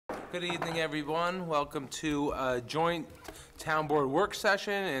Good evening, everyone. Welcome to a joint Town Board work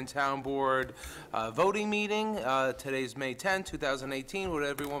session and Town Board voting meeting. Today's May 10, 2018. Would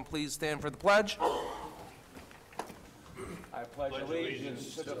everyone please stand for the pledge? I pledge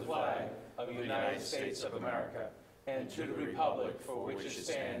allegiance to the flag of the United States of America and to the republic for which it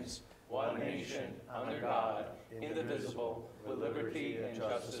stands, one nation, under God, indivisible, with liberty and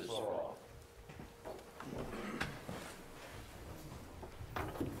justice for all.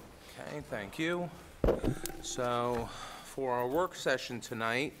 Okay, thank you. So, for our work session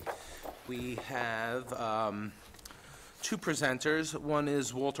tonight, we have two presenters. One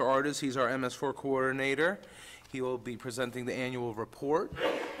is Walter Artis. He's our MS4 coordinator. He will be presenting the annual report.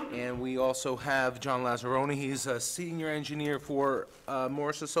 And we also have John Lazzaroni. He's a senior engineer for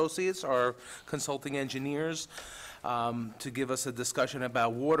Morris Associates, our consulting engineers, to give us a discussion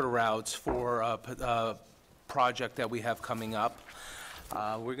about water routes for a project that we have coming up.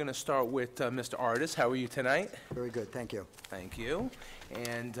 We're going to start with Mr. Artis. How are you tonight? Very good, thank you. Thank you.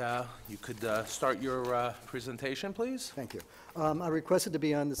 And you could start your presentation, please. Thank you. I requested to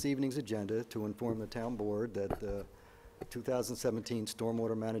be on this evening's agenda to inform the town board that the 2017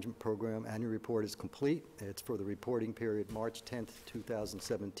 Stormwater Management Program annual report is complete. It's for the reporting period March 10th,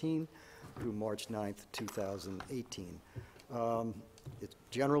 2017 through March 9th, 2018. It's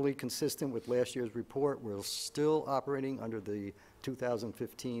generally consistent with last year's report. We're still operating under the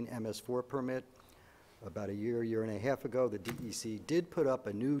 2015 MS4 permit. About a year and a half ago, the DEC did put up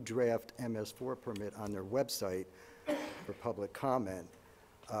a new draft MS4 permit on their website for public comment.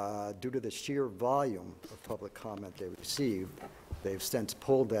 Due to the sheer volume of public comment they received, they've since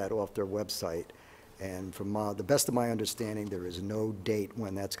pulled that off their website. And from the best of my understanding, there is no date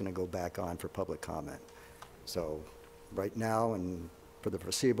when that's going to go back on for public comment. So right now and for the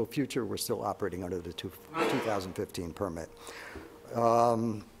foreseeable future, we're still operating under the 2015 permit.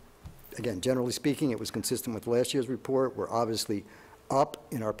 Again, generally speaking, it was consistent with last year's report. We're obviously up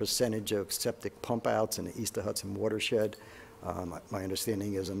in our percentage of septic pump outs in the East of Hudson watershed. My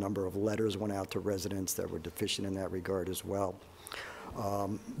understanding is a number of letters went out to residents that were deficient in that regard as well.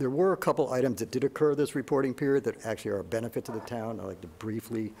 There were a couple items that did occur this reporting period that actually are a benefit to the town I'd like to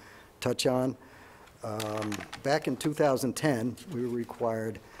briefly touch on. Back in 2010, we were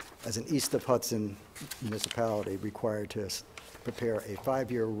required, as an East of Hudson municipality, required to prepare a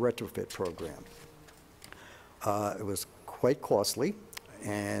 5-year retrofit program. It was quite costly,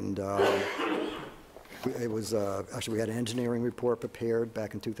 and it was, actually we had an engineering report prepared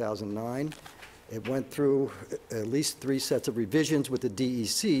back in 2009. It went through at least 3 sets of revisions with the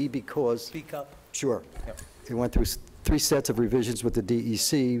DEC because— Speak up. Sure. Yep. It went through 3 sets of revisions with the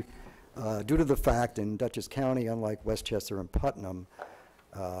DEC due to the fact in Dutchess County, unlike Westchester and Putnam,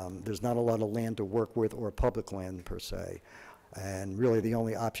 there's not a lot of land to work with or public land per se. And really the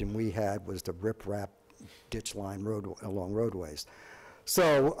only option we had was to rip-rap ditch line along roadways.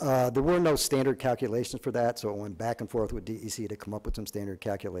 So there were no standard calculations for that, so it went back and forth with DEC to come up with some standard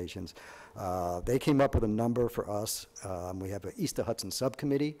calculations. They came up with a number for us. We have an East of Hudson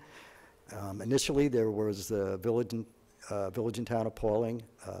subcommittee. Initially there was the Village and Town of Pauling,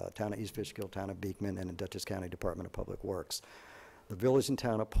 Town of East Fishkill, Town of Beekman, and the Dutchess County Department of Public Works. The Village and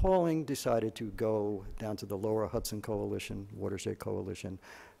Town of Pauling decided to go down to the Lower Hudson Coalition, Watershed Coalition,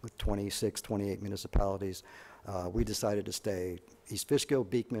 with 26, 28 municipalities. We decided to stay East Fishkill,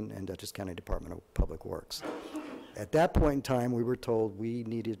 Beekman, and Dutchess County Department of Public Works. At that point in time, we were told we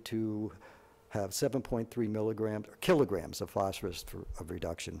needed to have 7.3 kilograms of phosphorus of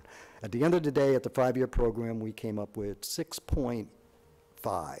reduction. At the end of the day, at the 5-year program, we came up with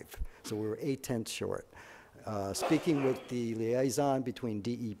 6.5, so we were 8/10 short. Speaking with the liaison between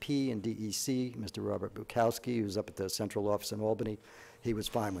DEP and DEC, Mr. Robert Bukowski, who's up at the central office in Albany, he was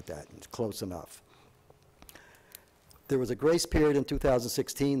fine with that. It's close enough. There was a grace period in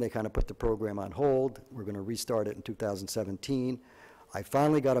 2016. They kind of put the program on hold. We're going to restart it in 2017. I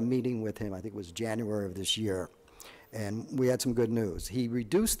finally got a meeting with him, I think it was January of this year, and we had some good news. He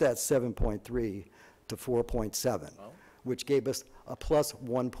reduced that 7.3 to 4.7, which gave us a plus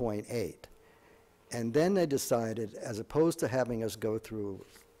 1.8. And then they decided, as opposed to having us go through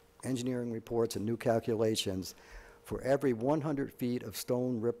engineering reports and new calculations, for every 100 feet of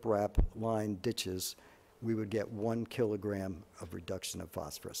stone riprap line ditches, we would get 1 kilogram of reduction of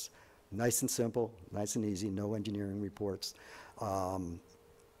phosphorus. Nice and simple, nice and easy, no engineering reports. A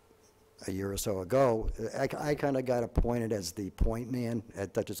year or so ago, I kind of got appointed as the point man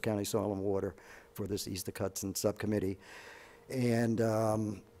at Dutchess County Soil and Water for this East of Hudson subcommittee. And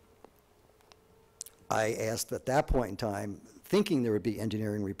I asked at that point in time, thinking there would be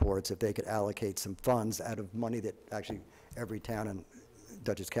engineering reports, if they could allocate some funds out of money that actually every town and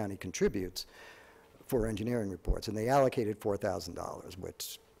Dutchess County contributes for engineering reports, and they allocated $4,000,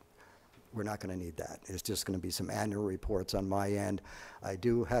 which we're not going to need that. It's just going to be some annual reports on my end. I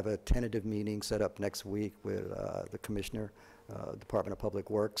do have a tentative meeting set up next week with the Commissioner, Department of Public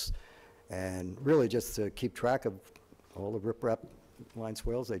Works, and really just to keep track of all the riprap line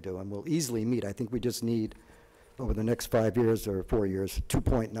swales they do, and we'll easily meet. I think we just need, over the next 5 years or 4 years,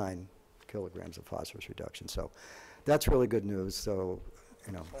 2.9 kilograms of phosphorus reduction. So that's really good news. So,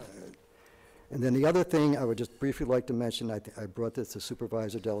 you know. And then the other thing I would just briefly like to mention, I brought this to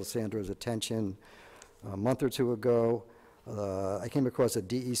Supervisor D'Alessandro's attention a month or two ago. I came across a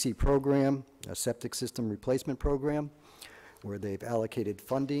DEC program, a septic system replacement program, where they've allocated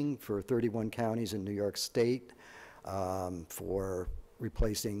funding for 31 counties in New York State for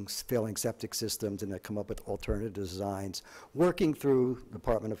replacing failing septic systems, and they come up with alternative designs, working through the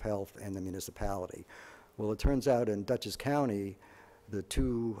Department of Health and the municipality. Well, it turns out in Dutchess County, the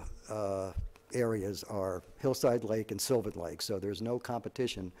two areas are Hillside Lake and Sylvan Lake, so there's no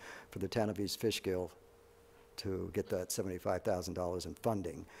competition for the town of East Fishkill to get that $75,000 in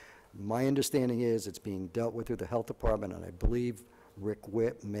funding. My understanding is it's being dealt with through the health department, and I believe Rick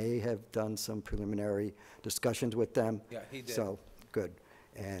Witt may have done some preliminary discussions with them. Yeah, he did. So, good.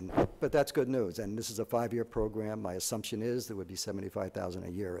 But that's good news, and this is a 5-year program. My assumption is there would be $75,000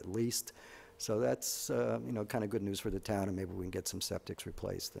 a year at least. So that's, you know, kind of good news for the town, and maybe we can get some septics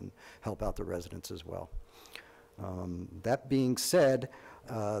replaced and help out the residents as well. That being said,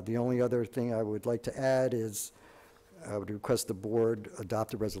 the only other thing I would like to add is I would request the board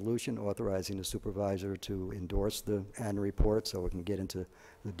adopt a resolution authorizing the supervisor to endorse the annual report so it can get into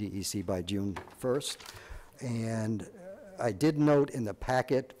the DEC by June 1st. And I did note in the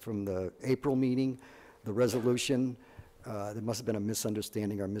packet from the April meeting, the resolution, there must have been a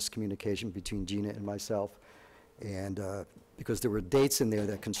misunderstanding or miscommunication between Gina and myself. And because there were dates in there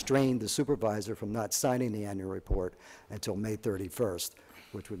that constrained the supervisor from not signing the annual report until May 31st,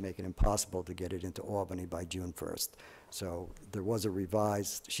 which would make it impossible to get it into Albany by June 1st. So there was a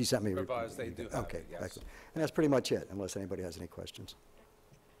revised, she sent me. Revised, they do have Okay, it, yes. excellent. And that's pretty much it, unless anybody has any questions.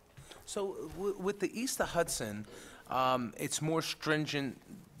 So with the East of Hudson, it's more stringent,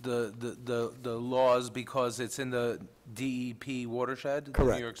 the laws, because it's in the DEP watershed? The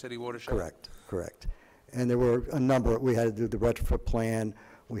Correct. New York City watershed? Correct. And there were a number, we had to do the retrofit plan,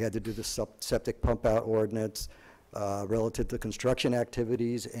 we had to do the septic pump out ordinance, relative to construction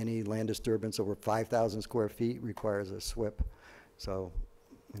activities, any land disturbance over 5,000 square feet requires a SWIP. So,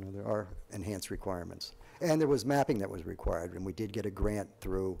 you know, there are enhanced requirements. And there was mapping that was required, and we did get a grant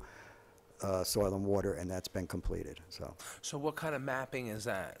through Soil and Water, and that's been completed, so. So what kind of mapping is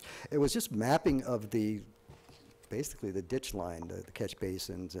that? It was just mapping of basically the ditch line, the catch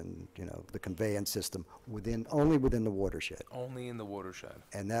basins, and, you know, the conveyance system only within the watershed. Only in the watershed?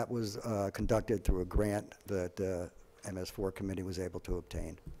 And that was conducted through a grant that the MS4 committee was able to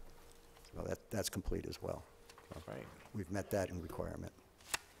obtain. So that's complete as well. So Right. we've met that in requirement.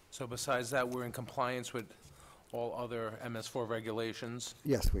 So besides that, we're in compliance with all other MS4 regulations?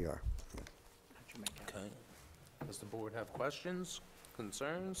 Yes, we are. Okay. Does the board have questions,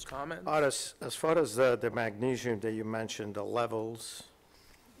 concerns, comments? Otis, as far as the magnesium that you mentioned, the levels,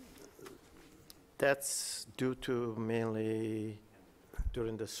 that's due to mainly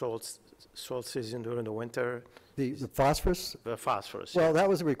during the salt season, during the winter, The phosphorus, the phosphorus. well, that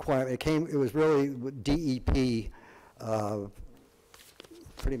was a requirement. It was really DEP,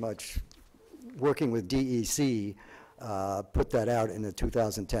 pretty much working with DEC, put that out in the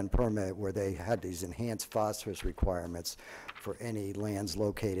 2010 permit where they had these enhanced phosphorus requirements for any lands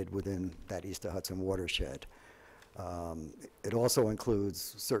located within that East of Hudson watershed. It also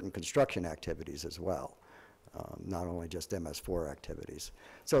includes certain construction activities as well, not only just MS4 activities.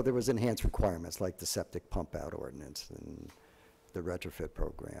 So there was enhanced requirements like the septic pump out ordinance and the retrofit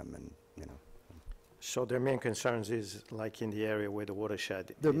program, and, you know. So their main concerns is like in the area where the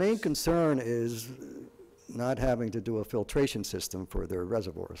watershed The main is. concern is not having to do a filtration system for their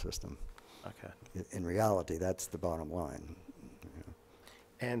reservoir system. Okay. In reality, that's the bottom line.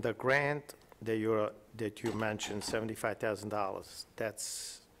 And the grant that you mentioned, $75,000,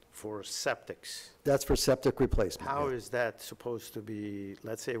 that's for septics. That's for septic replacement. How yeah. is that supposed to be,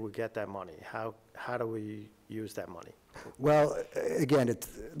 let's say we get that money, how do we use that money? Well, again,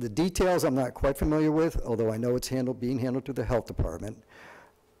 the details I'm not quite familiar with, although I know it's being handled through the health department.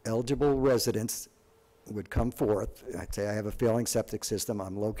 Eligible residents would come forth. I'd say I have a failing septic system.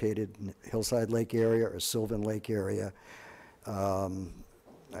 I'm located in Hillside Lake area or Sylvan Lake area.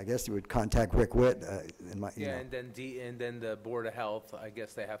 I guess you would contact Rick Witt. You Yeah, know. and then the Board of Health, I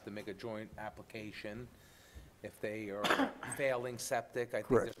guess they have to make a joint application, if they are failing septic, I think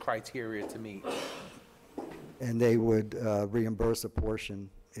Correct. there's criteria to meet. And they would reimburse a portion,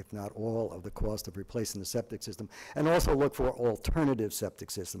 if not all, of the cost of replacing the septic system, and also look for alternative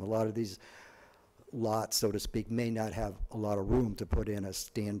septic system. A lot of these lots, so to speak, may not have a lot of room to put in a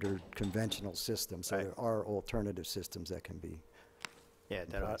standard conventional system, so Right. there are alternative systems that can be. Yeah,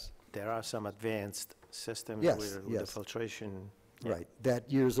 place. there are some advanced systems Yes, with the yes. filtration. Yeah. Right,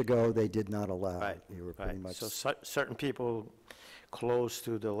 that years ago, they did not allow. Right, You were pretty right. much, So certain people close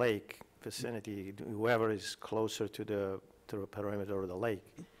to the lake vicinity, whoever is closer to the perimeter of the lake,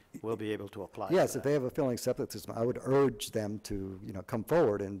 will be able to apply. for yes, if that. they have a filling septic system, I would urge them to, come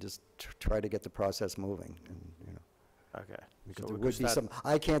forward and just try to get the process moving, and, Okay. because So there we could would be start- some,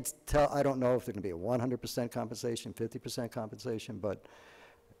 I can't tell, I don't know if there can be a 100% compensation, 50% compensation, but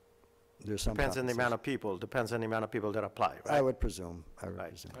there's some Depends on the amount compensation. of people, depends on the amount of people that apply, right? I would presume, I would Right.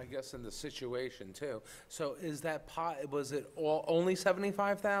 presume. I guess in the situation too. So is that was it only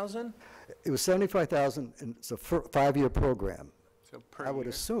 75,000? It was 75,000, and it's a 5-year program. So per I would year?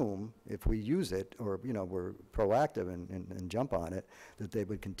 assume if we use it, or, we're proactive and jump on it, that they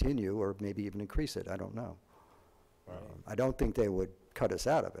would continue or maybe even increase it, I don't know. I don't think they would cut us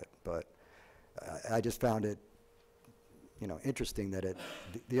out of it, but I just found it, interesting that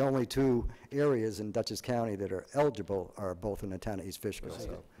the only 2 areas in Dutchess County that are eligible are both in the town of East Fishkill,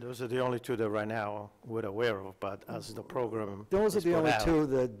 so. Those are the only two that right now we're aware of, but as the program Those are is the put only out- 2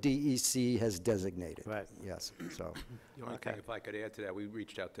 the DEC has designated. Right. Yes, so, The only Okay. thing, if I could add to that, we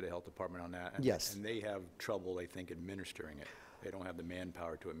reached out to the health department on that. Yes. And they have trouble, I think, administering it. They don't have the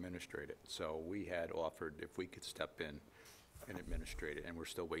manpower to administrate it. So we had offered if we could step in and administrate it, and we're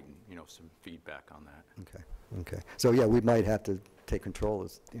still waiting, some feedback on that. okay. So, yeah, we might have to take control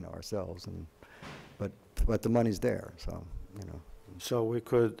as, ourselves, but the money's there, so, So we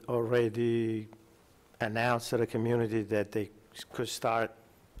could already announce to the community that they could start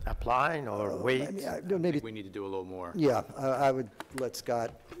applying or wait? I mean, I maybe, think we need to do a little more. yeah, I would let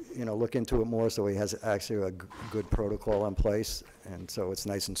Scott, look into it more so he has actually a good protocol in place, and so it's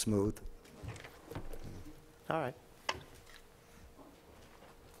nice and smooth. All right.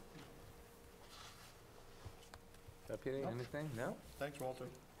 Deputy, anything? No? Thanks, Walter.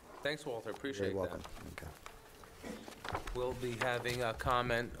 Thanks, Walter, Very appreciate that. welcome. Okay. We'll be having a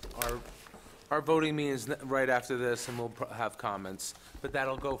comment, our voting meeting is right after this, and we'll have comments, but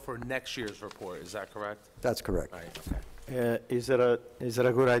that'll go for next year's report, is that correct? That's correct. Right, okay. Is it a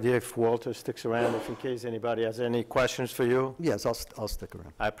good idea if Walter sticks around, if in case anybody has any questions for you? Yes, I'll stick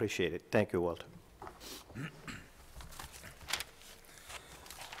around. I appreciate it. Thank you, Walter.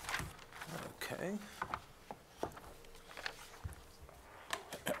 Okay.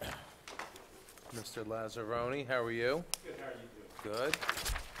 Mr. Lazzaroni, how are you? Good, how are you doing? Good.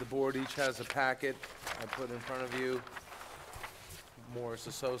 The board each has a packet I put in front of you, Morris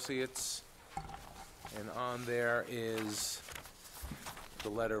Associates, and on there is the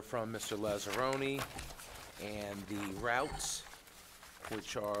letter from Mr. Lazzaroni and the routes,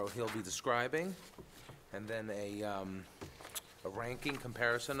 which he'll be describing, and then a ranking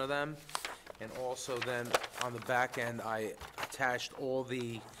comparison of them. And also then, on the back end, I attached all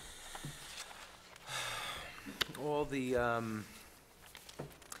the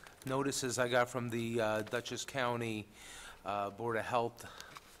notices I got from the Dutchess County Board of Health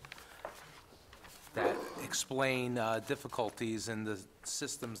that explain difficulties in the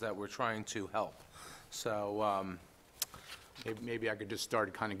systems that we're trying to help. So, Maybe I could just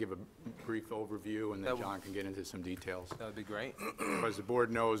start, kind of give a brief overview, and That then would- John can get into some details. that would be great. As the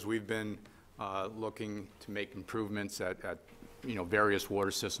board knows, we've been looking to make improvements at various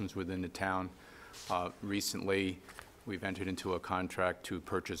water systems within the town. Recently, we've entered into a contract to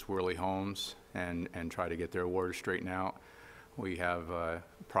purchase Worley Homes and try to get their water straightened out. We have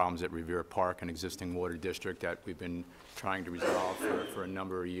problems at Revere Park, an existing water district that we've been trying to resolve for a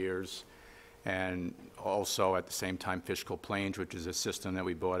number of years. And also, at the same time, Fishkill Plains, which is a system that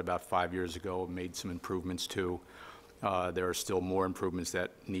we bought about 5 years ago, made some improvements to. There are still more improvements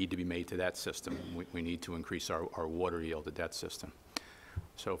that need to be made to that system. We need to increase our water yield at that system.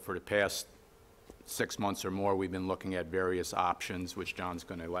 So for the past 6 months or more, we've been looking at various options, which John's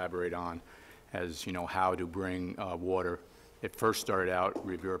going to elaborate on, as how to bring water. It first started out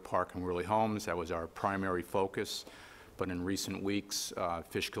Revere Park and Worley Homes. That was our primary focus. But in recent weeks,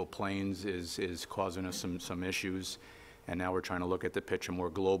 Fishkill Plains is causing us some issues. And now we're trying to look at the picture more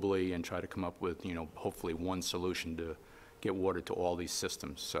globally and try to come up with, hopefully one solution to get water to all these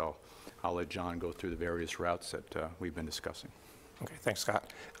systems. So I'll let John go through the various routes that we've been discussing. Okay, thanks,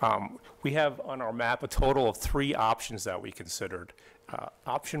 Scott. We have on our map a total of 3 options that we considered.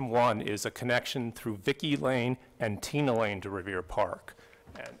 Option 1 is a connection through Vicky Lane and Tina Lane to Revere Park.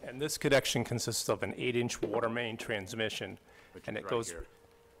 And this connection consists of an 8-inch water main transmission. Which And is it right goes. here.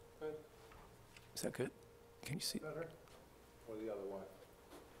 Is that good? Can you see? Or the other one?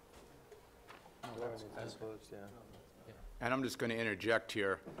 And I'm just going to interject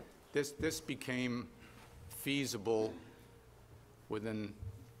here. This became feasible within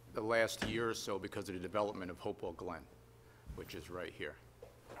the last year or so because of the development of Hopewell Glen, which is right here.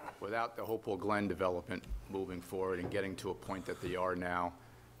 Without the Hopewell Glen development moving forward and getting to a point that they are now,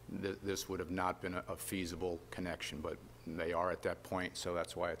 this would have not been a feasible connection, but they are at that point, so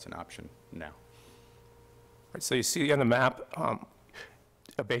that's why it's an option now. Right, so you see on the map,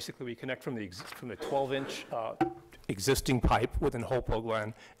 basically we connect from the 12-inch existing pipe within Hopewell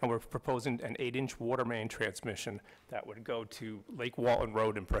Glen, and we're proposing an 8-inch water main transmission that would go to Lake Walton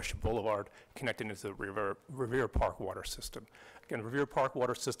Road and Brescia Boulevard, connecting into the Revere Park water system. Again, Revere Park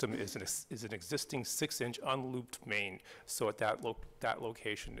water system is an existing 6-inch unlooped main, so at that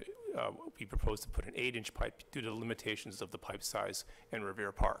location, we propose to put an 8-inch pipe due to the limitations of the pipe size in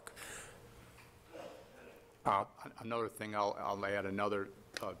Revere Park. Another thing, I'll add another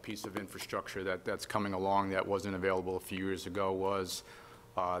piece of infrastructure that's coming along that wasn't available a few years ago was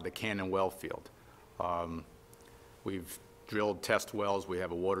the Cannon well field. We've drilled test wells. We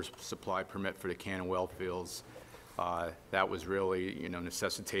have a water supply permit for the Cannon well fields. That was really,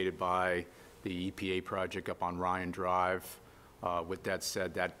 necessitated by the EPA project up on Ryan Drive. With that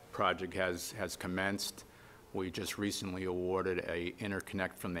said, that project has commenced. We just recently awarded a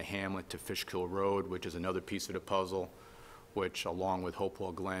interconnect from the Hamlet to Fishkill Road, which is another piece of the puzzle, which along with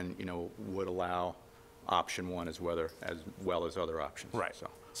Hopewell Glen, would allow option 1 as well as other options. Right. So,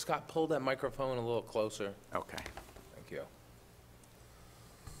 Scott, pull that microphone a little closer. okay. Thank you.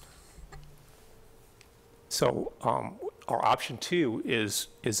 So our option 2 is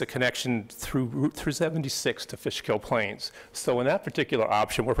a connection through Route 376 to Fishkill Plains. So in that particular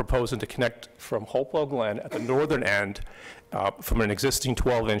option, we're proposing to connect from Hopewell Glen at the northern end from an existing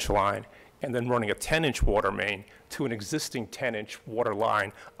 12-inch line, and then running a 10-inch water main to an existing 10-inch water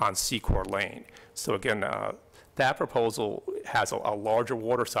line on Secor Lane. So again, that proposal has a larger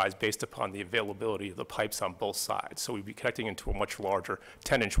water size based upon the availability of the pipes on both sides. So we'd be connecting into a much larger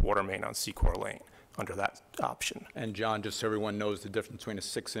 10-inch water main on Secor Lane under that option. And John, just so everyone knows the difference between a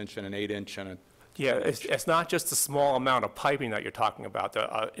 6-inch and an 8-inch and a Yeah, it's not just a small amount of piping that you're talking about.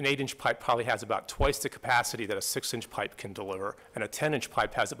 An 8-inch pipe probably has about twice the capacity that a 6-inch pipe can deliver, and a 10-inch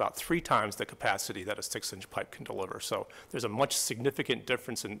pipe has about 3 times the capacity that a 6-inch pipe can deliver. So there's a much significant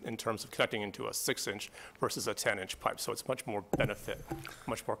difference in terms of connecting into a 6-inch versus a 10-inch pipe. So it's much more benefit,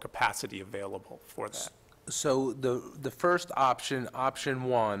 much more capacity available for that. So the first option, option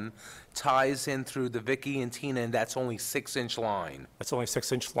 1, ties in through the Vicky and Tina, and that's only 6-inch line. That's only a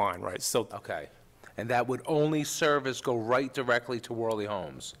 6-inch line, right? So Okay. And that would only go right directly to Worley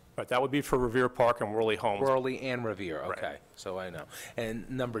Homes. right, that would be for Revere Park and Worley Homes. Worley and Revere, Right. okay. So I know. And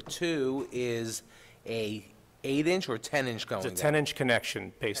number 2 is a 8-inch or 10-inch going It's a down? 10-inch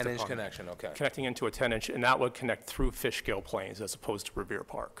connection based upon. 10-inch connection, okay. Connecting into a 10-inch, and that would connect through Fishkill Plains as opposed to Revere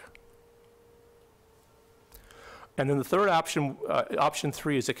Park. And then the third option, option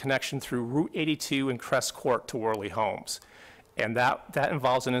 3, is a connection through Route 82 and Crest Court to Worley Homes. And that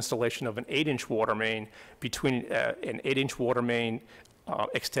involves an installation of an 8-inch water main between an 8-inch water main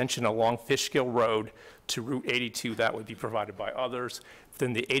extension along Fishkill Road to Route 82. That would be provided by others.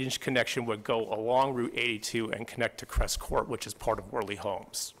 Then the 8-inch connection would go along Route 82 and connect to Crest Court, which is part of Worley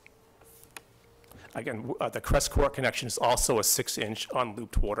Homes. Again, the Crest Court connection is also a 6-inch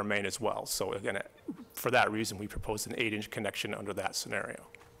unlooped water main as well. So again, for that reason, we proposed an 8-inch connection under that scenario.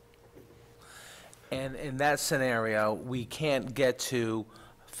 And in that scenario, we can't get to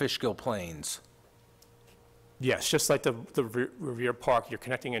Fishkill Plains? Yes, just like the Revere Park, you're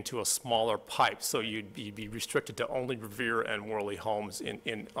connecting into a smaller pipe, so you'd be restricted to only Revere and Worley Homes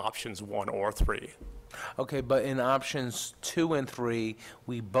in options 1 or 3. Okay, but in options 2 and 3,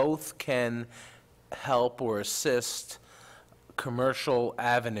 we both can help or assist commercial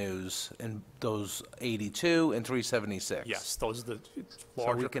avenues in those 82 and 376. Yes, those are the So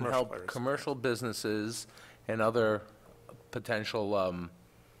larger we can commercial help areas. commercial businesses and other potential,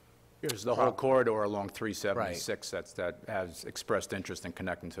 Here's the whole corridor along 376 that has expressed interest in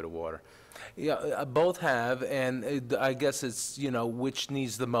connecting to the water. yeah, both have, and I guess it's, which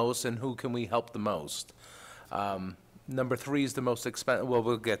needs the most and who can we help the most. Number 3 is the most expensive, well,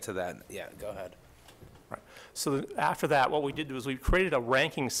 we'll get to that. Yeah, go ahead. So after that, what we did was we created a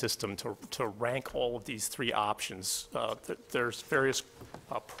ranking system to rank all of these three options. There's various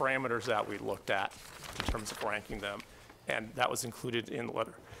parameters that we looked at in terms of ranking them, and that was included in the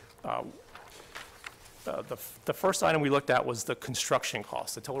letter. The first item we looked at was the construction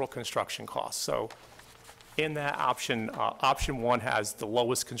cost, the total construction cost. So in that option, option one has the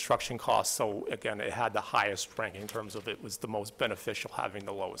lowest construction cost. So again, it had the highest ranking in terms of it was the most beneficial having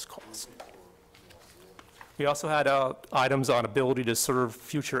the lowest cost. We also had items on ability to serve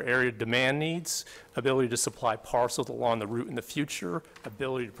future area demand needs, ability to supply parcels along the route in the future,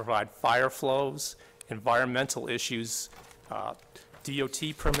 ability to provide fire flows, environmental issues, DOT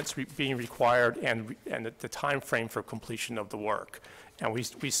permits being required, and the time frame for completion of the work. And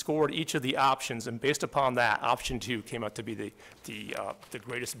we scored each of the options, and based upon that, option two came out to be the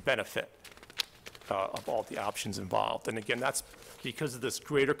greatest benefit of all the options involved. And again, that's because of this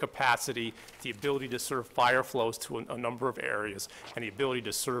greater capacity, the ability to serve fire flows to a number of areas, and the ability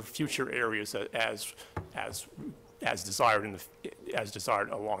to serve future areas as desired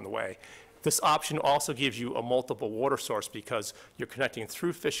along the way. This option also gives you a multiple water source because you're connecting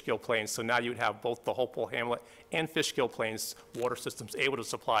through Fishkill Plains, so now you'd have both the Hopewell Hamlet and Fishkill Plains water systems able to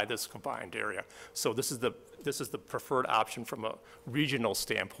supply this combined area. So this is the preferred option from a regional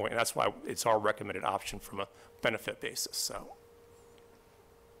standpoint, and that's why it's our recommended option from a benefit basis. So,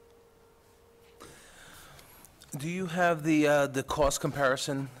 Do you have the cost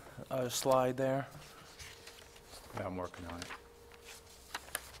comparison slide there? Yeah, I'm working on it.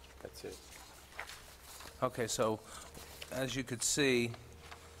 That's it. Okay, so as you could see,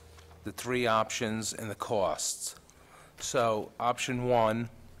 the three options and the costs. So option one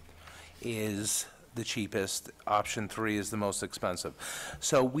is the cheapest, option three is the most expensive.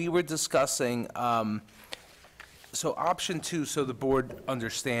 So we were discussing, so option two, so the board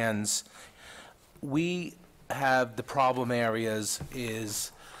understands, we have the problem areas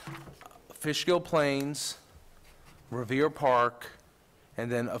is Fishkill Plains, Revere Park, and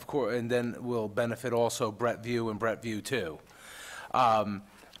then, of course, and then will benefit also Brett View and Brett View 2.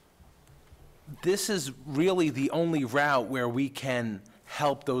 This is really the only route where we can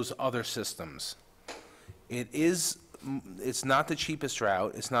help those other systems. It's not the cheapest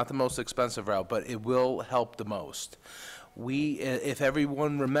route, it's not the most expensive route, but it will help the most. If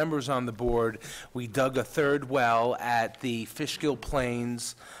everyone remembers on the board, we dug a third well at the Fishkill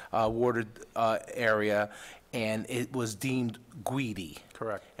Plains watered area, and it was deemed greedy.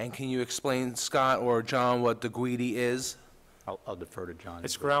 Correct. And can you explain, Scott or John, what the greedy is? I'll defer to John.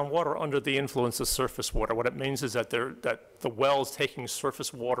 it's groundwater under the influence of surface water. What it means is that the well is taking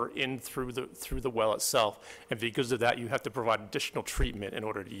surface water in through the well itself, and because of that, you have to provide additional treatment in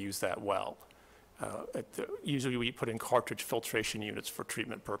order to use that well. Usually we put in cartridge filtration units for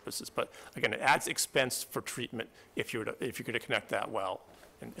treatment purposes, but again, it adds expense for treatment if you're going to connect that well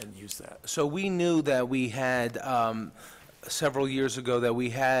and use that. So we knew that we had, several years ago, that we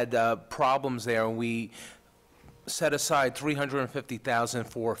had problems there, and we set aside $350,000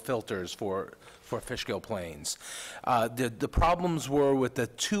 for filters for Fishkill Plains. The problems were with the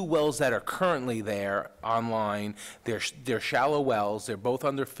two wells that are currently there online. They're shallow wells. They're both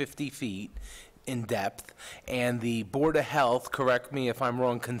under 50 feet in depth, and the Board of Health, correct me if I'm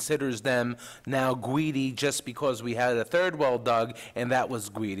wrong, considers them now greedy just because we had a third well dug, and that was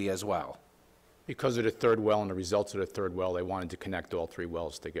greedy as well. Because of the third well and the results of the third well, they wanted to connect all three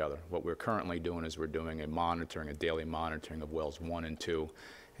wells together. What we're currently doing is we're doing a daily monitoring of wells 1 and 2,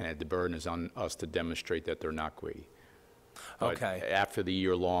 and the burden is on us to demonstrate that they're not greedy. But Okay. after the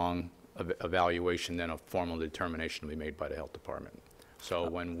year-long evaluation, then a formal determination will be made by the health department. So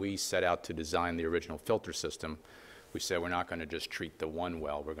when we set out to design the original filter system, we said we're not going to just treat the one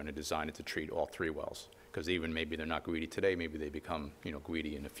well, we're going to design it to treat all three wells. Because even maybe they're not greedy today, maybe they become,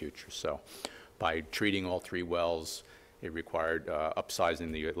 greedy in the future. So by treating all three wells, it required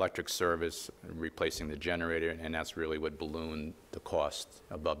upsizing the electric service, replacing the generator, and that's really what ballooned the cost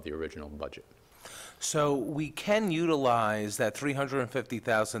above the original budget. So we can utilize that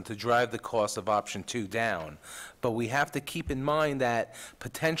 $350,000 to drive the cost of option 2 down, but we have to keep in mind that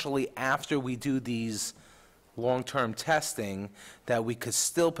potentially after we do these long-term testing, that we could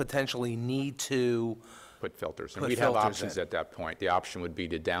still potentially need to Put filters. And Put we'd have filters options in. at that point. The option would be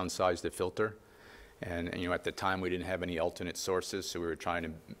to downsize the filter. And at the time, we didn't have any alternate sources, so we were trying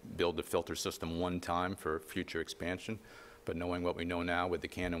to build the filter system one time for future expansion. But knowing what we know now with the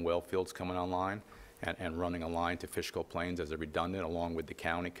Cannon well fields coming online and running a line to Fishkill Plains as a redundant along with the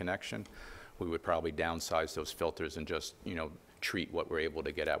county connection, we would probably downsize those filters and just, treat what we're able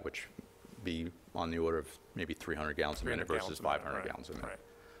to get at, which be on the order of maybe 300 gallons a minute 300 versus gallons a minute, 500 right, gallons a minute. right.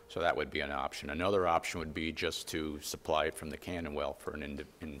 So that would be an option. Another option would be just to supply it from the Cannon well for an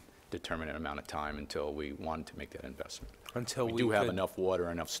indeterminate amount of time until we wanted to make that investment. Until we do have could- enough water,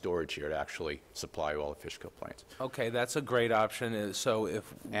 enough storage here to actually supply all the Fishkill Plains. Okay, that's a great option, so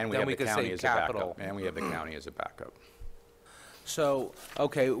if, And we then have we the could county save as a backup. capital. And we have the county as a backup. So,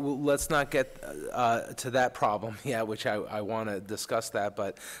 okay, well, let's not get to that problem yet, which I want to discuss that,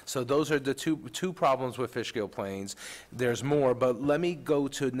 but, so those are the two problems with Fishkill Plains. There's more, but let me go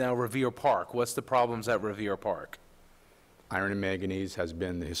to now Revere Park. What's the problems at Revere Park? Iron and manganese has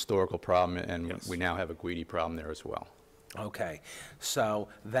been the historical problem, and Yes. we now have a Guidi problem there as well. Okay, so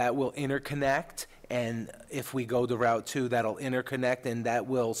that will interconnect, and if we go to Route 2, that'll interconnect, and that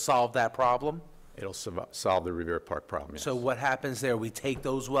will solve that problem? It'll solve the Revere Park problem, yes. So what happens there? We take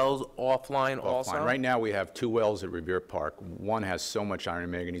those wells offline also? Offline. Right now, we have 2 wells at Revere Park. One has so much iron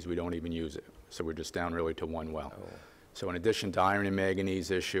and manganese, we don't even use it. So we're just down really to 1 well. So in addition to iron and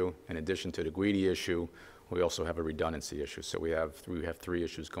manganese issue, in addition to the Guidi issue, we also have a redundancy issue. So we have 3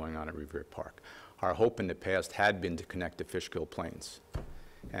 issues going on at Revere Park. Our hope in the past had been to connect to Fishkill Plains,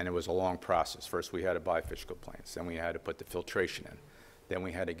 and it was a long process. First, we had to buy Fishkill Plains, then we had to put the filtration in. Then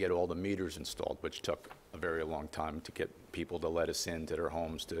we had to get all the meters installed, which took a very long time to get people to let us into their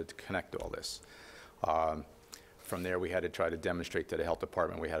homes to connect all this. From there, we had to try to demonstrate to the health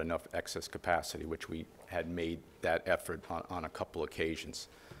department we had enough excess capacity, which we had made that effort on a couple occasions.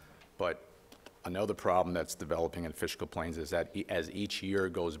 But another problem that's developing in Fishkill Plains is that as each year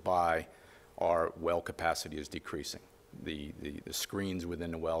goes by, our well capacity is decreasing. The screens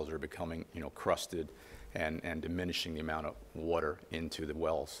within the wells are becoming, crusted and diminishing the amount of water into the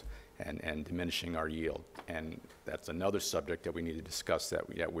wells and diminishing our yield. And that's another subject that we need to discuss,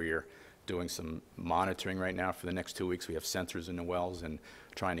 that we're doing some monitoring right now for the next 2 weeks. We have sensors in the wells and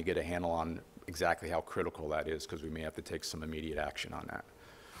trying to get a handle on exactly how critical that is, because we may have to take some immediate action on that.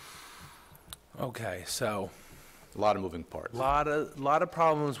 Okay, so, A lot of moving parts. lot of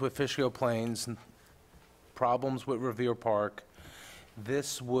problems with Fishkill Plains, problems with Revere Park.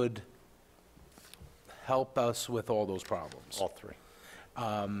 This would help us with all those problems. All 3.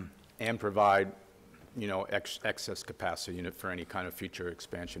 And provide, excess capacity for any kind of future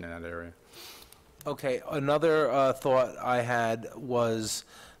expansion in that area. Okay, another thought I had was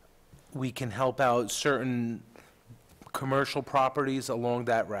we can help out certain commercial properties along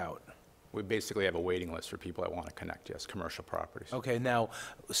that route. We basically have a waiting list for people that want to connect, yes, commercial properties. Okay, now,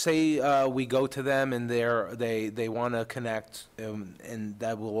 say we go to them and they want to connect, and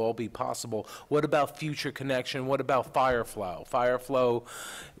that will all be possible. What about future connection? What about fire flow? Fire flow,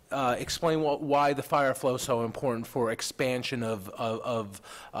 explain why the fire flow is so important for expansion of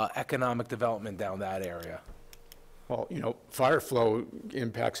economic development down that area. Well, fire flow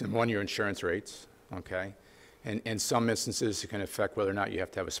impacts in 1-year insurance rates, okay? And in some instances, it can affect whether or not you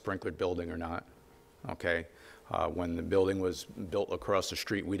have to have a sprinklered building or not, okay? When the building was built across the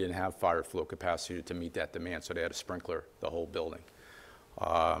street, we didn't have fire flow capacity to meet that demand, so they had to sprinkler the whole building.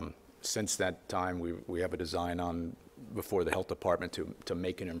 Since that time, we have a design on, before the health department, to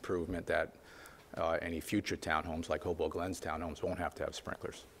make an improvement that any future townhomes, like Hobo Glens townhomes, won't have to have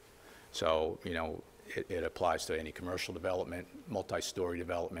sprinklers. So, it applies to any commercial development, multi-story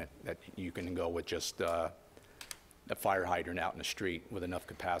development, that you can go with just a fire hydrant out in the street with enough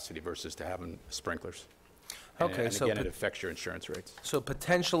capacity versus to having sprinklers. Okay, And so again, it affects your insurance rates. So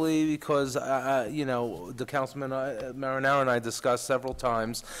potentially, because, the Councilman Marinaro and I discussed several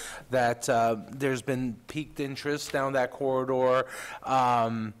times that there's been piqued interest down that corridor,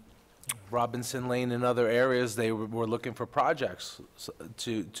 Robinson Lane and other areas, they were looking for projects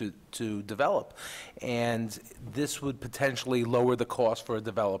to develop. And this would potentially lower the cost for a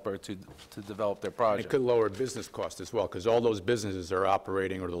developer to develop their And it project. could lower business cost as well, because all those businesses are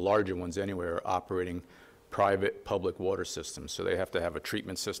operating, or the larger ones anyway, are operating private public water systems. So they have to have a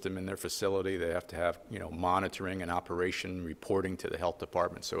treatment system in their facility. They have to have, monitoring and operation reporting to the health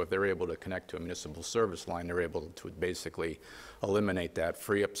department. So if they're able to connect to a municipal service line, they're able to basically eliminate that,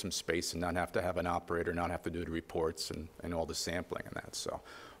 free up some space, and not have to have an operator, not have to do the reports and all the sampling and that. So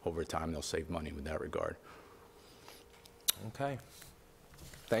over time, they'll save money with that regard. Okay.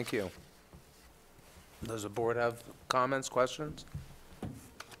 Thank you. Does the board have comments, questions?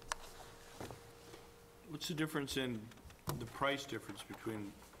 What's the difference in the price difference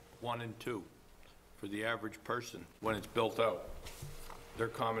between 1 and 2 for the average person when it's built out? Their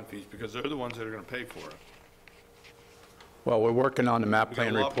common fees, because they're the ones that are gonna pay for it. Well, we're working on the map We got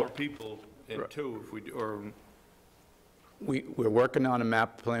plan a lot more report. people in 2 if we, or, We're working on a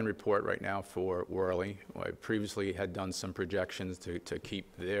map plan report right now for Worley. I previously had done some projections to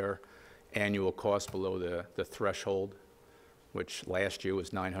keep their annual cost below the threshold which last year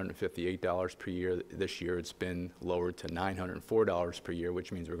was $958 per year. This year, it's been lowered to $904 per year,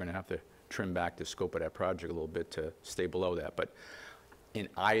 which means we're going to have to trim back the scope of that project a little bit to stay below that. But in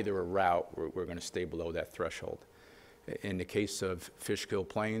either route, we're going to stay below that threshold. In the case of Fishkill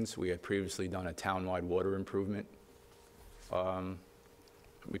Plains, we had previously done a townwide water improvement.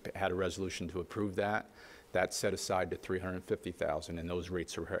 We had a resolution to approve that. That set aside to $350,000, and those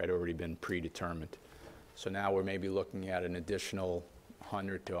rates had already been predetermined. So now we're maybe looking at an additional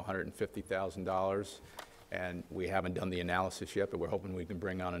 $100,000 to $150,000, and we haven't done the analysis yet, but we're hoping we can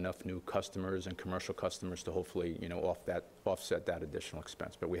bring on enough new customers and commercial customers to hopefully, offset that additional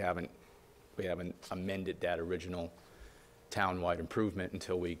expense. But we haven't amended that original townwide improvement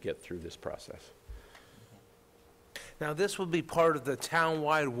until we get through this process. Now, this will be part of the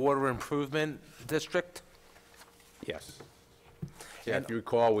townwide water improvement district? Yes. Yeah, if you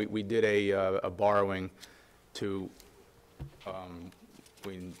recall, we did a borrowing to,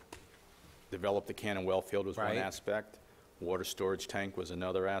 we developed the Cannon well field was one Right. aspect. Water storage tank was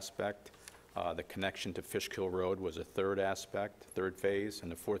another aspect. The connection to Fishkill Road was a third aspect, third phase.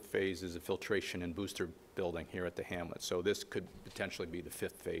 And the fourth phase is a filtration and booster building here at the hamlet. So this could potentially be the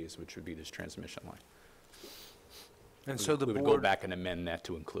fifth phase, which would be this transmission line. And so the We would go board, back and amend that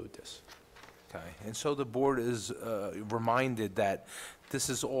to include this. okay, and so the board is reminded that this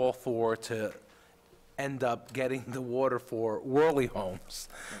is all to end up getting the water for Worley Homes.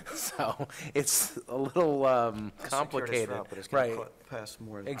 So it's a little complicated. But it's going Right, to pass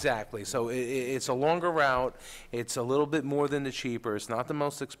more. exactly. So it's a longer route, it's a little bit more than the cheaper, it's not the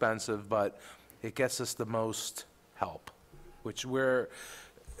most expensive, but it gets us the most help, which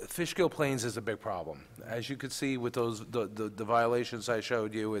Fishkill Plains is a big problem. As you could see with the violations I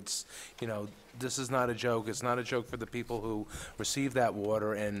showed you, it's, this is not a joke. It's not a joke for the people who receive that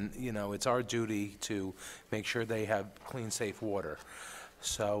water, and, it's our duty to make sure they have clean, safe water.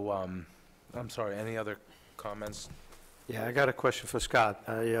 So, I'm sorry, any other comments? Yeah, I got a question for Scott.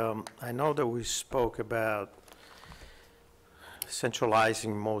 I know that we spoke about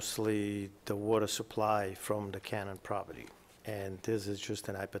centralizing mostly the water supply from the Cannon property, and this is just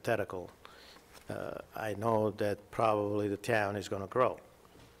an hypothetical. I know that probably the town is going to grow.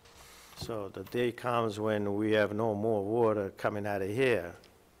 So the day comes when we have no more water coming out of here,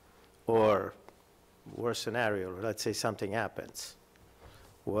 or worst scenario, let's say something happens.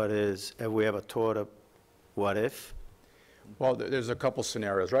 Have we ever thought of what if? Well, there's a couple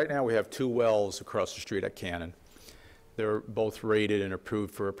scenarios. Right now, we have two wells across the street at Cannon. They're both rated and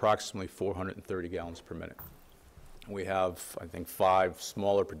approved for approximately 430 gallons per minute. We have, I think, 5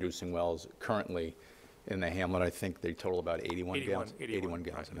 smaller producing wells currently in the hamlet. I think they total about 81 gallons. 81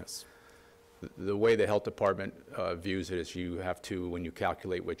 gallons a minute. The way the health department views it is you have to, when you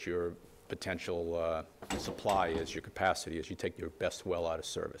calculate what your potential supply is, your capacity is, you take your best well out of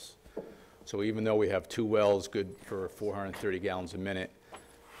service. So even though we have 2 wells good for 430 gallons a minute,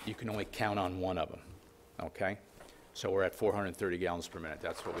 you can only count on one of them, okay? So we're at 430 gallons per minute.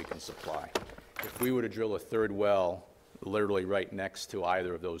 That's what we can supply. If we were to drill a third well, literally right next to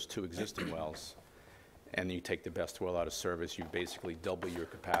either of those 2 existing wells, and you take the best well out of service, you basically double your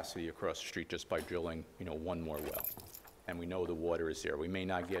capacity across the street just by drilling, one more well. And we know the water is there. We may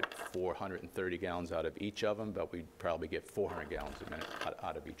not get 430 gallons out of each of them, but we'd probably get 400 gallons a minute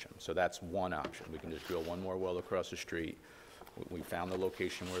out of each of them. So that's one option. We can just drill one more well across the street. We found the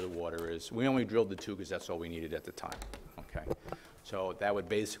location where the water is. We only drilled the 2 because that's all we needed at the time, okay? So that would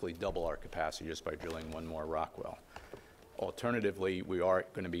basically double our capacity just by drilling one more rock well. Alternatively, we are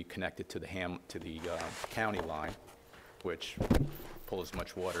going to be connected to the county line, which pull as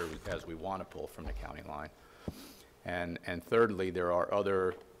much water as we want to pull from the county line. And thirdly, there are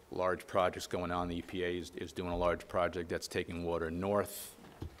other large projects going on. The EPA is doing a large project that's taking water north,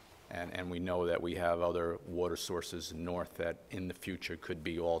 and we know that we have other water sources north that in the future could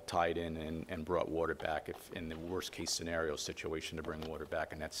be all tied in and brought water back if in the worst case scenario situation to bring water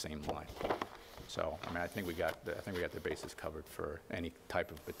back in that same line. So, I think we got the bases covered for any type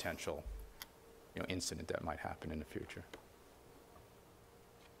of potential, incident that might happen in the future.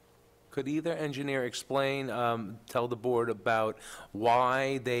 Could either engineer explain, tell the board about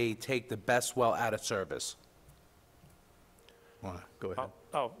why they take the best well out of service? Go ahead.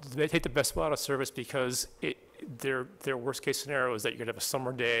 They take the best well out of service because their worst-case scenario is that you're going to have a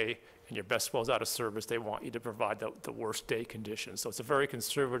summer day and your best well's out of service. They want you to provide the worst day conditions. So it's a very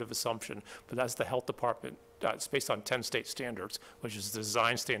conservative assumption, but that's the health department. It's based on 10 state standards, which is the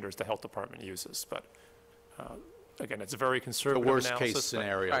design standards the health department uses. But again, it's a very The conservative worst analysis. case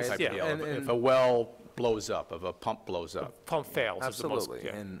scenario Right, type yeah, of deal. and- If a well blows up, if a pump blows up, Pump fails is the most. Absolutely,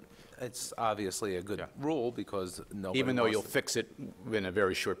 Yeah. and it's obviously a good Yeah. rule because nobody Even though wants you'll to- fix it in a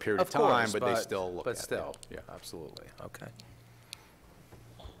very short period of Of time, course, but they still look at it. But still, Yeah. absolutely, okay.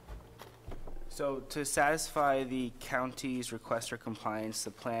 So to satisfy the county's request for compliance,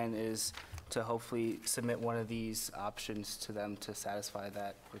 the plan is to hopefully submit one of these options to them to satisfy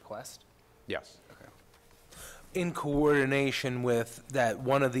that request? Yes. In coordination with that,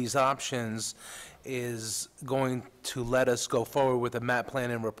 one of these options is going to let us go forward with a map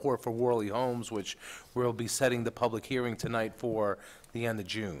plan and report for Worley Homes, which we'll be setting the public hearing tonight for the end of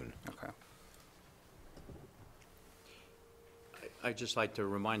June. Okay. I'd just like to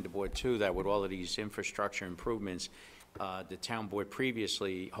remind the board, too, that with all of these infrastructure improvements, the town board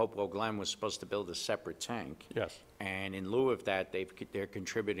previously, Hopewell Glen was supposed to build a separate tank. Yes. And in lieu of that, they're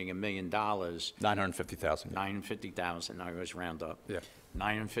contributing $1 million, 950,000. 950,000, I always round up. Yeah.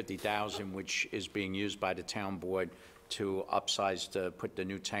 950,000, which is being used by the town board to upsize, to put the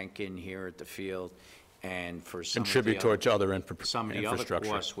new tank in here at the field, and for some of the Contribute other- towards other some of the other infrastructure.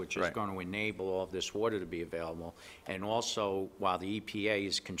 costs, which is Right. going to enable all of this water to be available. And also, while the EPA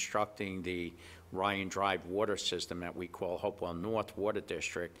is constructing the Ryan Drive water system that we call Hopewell North Water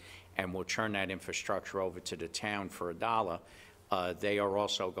District, and will turn that infrastructure over to the town for $1, they are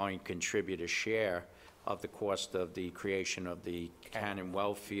also going to contribute a share of the cost of the creation of the Cannon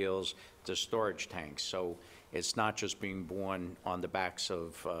well fields, the storage tanks. So it's not just being borne on the backs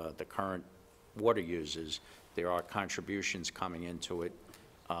of the current water users. There are contributions coming into it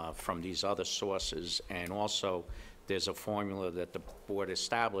from these other sources. And also, there's a formula that the board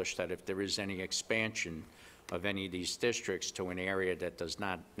established that if there is any expansion of any of these districts to an area that does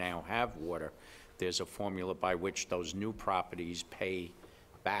not now have water, there's a formula by which those new properties pay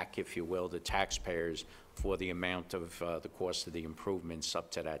back, if you will, the taxpayers for the amount of the cost of the improvements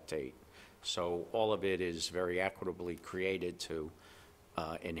up to that date. So all of it is very equitably created to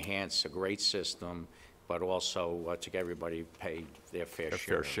enhance a great system, but also to get everybody pay their fair A share.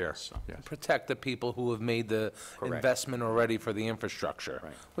 fair of it. share, So- yes. Protect the people who have made the Correct. investment already for the infrastructure,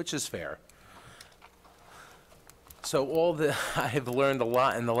 Right. which is fair. So I have learned a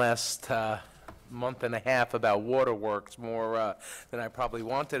lot in the last month and a half about waterworks, more than I probably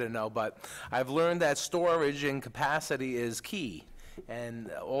wanted to know, but I've learned that storage and capacity is key. And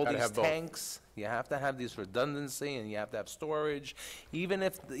all Gotta these have both. tanks, you have to have these redundancy, and you have to have storage. Even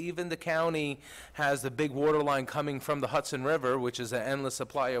the county has the big water line coming from the Hudson River, which is an endless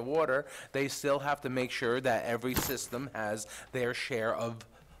supply of water, they still have to make sure that every system has their share of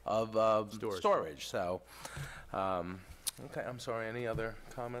storage, so, okay, I'm sorry, any other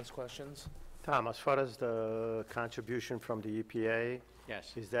comments, questions? Tom, as far as the contribution from the EPA,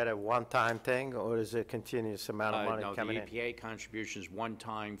 Yes. is that a one-time thing, or is it a continuous amount of money No, the coming in? EPA contribution is one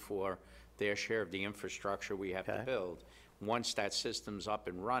time for their share of the infrastructure we have to Okay. build. Once that system's up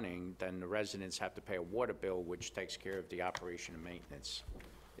and running, then the residents have to pay a water bill, which takes care of the operation and maintenance.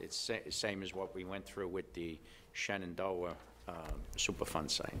 It's same as what we went through with the Shenandoah Superfund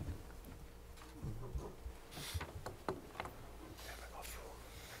site.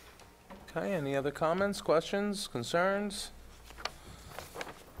 Okay, any other comments, questions, concerns?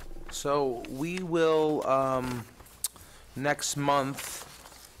 So we will, next month,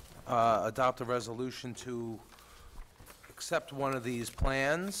 adopt a resolution to accept one of these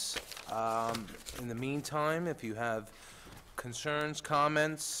plans. In the meantime, if you have concerns,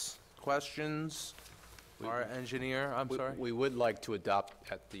 comments, questions, our engineer, I'm sorry? We would like to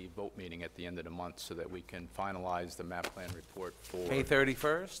adopt at the vote meeting at the end of the month so that we can finalize the map plan report for. May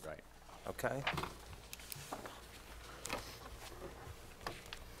 31st? Right. Okay.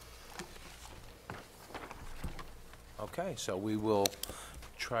 Okay, so we will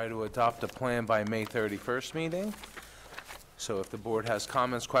try to adopt a plan by May 31st meeting. So if the board has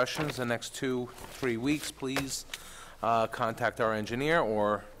comments, questions, the next 2-3 weeks, please contact our engineer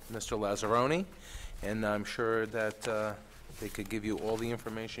or Mr. Lazzaroni, and I'm sure that they could give you all the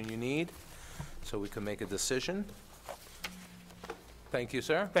information you need so we can make a decision. Thank you,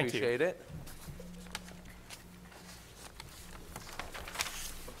 sir. Thank you. Appreciate it.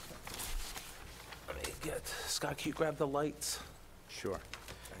 Let me get, Scott, can you grab the lights? Sure.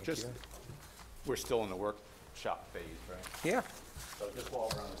 Thank Just, you. we're still in the workshop phase, right? Yeah. So just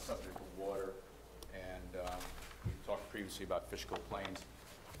while we're on the subject of water, and we talked previously about Fishkill Plains,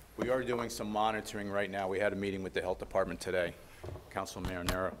 we are doing some monitoring right now. We had a meeting with the Health Department today. Councilman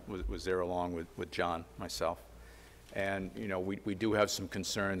Marinero was there along with John, myself. And, you know, we do have some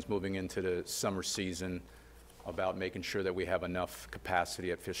concerns moving into the summer season about making sure that we have enough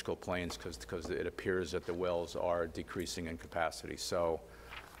capacity at Fishkill Plains, because it appears that the wells are decreasing in capacity. So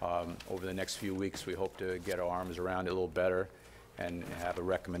over the next few weeks, we hope to get our arms around it a little better and have a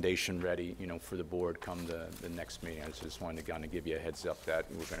recommendation ready, for the board come the next meeting. I just wanted to kind of give you a heads up that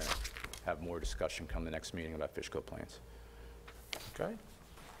we're going to have more discussion come the next meeting about Fishkill Plains. Okay.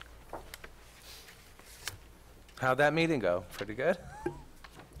 How'd that meeting go? Pretty good?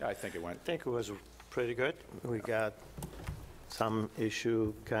 Yeah, I think it went. I think it was pretty good. We got some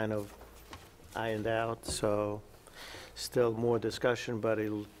issue kind of ironed out, so still more discussion, but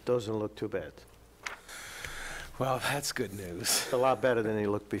it doesn't look too bad. Well, that's good news. It's a lot better than it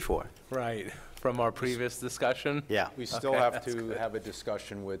looked before. Right, from our previous discussion? Yeah. We still have to have a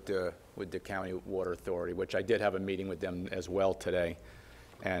discussion with the County Water Authority, which I did have a meeting with them as well today,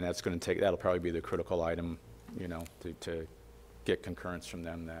 and that's going to take, that'll probably be the critical item, to get concurrence from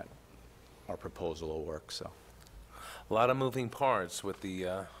them that our proposal will work, so. A lot of moving parts with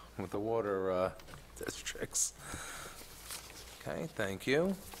the water districts. Okay, thank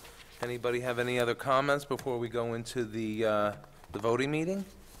you. Anybody have any other comments before we go into the voting meeting?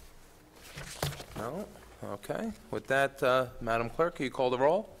 No? Okay. With that, Madam Clerk, can you call the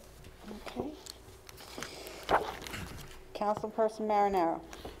roll? Okay. Councilperson Marinero.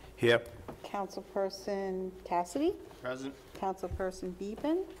 Here. Councilperson Cassidy. Present. Councilperson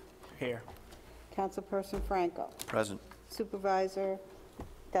Beepan. Here. Councilperson Franco. Present. Supervisor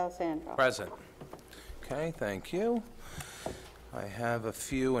D'Alessandro. Present. Okay, thank you. I have a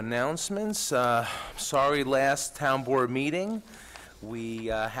few announcements. Sorry, last town board meeting, we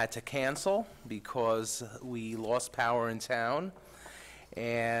had to cancel because we lost power in town,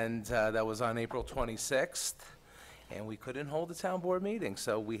 and that was on April 26th, and we couldn't hold the town board meeting,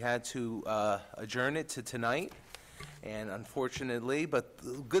 so we had to adjourn it to tonight, and unfortunately, but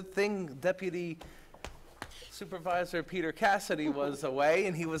good thing Deputy Supervisor Peter Cassidy was away,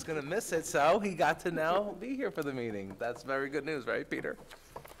 and he was going to miss it, so he got to now be here for the meeting. That's very good news, right, Peter?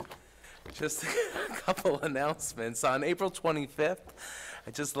 Just a couple announcements. On April 25th,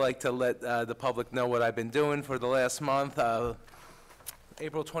 I'd just like to let the public know what I've been doing for the last month.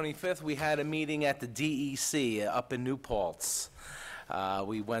 April 25th, we had a meeting at the DEC up in New Paltz.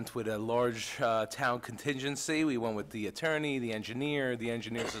 We went with a large town contingency. We went with the attorney, the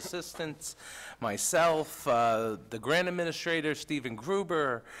engineer's assistants, myself, the grant administrator, Stephen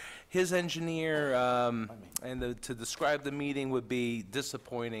Gruber, his engineer, and to describe the meeting would be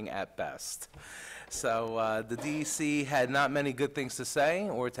disappointing at best. So the DEC had not many good things to say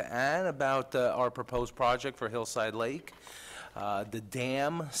or to add about our proposed project for Hillside Lake. The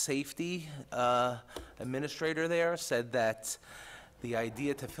dam safety administrator there said that the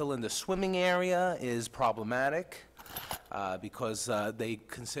idea to fill in the swimming area is problematic because they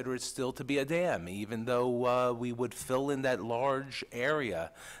consider it still to be a dam. Even though we would fill in that large area,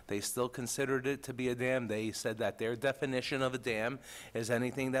 they still considered it to be a dam. They said that their definition of a dam is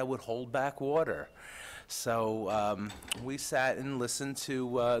anything that would hold back water. So we sat and listened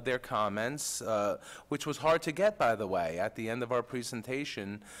to their comments, which was hard to get, by the way. At the end of our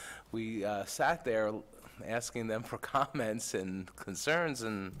presentation, we sat there asking them for comments and concerns,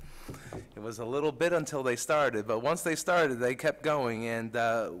 and it was a little bit until they started. But once they started, they kept going, and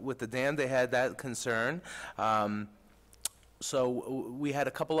with the dam, they had that concern. So we had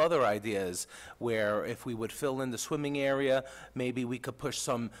a couple other ideas where if we would fill in the swimming area, maybe we could push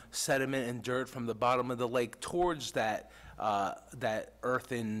some sediment and dirt from the bottom of the lake towards that that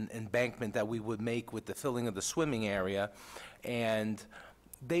earthen embankment that we would make with the filling of the swimming area. And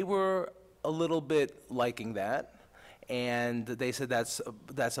they were a little bit liking that, and they said that's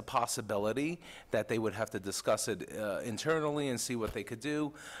a possibility, that they would have to discuss it internally and see what they could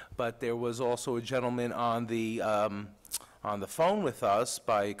do. But there was also a gentleman on the phone with us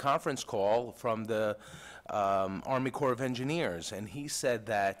by conference call from the Army Corps of Engineers, and he said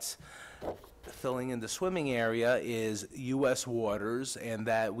that filling in the swimming area is U.S. waters, and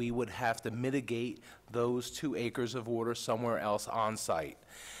that we would have to mitigate those 2 acres of water somewhere else on site.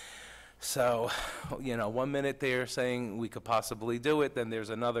 So, 1 minute they're saying we could possibly do it, then there's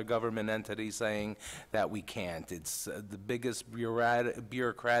another government entity saying that we can't. It's the biggest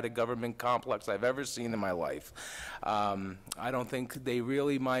bureaucratic government complex I've ever seen in my life. I don't think they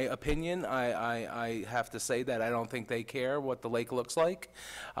really, my opinion, I have to say that I don't think they care what the lake looks like.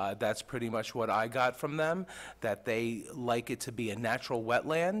 That's pretty much what I got from them, that they like it to be a natural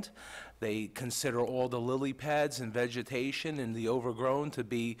wetland. They consider all the lily pads and vegetation and the overgrown to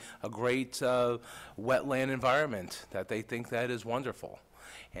be a great wetland environment, that they think that is wonderful.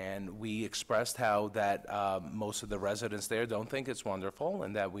 And we expressed how that most of the residents there don't think it's wonderful,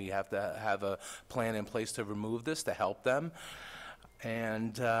 and that we have to have a plan in place to remove this to help them.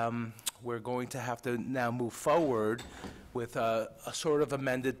 And we're going to have to now move forward with a sort of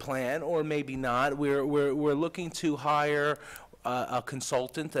amended plan, or maybe not. We're looking to hire a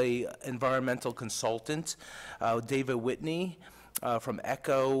consultant, a environmental consultant, David Whitney, from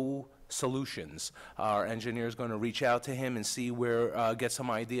Echo Solutions. Our engineer is going to reach out to him and see where, get some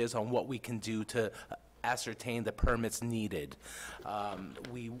ideas on what we can do to ascertain the permits needed.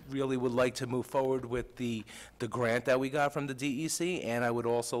 We really would like to move forward with the grant that we got from the DEC, and I would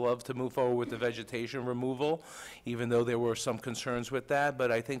also love to move forward with the vegetation removal, even though there were some concerns with that,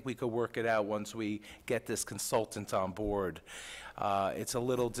 but I think we could work it out once we get this consultant on board. It's a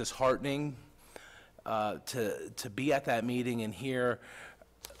little disheartening to be at that meeting and hear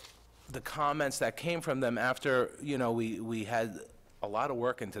the comments that came from them after, you know, we had a lot of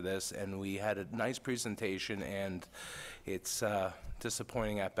work into this, and we had a nice presentation, and it's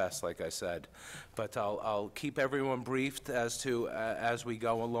disappointing at best, like I said. But I'll keep everyone briefed as to, as we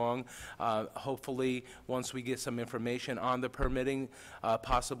go along. Hopefully, once we get some information on the permitting,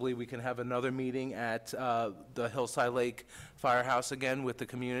 possibly we can have another meeting at the Hillside Lake Firehouse again with the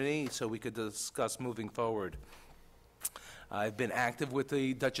community, so we could discuss moving forward. I've been active with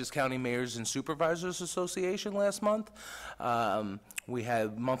the Dutchess County Mayors and Supervisors Association last month. We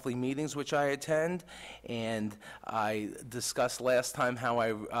have monthly meetings which I attend, and I discussed last time how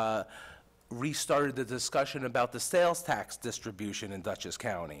I restarted the discussion about the sales tax distribution in Dutchess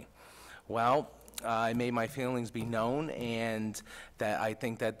County. Well, I made my feelings be known, and that I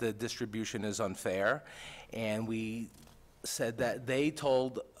think that the distribution is unfair, and we said that they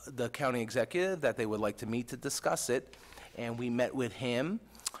told the county executive that they would like to meet to discuss it, and we met with him,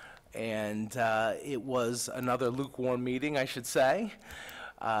 and it was another lukewarm meeting, I should say.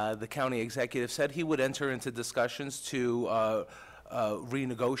 The county executive said he would enter into discussions to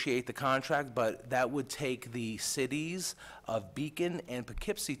renegotiate the contract, but that would take the cities of Beacon and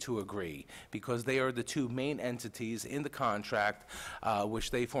Poughkeepsie to agree, because they are the two main entities in the contract,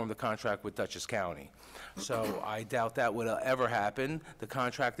 which they form the contract with Dutchess County. So I doubt that would ever happen. The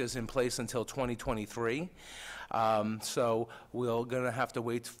contract is in place until 2023. So we're going to have to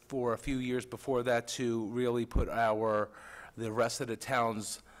wait for a few years before that to really put the rest of the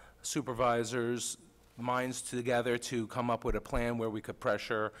town's supervisors' minds together to come up with a plan where we could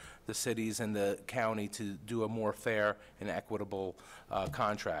pressure the cities and the county to do a more fair and equitable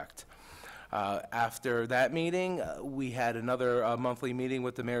contract. After that meeting, we had another monthly meeting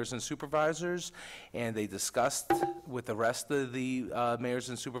with the mayors and supervisors, and they discussed with the rest of the mayors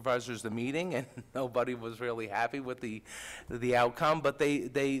and supervisors the meeting, and nobody was really happy with the outcome, but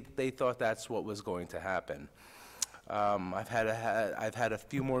they thought that's what was going to happen. I've had a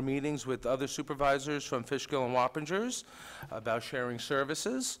few more meetings with other supervisors from Fishkill and Wappingers about sharing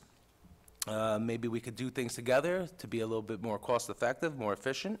services. Maybe we could do things together to be a little bit more cost-effective, more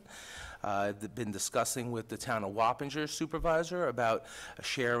efficient. I've been discussing with the town of Wappinger supervisor about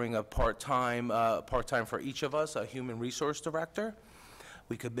sharing a part-time for each of us, a human resource director.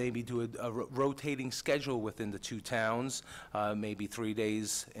 We could maybe do a rotating schedule within the two towns, maybe 3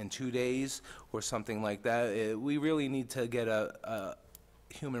 days and 2 days, or something like that. We really need to get a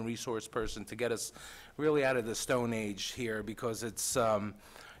human resource person to get us really out of the Stone Age here, because it's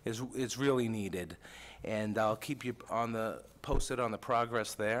really needed. And I'll keep you posted on the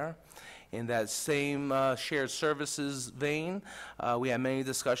progress there. In that same shared services vein, we had many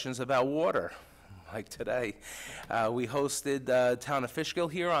discussions about water, like today. We hosted Town of Fishkill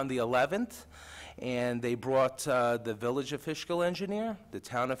here on the 11th, and they brought the Village of Fishkill engineer, the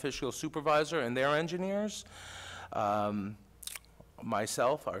Town of Fishkill supervisor, and their engineers.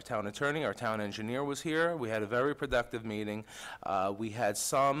 Myself, our town attorney, our town engineer was here. We had a very productive meeting. We had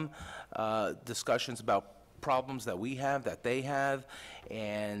some discussions about problems that we have, that they have,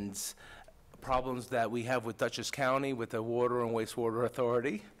 and problems that we have with Dutchess County with the Water and Wastewater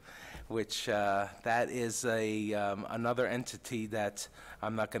Authority, which that is another entity that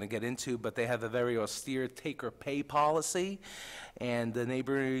I'm not going to get into, but they have a very austere take-or-pay policy, and the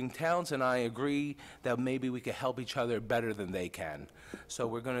neighboring towns and I agree that maybe we could help each other better than they can. So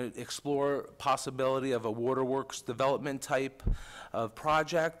we're going to explore possibility of a waterworks development type of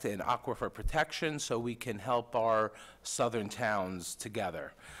project and aquifer protection, so we can help our southern towns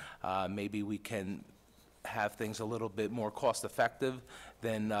together. Maybe we can have things a little bit more cost-effective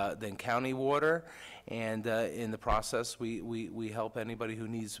than county water, and in the process, we help anybody who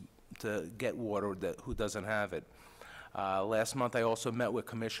needs to get water who doesn't have it. Last month, I also met with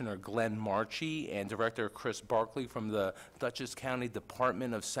Commissioner Glenn Marchi and Director Chris Barkley from the Dutchess County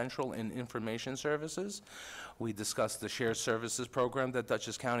Department of Central and Information Services. We discussed the shared services program that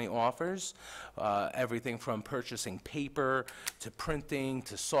Dutchess County offers, everything from purchasing paper to printing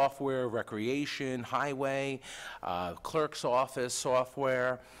to software, recreation, highway, clerk's office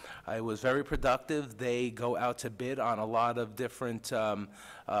software. It was very productive. They go out to bid on a lot of different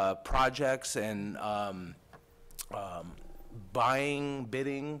projects and buying,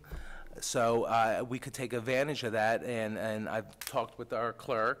 bidding, so we could take advantage of that, and I've talked with our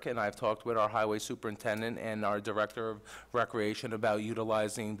clerk, and I've talked with our highway superintendent and our director of recreation about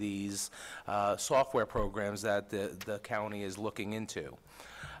utilizing these software programs that the county is looking into.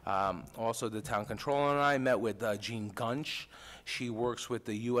 Also, the town controller and I met with Jean Gunch. She works with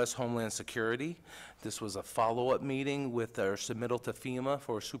the U.S. Homeland Security. This was a follow-up meeting with our submittal to FEMA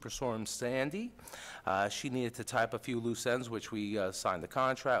for Superstorm Sandy. She needed to type a few loose ends, which we signed the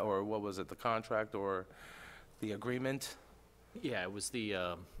contract, or what was it, the contract or the agreement? Yeah, it was the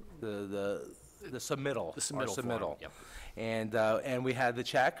submittal. The submittal our form, yep. And we had the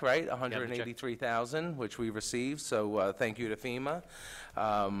check, right? check. $183,000, which we received, so thank you to FEMA.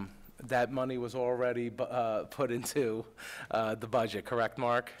 That money was already put into the budget, correct,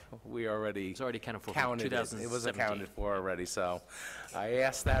 Mark? We already It's already accounted for. counted it. It was accounted for already, so I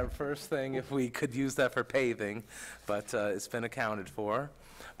asked that first thing if we could use that for paving, but it's been accounted for.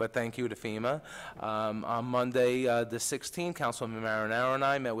 But thank you to FEMA. On Monday, the 16th, Councilman Marinaro and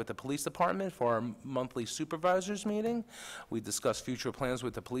I met with the police department for our monthly supervisors meeting. We discussed future plans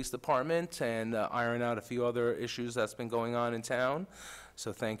with the police department and iron out a few other issues that's been going on in town.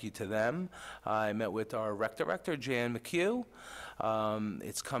 So thank you to them. I met with our rec director, Jan McHugh.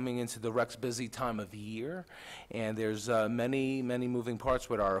 It's coming into the rec's busy time of year, and there's many moving parts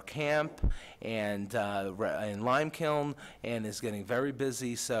with our camp and Lime Kiln, and it's getting very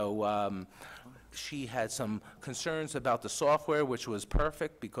busy. So she had some concerns about the software, which was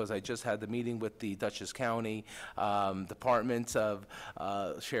perfect because I just had the meeting with the Dutchess County Department of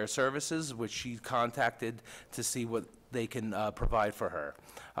Shared Services, which she contacted to see what they can provide for her.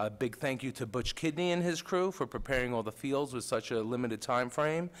 A big thank you to Butch Kidney and his crew for preparing all the fields with such a limited time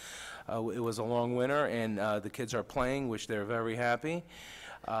frame. It was a long winter, and the kids are playing, which they're very happy.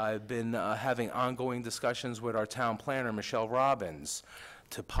 I've been having ongoing discussions with our town planner, Michelle Robbins,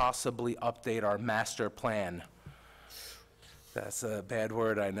 to possibly update our master plan. That's a bad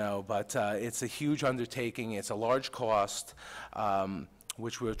word, I know, but it's a huge undertaking. It's a large cost,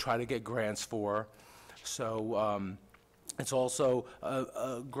 which we'll try to get grants for. So it's also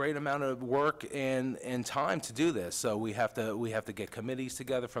a great amount of work and time to do this. So we have to get committees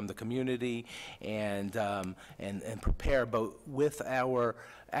together from the community and prepare. But with our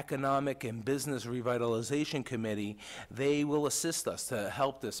Economic and Business Revitalization Committee, they will assist us to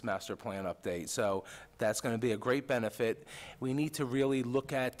help this master plan update. So that's going to be a great benefit. We need to really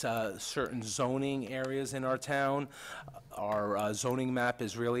look at certain zoning areas in our town. Our zoning map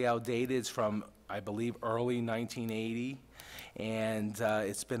is really outdated. It's from, I believe, early 1980, and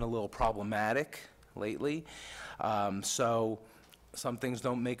it's been a little problematic lately. So some things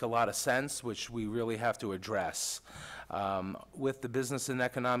don't make a lot of sense, which we really have to address. With the Business and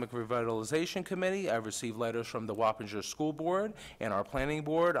Economic Revitalization Committee, I've received letters from the Wappinger School Board and our Planning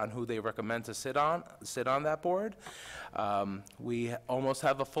Board on who they recommend to sit on that board. We almost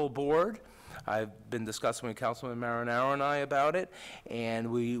have a full board. I've been discussing with Councilman Marinaro and I about it, and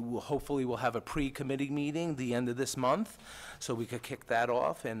we will hopefully will have a pre-committee meeting the end of this month, so we could kick that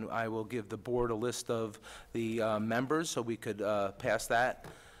off, and I will give the board a list of the members so we could pass that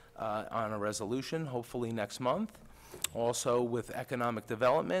on a resolution, hopefully next month. Also, with economic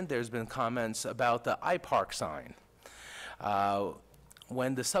development, there's been comments about the iPark sign.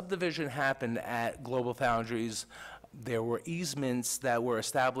 When the subdivision happened at Global Foundries, there were easements that were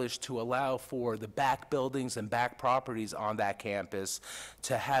established to allow for the back buildings and back properties on that campus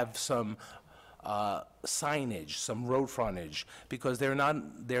to have some signage, some road frontage, because they're not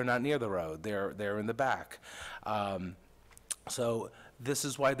near the road. They're in the back. So this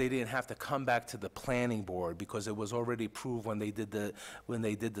is why they didn't have to come back to the planning board, because it was already approved when they did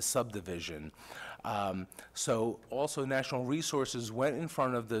the subdivision. So also National Resources went in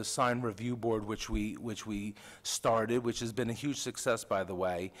front of the sign review board, which we started, which has been a huge success, by the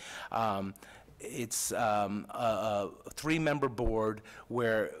way. It's a three-member board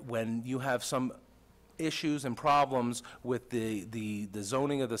where when you have some issues and problems with the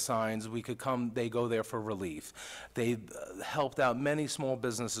zoning of the signs, they go there for relief. They've helped out many small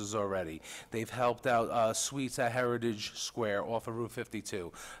businesses already. They've helped out Suites at Heritage Square off of Route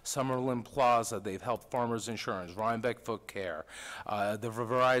 52, Summerlin Plaza, they've helped Farmers Insurance, Rhinebeck Foot Care, the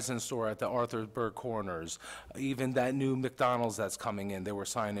Verizon store at the Arthurburg Corners, even that new McDonald's that's coming in, there were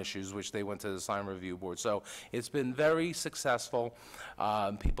sign issues, which they went to the sign review board. So it's been very successful.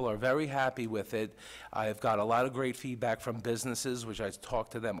 People are very happy with it. I've got a lot of great feedback from businesses, which I talk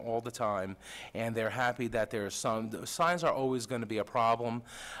to them all the time, and they're happy that there's the signs are always going to be a problem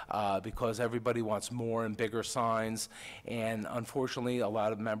because everybody wants more and bigger signs, and unfortunately, a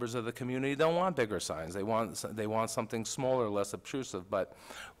lot of members of the community don't want bigger signs. They want something smaller, less obtrusive, but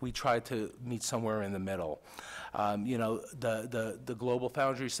we try to meet somewhere in the middle. You know, the Global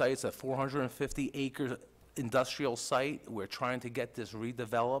Foundry site's a 450-acre industrial site. We're trying to get this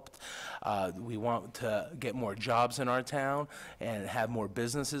redeveloped. We want to get more jobs in our town and have more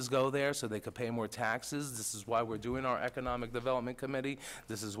businesses go there so they could pay more taxes. This is why we're doing our Economic Development Committee.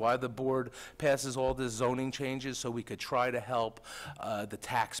 This is why the board passes all the zoning changes, so we could try to help the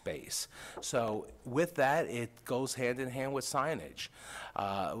tax base. So with that, it goes hand in hand with signage.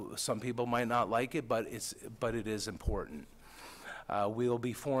 Some people might not like it, but it is important. We'll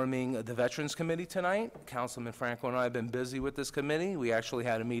be forming the Veterans Committee tonight. Councilman Franco and I have been busy with this committee. We actually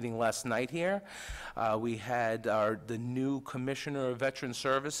had a meeting last night here. We had the new Commissioner of Veteran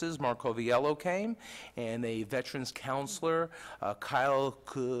Services, Mark Coviello, came, and a Veterans Counselor, Kyle,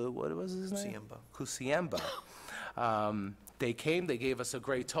 what was his name? Cusiemba. They came, they gave us a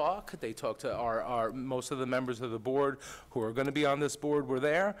great talk. They talked to most of the members of the board who are going to be on this board were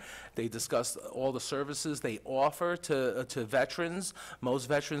there. They discussed all the services they offer to veterans. Most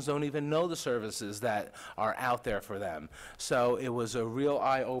veterans don't even know the services that are out there for them. So it was a real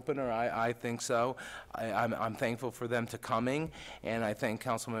eye-opener, I think so. I'm thankful for them to coming, and I thank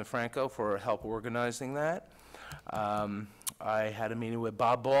Councilman Franco for help organizing that. I had a meeting with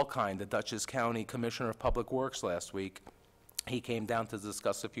Bob Balkind, the Dutchess County Commissioner of Public Works, last week. He came down to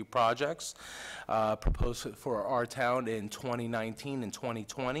discuss a few projects proposed for our town in 2019 and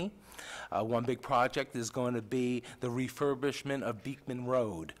 2020. One big project is going to be the refurbishment of Beekman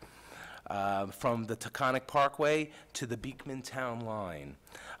Road from the Taconic Parkway to the Beekman Town Line.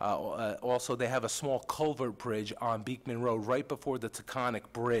 Also, they have a small culvert bridge on Beekman Road right before the Taconic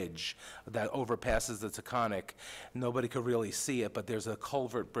Bridge that overpasses the Taconic. Nobody could really see it, but there's a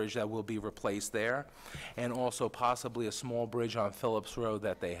culvert bridge that will be replaced there, and also possibly a small bridge on Phillips Road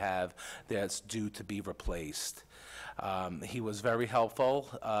that they have that's due to be replaced. He was very helpful.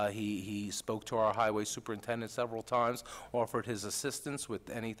 He spoke to our highway superintendent several times, offered his assistance with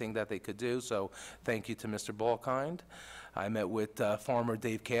anything that they could do, so thank you to Mr. Balkind. I met with Farmer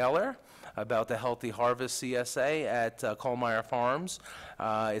Dave Kaler about the Healthy Harvest CSA at Kohlmeyer Farms.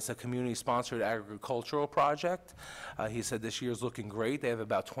 It's a community-sponsored agricultural project. He said this year's looking great. They have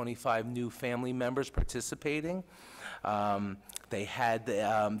about 25 new family members participating. They're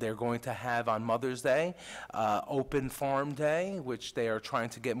going to have on Mother's Day, open farm day, which they are trying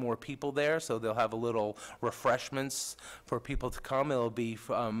to get more people there, so they'll have a little refreshments for people to come. It'll be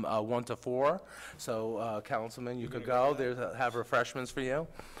from 1 to 4. So, Councilman, you could go. Have refreshments for you.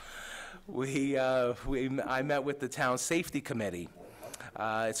 I met with the town safety committee.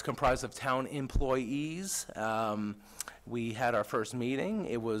 It's comprised of town employees. We had our first meeting.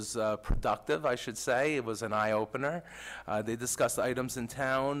 It was productive, I should say. It was an eye-opener. They discussed items in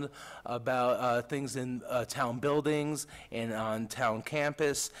town about things in town buildings and on town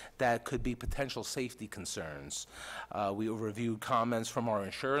campus that could be potential safety concerns. We reviewed comments from our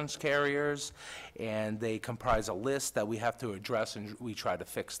insurance carriers, and they comprise a list that we have to address, and we try to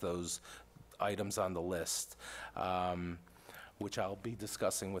fix those items on the list, which I'll be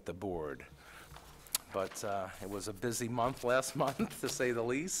discussing with the board. But it was a busy month last month, to say the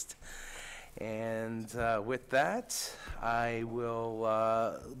least. And with that,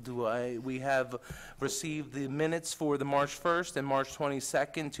 we have received the minutes for the March 1st and March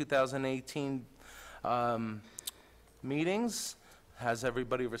 22nd, 2018 meetings. Has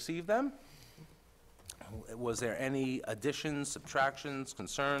everybody received them? Was there any additions, subtractions,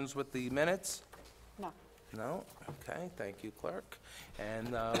 concerns with the minutes? No. No? Okay, thank you, clerk.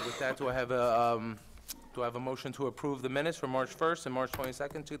 And with that, do I have a motion to approve the minutes for March 1st and March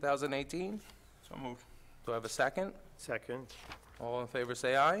 22nd, 2018? So moved. Do I have a second? Second. All in favor,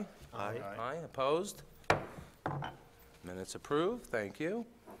 say aye. Aye. Aye, opposed? Minutes approved, thank you.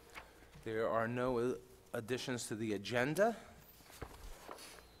 There are no additions to the agenda.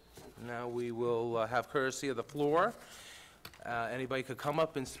 Now we will have courtesy of the floor. Anybody could come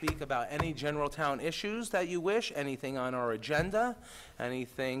up and speak about any general town issues that you wish, anything on our agenda,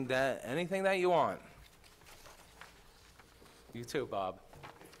 anything that you want. You too, Bob.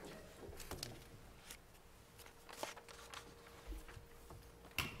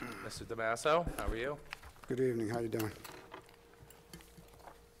 Mr. Damaso, how are you? Good evening, how you doing?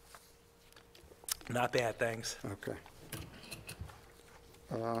 Not bad, thanks. Okay.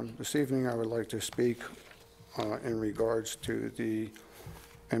 This evening, I would like to speak in regards to the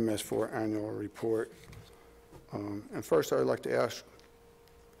MS4 annual report. And first, I would like to ask,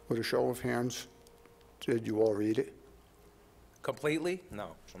 with a show of hands, did you all read it? Completely?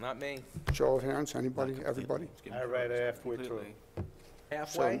 No, not me. Show of hands, anybody, everybody? I read it halfway through.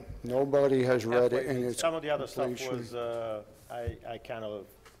 Halfway? So nobody has read it Halfway. in its Some of the other stuff completion. was, I kind of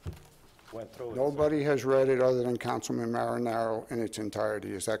went through it. Nobody has read it other than Councilman Marinaro in its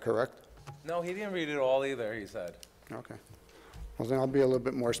entirety, is that correct? No, he didn't read it all either, he said. Okay. Well, then I'll be a little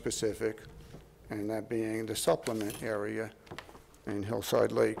bit more specific, and that being the supplement area in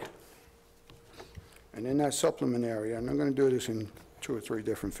Hillside Lake. And in that supplement area, and I'm going to do this in 2 or 3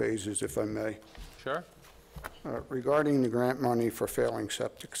 different phases, if I may. Sure? Regarding the grant money for failing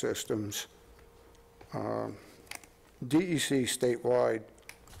septic systems, DEC statewide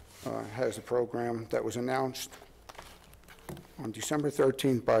has a program that was announced on December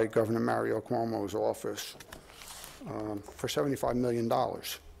 13th by Governor Mario Cuomo's office for $75 million.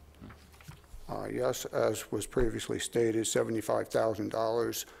 Yes, as was previously stated,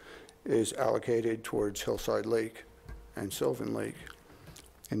 $75,000 is allocated towards Hillside Lake and Sylvan Lake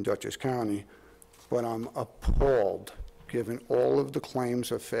in Dutchess County, but I'm appalled, given all of the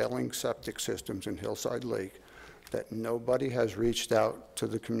claims of failing septic systems in Hillside Lake, that nobody has reached out to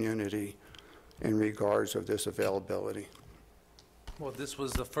the community in regards of this availability. Well, this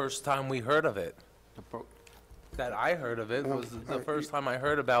was the first time we heard of it. That I heard of it was the first time I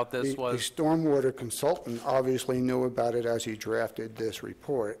heard about this The was, stormwater consultant obviously knew about it as he drafted this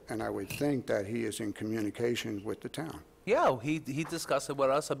report, and I would think that he is in communication with the town. yeah, he discussed it with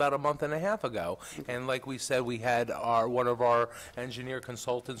us about a month and a half ago. And like we said, we had one of our engineer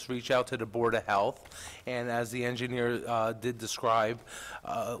consultants reach out to the Board of Health, and as the engineer did describe,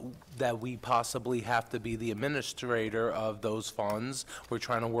 that we possibly have to be the administrator of those funds. We're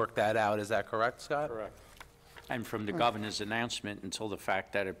trying to work that out. Is that correct, Scott? Correct. And from the governor's announcement until the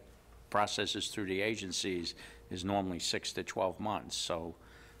fact that it processes through the agencies is normally 6 to 12 months. So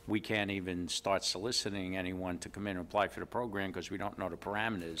we can't even start soliciting anyone to come in and apply for the program because we don't know the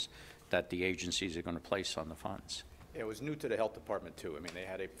parameters that the agencies are going to place on the funds. It was new to the health department, too. I mean, they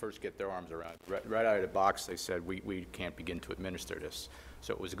had to first get their arms around it. Right out of the box, they said, we can't begin to administer this.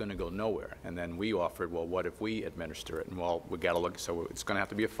 So it was going to go nowhere. And then we offered, well, what if we administer it? And, well, we got to look, so it's going to have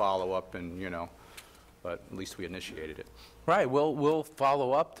to be a follow-up and, you know, but at least we initiated it. Right, we'll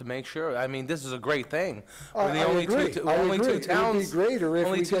follow up to make sure. I mean, this is a great thing. We're the I only agree. two I only agree. two It would be towns. greater if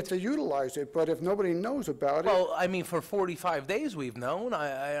only we two get to utilize it, but if nobody knows about it. Well, I mean, for 45 days we've known.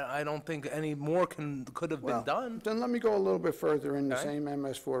 I don't think any more could have been Well, done. Then let me go a little bit further in the Okay. same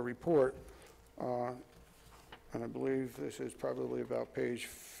MS4 report, and I believe this is probably about page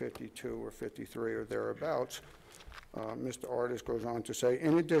 52 or 53 or thereabouts. Mr. Artis goes on to say,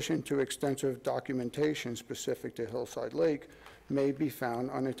 in addition to extensive documentation specific to Hillside Lake may be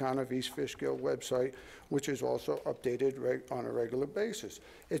found on the Town of East Fishkill website, which is also updated on a regular basis.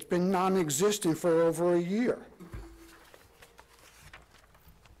 It's been non-existent for over a year.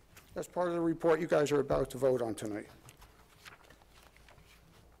 That's part of the report you guys are about to vote on tonight.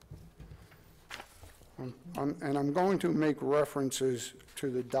 And I'm going to make references to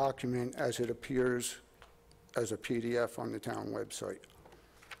the document as it appears as a PDF on the town website.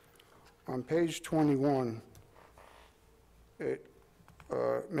 On page 21, it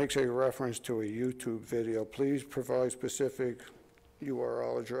makes a reference to a YouTube video. Please provide specific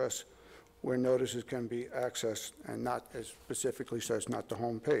URL address where notices can be accessed, and not, as specifically says, not the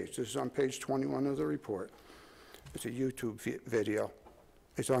home page. This is on page 21 of the report. It's a YouTube video.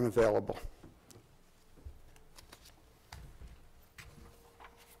 It's unavailable.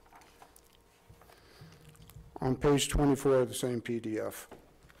 On page 24 of the same PDF,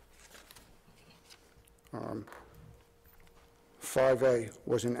 5A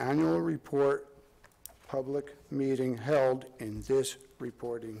was an annual report public meeting held in this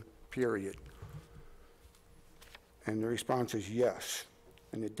reporting period. And the response is yes.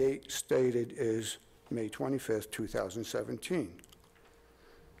 And the date stated is May 25th, 2017.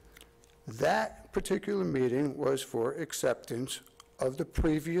 That particular meeting was for acceptance of the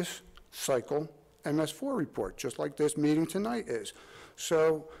previous cycle MS4 report, just like this meeting tonight is.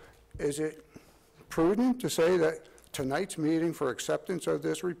 So is it prudent to say that tonight's meeting for acceptance of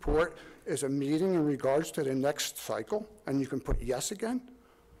this report is a meeting in regards to the next cycle, and you can put yes again?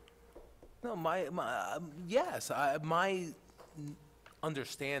 No, yes, my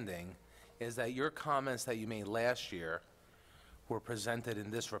understanding is that your comments that you made last year were presented in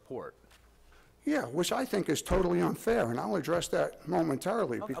this report. Yeah, which I think is totally unfair, and I'll address that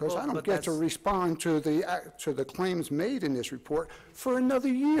momentarily, because I don't but get to that's- respond to the claims made in this report for another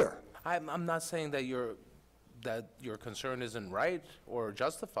year. I'm not saying that your concern isn't right or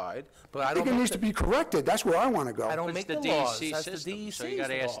justified, but I I think don't it make needs to be corrected, that's where I want to go. I don't It's make the the laws, DEC that's the system, so you DEC's got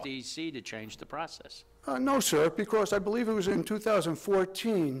to ask law. DEC to change the process. No, sir, because I believe it was in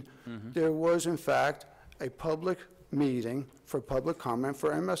 2014, there was in fact a public meeting for public comment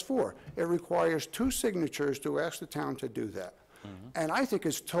for MS4. It requires 2 signatures to ask the town to do that. And I think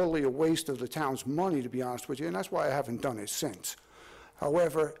it's totally a waste of the town's money, to be honest with you, and that's why I haven't done it since.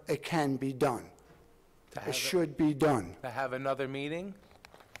 However, it can be done. It should be done. To have another meeting?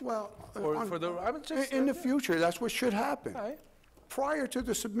 Well, Or for the, I would just. in the future, that's what should happen, All right. prior to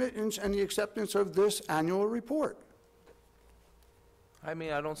the submittance and the acceptance of this annual report. I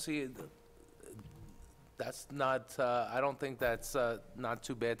mean, I don't see, that's not, I don't think that's not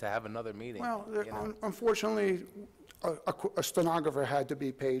too bad to have another meeting. Well, you know? unfortunately, a stenographer had to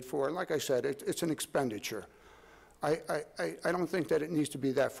be paid for, and like I said, it's an expenditure. I don't think that it needs to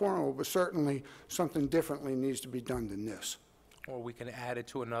be that formal, but certainly something differently needs to be done than this. Or we can add it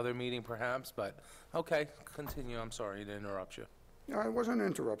to another meeting perhaps, but, okay, continue, I'm sorry to interrupt you. Yeah, it wasn't an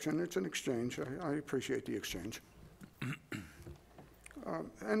interruption, it's an exchange. I appreciate the exchange.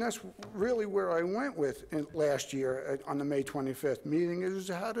 And that's really where I went with last year on the May 25th meeting, is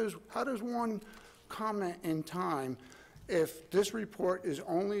how does one comment in time if this report is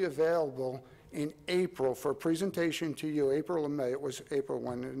only available in April for presentation to you, April or May? It was April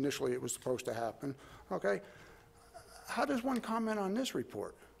when initially it was supposed to happen, okay? How does one comment on this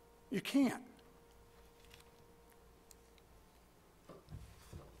report? You can't.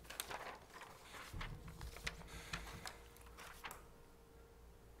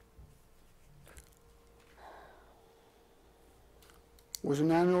 Was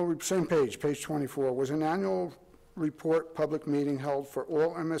an annual, same page, page 24, was an annual report public meeting held for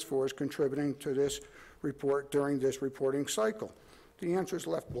all MS4s contributing to this report during this reporting cycle? The answer is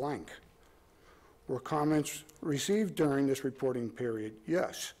left blank. Were comments received during this reporting period?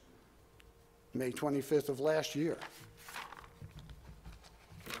 Yes. May 25th of last year.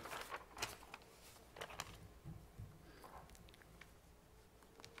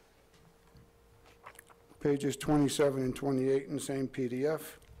 Pages 27 and 28 in the same PDF.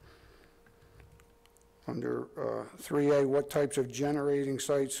 Under 3A, what types of generating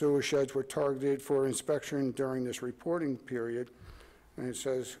site sewer sheds were targeted for inspection during this reporting period? And it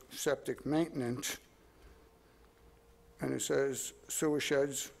says septic maintenance. And it says sewer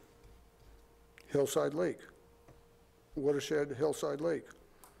sheds, Hillside Lake. Watershed, Hillside Lake.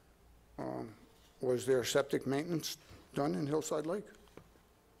 Was there septic maintenance done in Hillside Lake?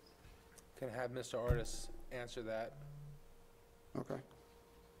 Can I have Mr. Artis answer that? Okay.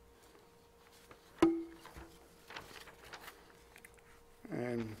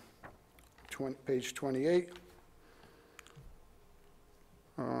 And page 28,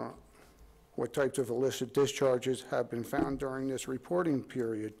 what types of illicit discharges have been found during this reporting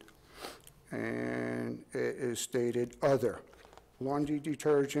period? And it is stated other, laundry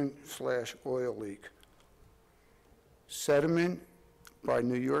detergent / oil leak. Sediment by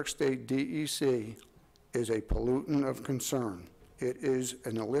New York State DEC is a pollutant of concern. It is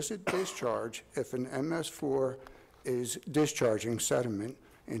an illicit discharge if an MS4 is discharging sediment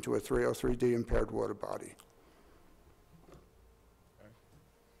into a 303D impaired water body.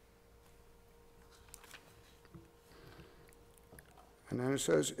 And then it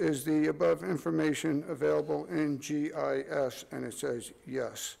says, is the above information available in GIS? And it says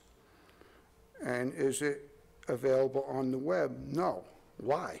yes. And is it available on the web? No.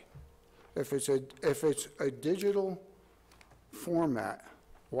 Why? If it's a digital format,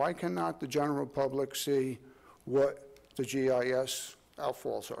 why cannot the general public see what the GIS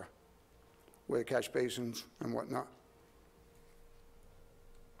outfalls are, where the catch basins and whatnot?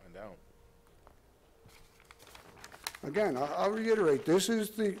 I don't. Again, I'll reiterate, this is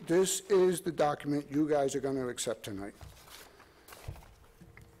the document you guys are going to accept tonight.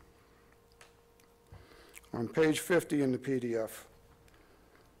 On page 50 in the PDF,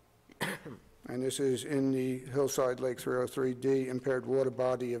 and this is in the Hillside Lake 303D impaired water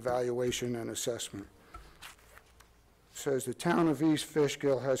body evaluation and assessment. It says the town of East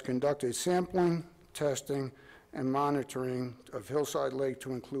Fishkill has conducted sampling, testing, and monitoring of Hillside Lake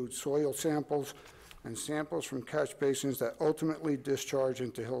to include soil samples, and samples from catch basins that ultimately discharge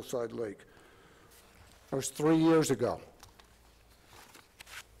into Hillside Lake. That was 3 years ago.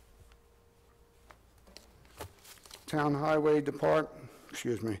 Town Highway Department,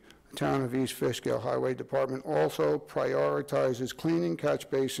 the Town of East Fishkill Highway Department also prioritizes cleaning catch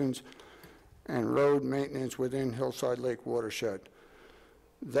basins and road maintenance within Hillside Lake watershed.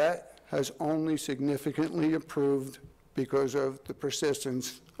 That has only significantly improved because of the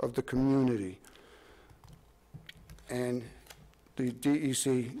persistence of the community. And the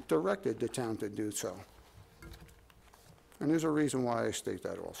DEC directed the town to do so. And there's a reason why I state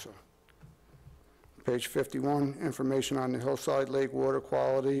that also. Page 51, information on the Hillside Lake Water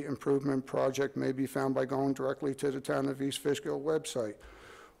Quality Improvement Project may be found by going directly to the Town of East Fishkill website,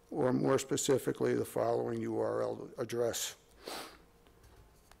 or more specifically, the following URL address.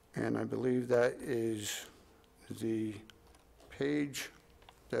 And I believe that is the page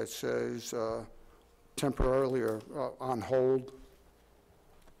that says temporarily or on hold.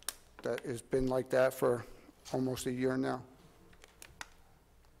 That has been like that for almost a year now.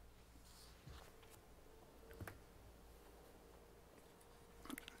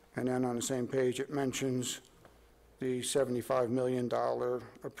 And then on the same page, it mentions the $75 million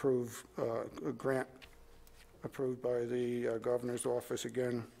approved grant approved by the governor's office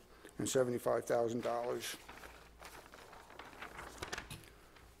again, and $75,000.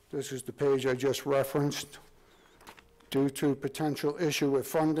 This is the page I just referenced. Due to potential issue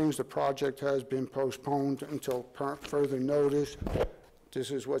with fundings, the project has been postponed until further notice.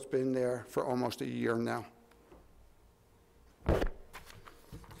 This is what's been there for almost a year now.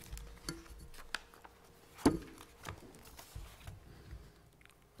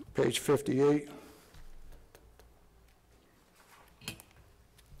 Page 58.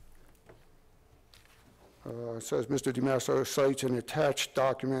 It says Mr. DiMasso cites an attached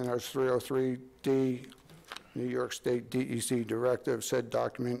document as 303D, New York State DEC directive. Said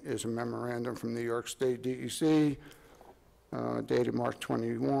document is a memorandum from New York State DEC dated March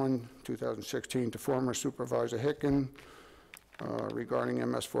 21, 2016 to former Supervisor Hicken regarding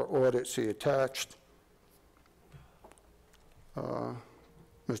MS4 audit. See attached.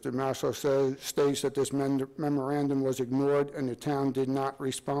 Mr. Masso states that this memorandum was ignored and the town did not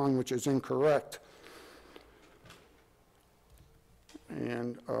respond, which is incorrect.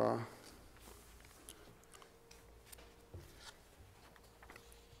 And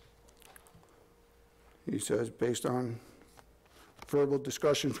he says, based on verbal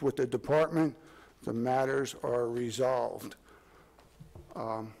discussions with the department, the matters are resolved.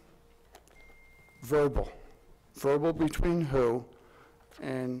 Verbal between who?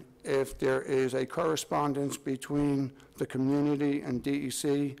 And if there is a correspondence between the community and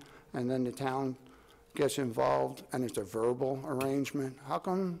DEC, and then the town gets involved and it's a verbal arrangement, how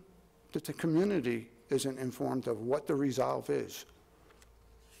come that the community isn't informed of what the resolve is?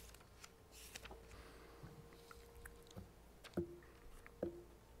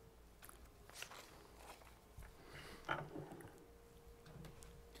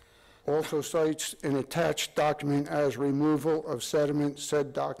 Also cites an attached document as removal of sediment.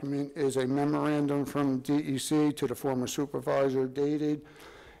 Said document is a memorandum from DEC to the former supervisor dated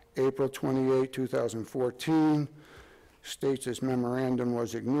April 28, 2014. States this memorandum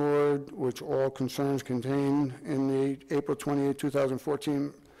was ignored, which all concerns contained in the April 28,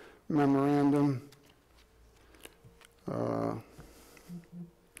 2014 memorandum of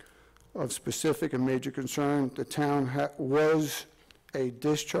specific and major concern. The town was a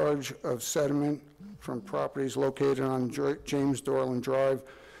discharge of sediment from properties located on James Dorland Drive,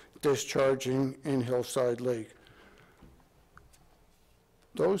 discharging in Hillside Lake.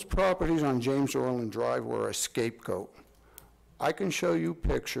 Those properties on James Dorland Drive were a scapegoat. I can show you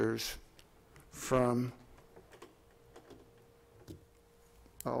pictures from,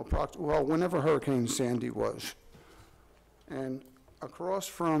 whenever Hurricane Sandy was. And across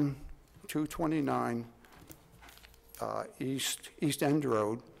from 229, East End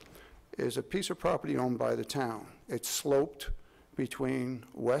Road is a piece of property owned by the town. It's sloped between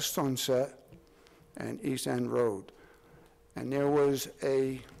West Sunset and East End Road. And there was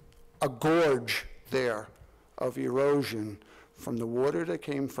a gorge there of erosion from the water that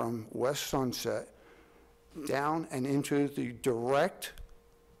came from West Sunset down and into the direct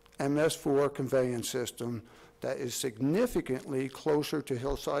MS4 conveyance system that is significantly closer to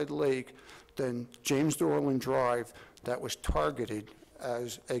Hillside Lake than James Dorland Drive, that was targeted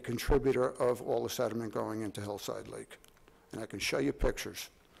as a contributor of all the sediment going into Hillside Lake. And I can show you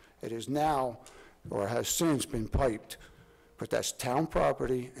pictures. It is now, or has since been piped, but that's town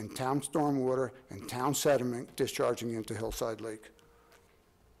property and town stormwater and town sediment discharging into Hillside Lake.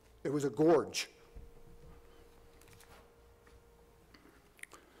 It was a gorge.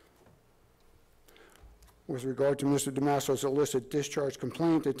 With regard to Mr. Damaso's illicit discharge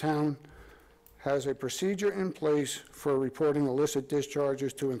complaint, the town has a procedure in place for reporting illicit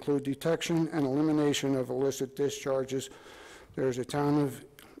discharges to include detection and elimination of illicit discharges. There's a Town of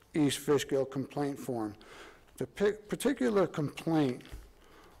East Fishkill complaint form. The particular complaint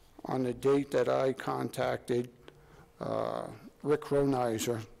on the date that I contacted Rick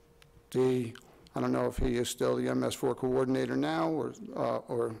Cronizer, I don't know if he is still the MS4 coordinator now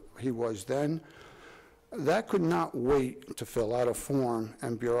or he was then, that could not wait to fill out a form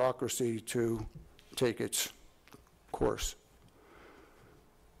and bureaucracy to take its course.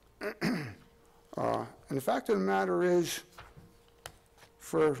 And the fact of the matter is,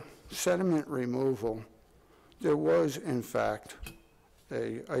 for sediment removal, there was, in fact,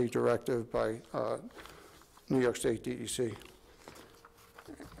 a directive by New York State DEC.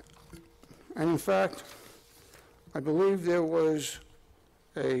 And in fact, I believe there was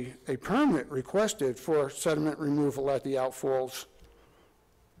a permit requested for sediment removal at the outfalls,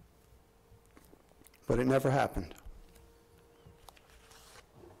 but it never happened.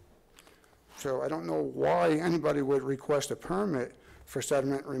 So I don't know why anybody would request a permit for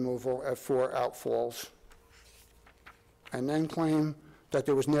sediment removal at 4 outfalls and then claim that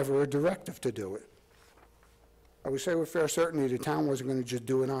there was never a directive to do it. I would say with fair certainty the town wasn't going to just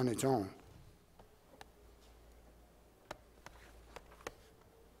do it on its own.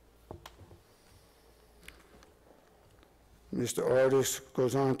 Mr. Artis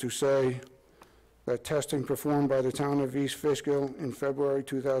goes on to say that testing performed by the town of East Fishkill in February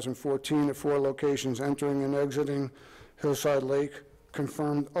 2014 at 4 locations entering and exiting Hillside Lake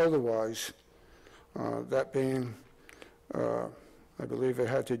confirmed otherwise. That being, I believe it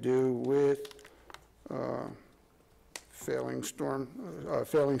had to do with failing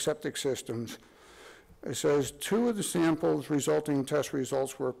septic systems. It says 2 of the samples resulting test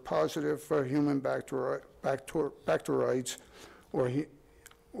results were positive for human bacteroides or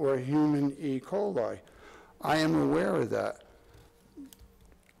human E. coli. I am aware of that.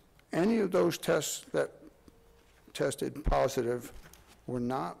 Any of those tests that tested positive were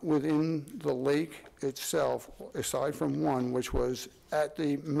not within the lake itself, aside from one, which was at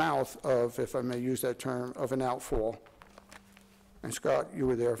the mouth of, if I may use that term, of an outfall. And Scott, you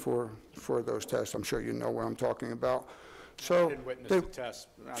were there for those tests. I'm sure you know what I'm talking about. So I didn't witness the test.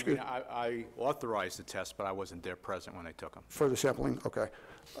 I mean, I authorized the test, but I wasn't there present when they took them. For the sampling? Okay.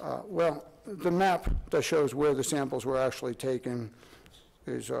 Well, the map that shows where the samples were actually taken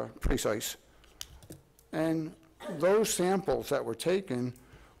is precise. And those samples that were taken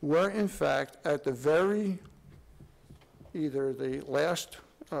were, in fact, at the very, either the last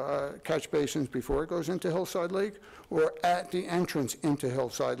catch basins before it goes into Hillside Lake or at the entrance into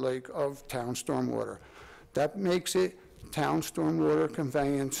Hillside Lake of town stormwater. That makes it town stormwater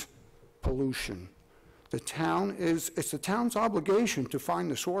conveyance pollution. It's the town's obligation to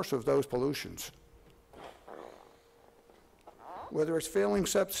find the source of those pollutions. Whether it's failing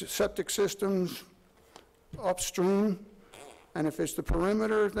septic systems upstream, and if it's the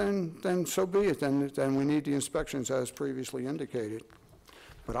perimeter, then so be it. Then we need the inspections as previously indicated.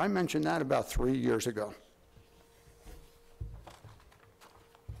 But I mentioned that about 3 years ago.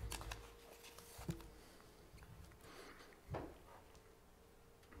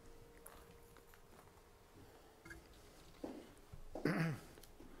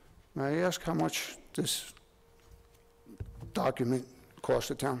 May I ask how much this document cost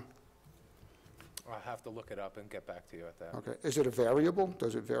the town? I'll have to look it up and get back to you at that. Okay. Is it a variable?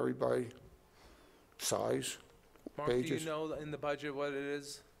 Does it vary by size, Mark, do pages? you know in the budget what it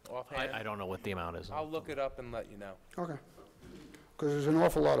is offhand? I don't know what the amount is. I'll look it up and let you know. Okay. Because there's an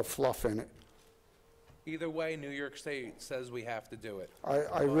awful lot of fluff in it. Either way, New York State says we have to do it.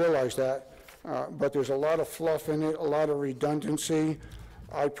 I realize that, but there's a lot of fluff in it, a lot of redundancy.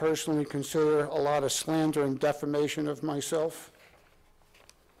 I personally consider a lot of slander and defamation of myself.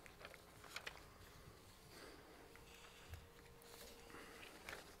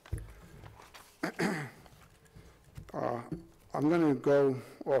 I'm going to go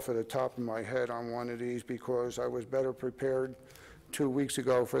off of the top of my head on one of these because I was better prepared 2 weeks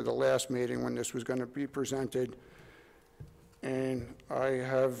ago for the last meeting when this was going to be presented. And I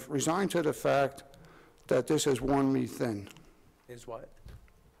have resigned to the fact that this has worn me thin. Is what?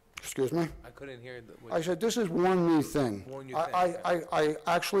 Excuse me? I couldn't hear the. I said, this has worn me thin. Worn you thin, I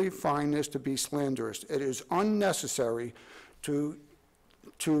actually find this to be slanderous. It is unnecessary to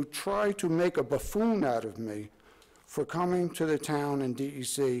try to make a buffoon out of me for coming to the town and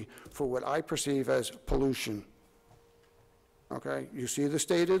DEC for what I perceive as pollution. Okay? You see the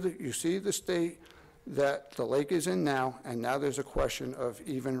state that the lake is in now, and now there's a question of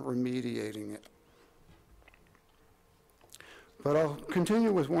even remediating it. But I'll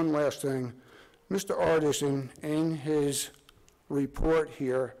continue with one last thing. Mr. Artisan, in his report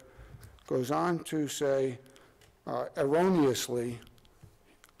here, goes on to say erroneously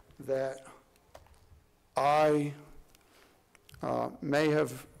that I may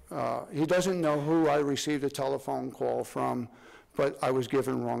have, he doesn't know who I received a telephone call from, but I was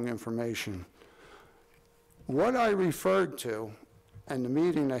given wrong information. What I referred to, and the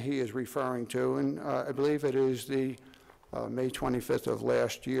meeting that he is referring to, and I believe it is the May 25th of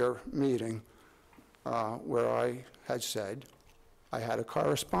last year meeting, where I had said I had a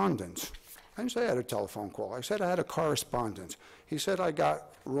correspondence. I didn't say I had a telephone call. I said I had a correspondence. He said I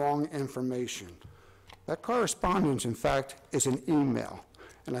got wrong information. That correspondence, in fact, is an email,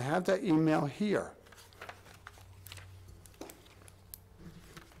 and I have that email here.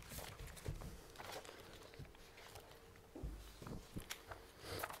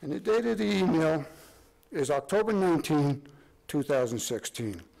 And the date of the email is October 19,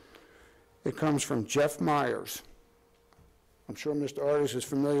 2016. It comes from Jeff Myers. I'm sure Mr. Artis is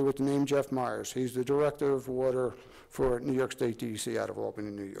familiar with the name Jeff Myers. He's the Director of Water for New York State DEC out of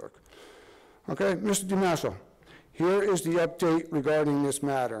Albany, New York. Okay, Mr. DiMasso, here is the update regarding this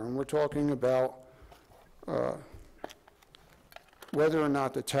matter, and we're talking about whether or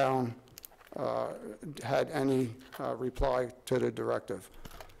not the town had any reply to the directive.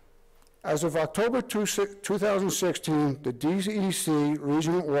 As of October 2016, the DEC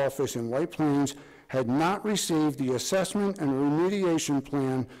Regional Office in White Plains had not received the assessment and remediation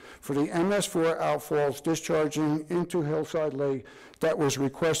plan for the MS4 outfalls discharging into Hillside Lake that was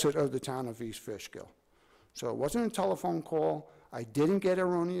requested of the town of East Fishkill. So it wasn't a telephone call. I didn't get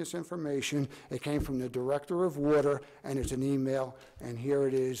erroneous information. It came from the Director of Water, and it's an email, and here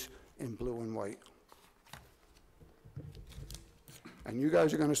it is in blue and white. And you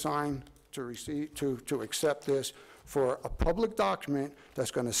guys are going to sign to receive, to accept this for a public document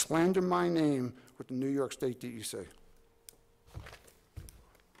that's going to slander my name with the New York State DEC.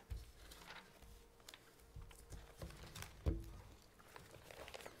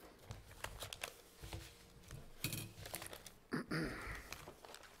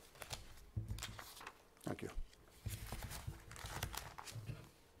 Thank you.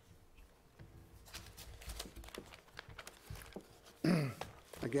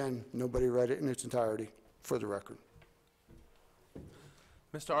 Again, nobody read it in its entirety, for the record.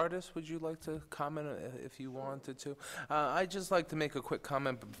 Mr. Artis, would you like to comment if you wanted to? I'd just like to make a quick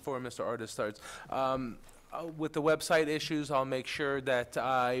comment before Mr. Artis starts. With the website issues, I'll make sure that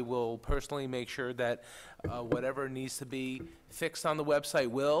I will personally make sure that whatever needs to be fixed on the website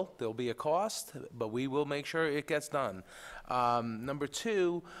will. There'll be a cost, but we will make sure it gets done. Number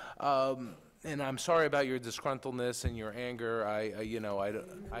two, and I'm sorry about your disgruntledness and your anger. I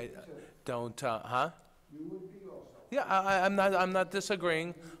don't, huh? You would be also. Yeah, I'm not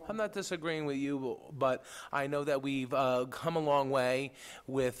disagreeing. I'm not disagreeing with you, but I know that we've come a long way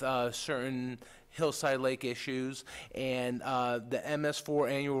with certain Hillside Lake issues, and the MS4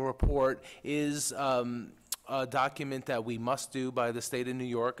 annual report is a document that we must do by the state of New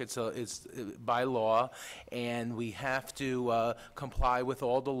York. It's by law, and we have to comply with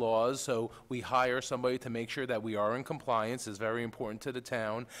all the laws. So we hire somebody to make sure that we are in compliance. Is very important to the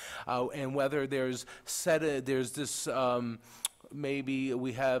town, and whether there's this. Maybe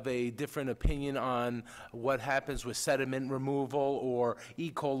we have a different opinion on what happens with sediment removal or E.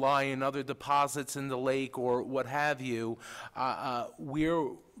 coli and other deposits in the lake or what have you. We're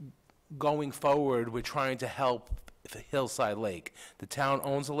going forward, we're trying to help Hillside Lake. The town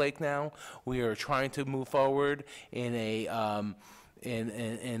owns the lake now. We are trying to move forward in a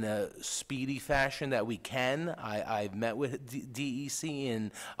in a speedy fashion that we can. I've met with DEC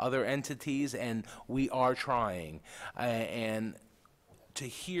and other entities, and we are trying. And to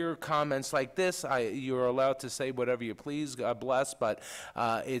hear comments like this, you're allowed to say whatever you please, God bless, but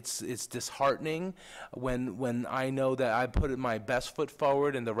it's disheartening when I know that I put my best foot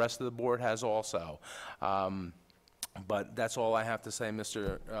forward and the rest of the board has also. But that's all I have to say,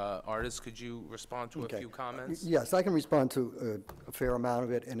 Mr. Artis. Could you respond to a few comments? Yes, I can respond to a fair amount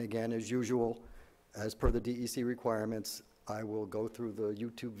of it, and again, as usual, as per the DEC requirements, I will go through the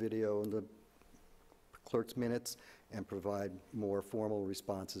YouTube video and the clerk's minutes and provide more formal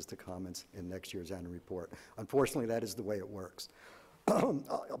responses to comments in next year's annual report. Unfortunately, that is the way it works.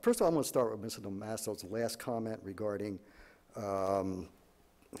 First of all, I'm going to start with Mr. DiMasso's last comment regarding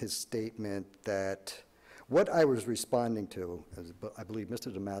his statement that what I was responding to, as I believe Mr.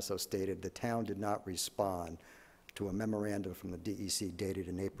 DiMasso stated, the town did not respond to a memorandum from the DEC dated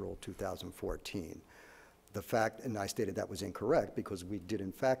in April 2014. The fact, and I stated that was incorrect because we did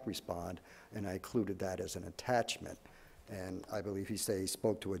in fact respond, and I included that as an attachment. And I believe he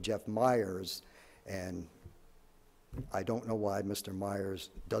spoke to a Jeff Myers, and I don't know why Mr. Myers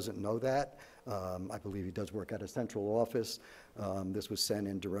doesn't know that. I believe he does work at a central office. This was sent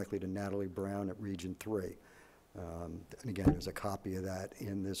in directly to Natalie Brown at Region 3. And again, there's a copy of that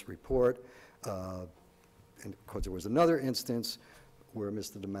in this report. And of course, there was another instance where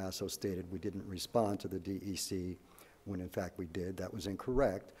Mr. Damaso stated we didn't respond to the DEC, when in fact we did. That was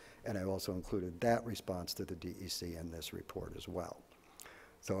incorrect, and I also included that response to the DEC in this report as well.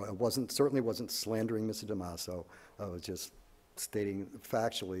 So it certainly wasn't slandering Mr. Damaso. I was just stating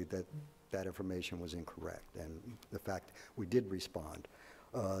factually that that information was incorrect, and the fact we did respond.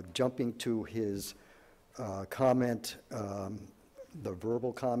 Jumping to his comment, the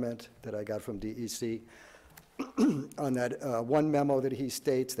verbal comment that I got from DEC, on that one memo that he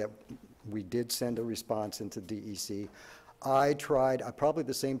states that we did send a response into DEC. I tried, probably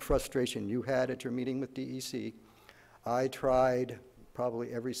the same frustration you had at your meeting with DEC, I tried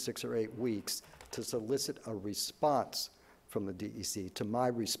probably every 6 or 8 weeks to solicit a response from the DEC to my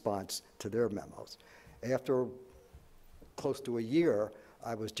response to their memos. After close to a year,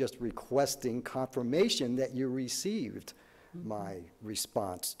 I was just requesting confirmation that you received my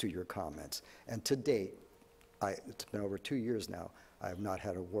response to your comments. And to date, it's been over 2 years now, I have not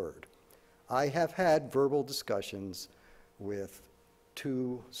had a word. I have had verbal discussions with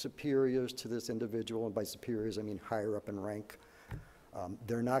 2 superiors to this individual, and by superiors I mean higher up in rank.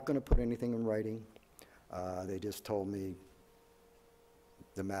 They're not going to put anything in writing. They just told me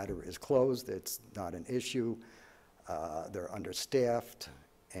the matter is closed, it's not an issue, they're understaffed,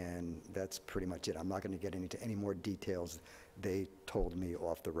 and that's pretty much it. I'm not going to get into any more details. They told me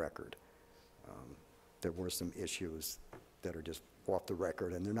off the record. There were some issues that are just off the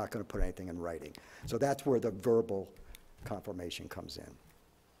record, and they're not going to put anything in writing. So that's where the verbal confirmation comes in.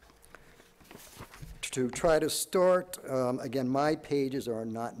 To try to start, again, my pages are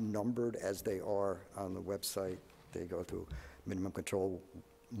not numbered as they are on the website. They go through minimum control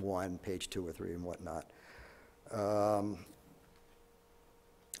 1, page 2 or 3, and whatnot.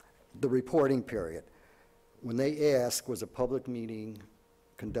 The reporting period. When they ask, was a public meeting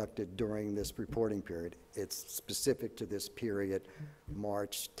conducted during this reporting period, it's specific to this period,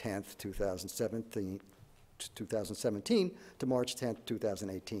 March 10th, 2017 to March 10th,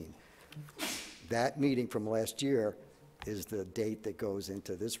 2018. That meeting from last year is the date that goes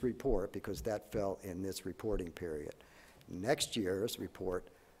into this report because that fell in this reporting period. Next year's report,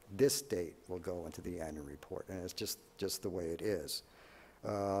 this date will go into the annual report, and it's just the way it is.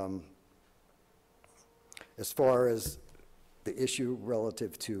 As far as the issue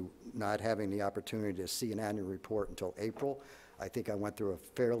relative to not having the opportunity to see an annual report until April, I think I went through a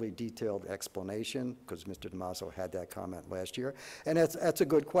fairly detailed explanation because Mr. Damaso had that comment last year. And that's a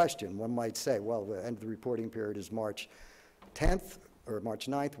good question. One might say, well, the end of the reporting period is March 10th or March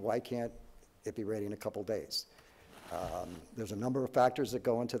 9th. Why can't it be ready in a couple days? There's a number of factors that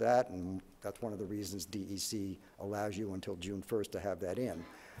go into that, and that's one of the reasons DEC allows you until June 1st to have that in.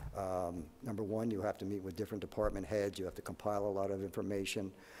 Number one, you have to meet with different department heads. You have to compile a lot of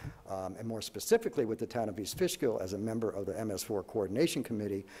information. And more specifically with the town of East Fishkill, as a member of the MS4 Coordination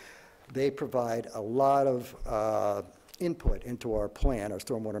Committee, they provide a lot of input into our plan, our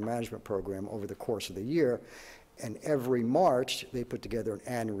stormwater management program, over the course of the year. And every March, they put together an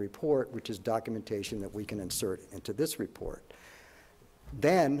annual report, which is documentation that we can insert into this report.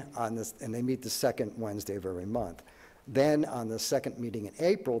 Then, and they meet the second Wednesday of every month. Then, on the second meeting in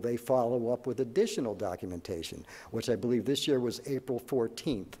April, they follow up with additional documentation, which I believe this year was April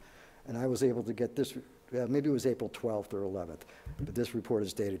 14th. And I was able to get this, maybe it was April 12th or 11th, but this report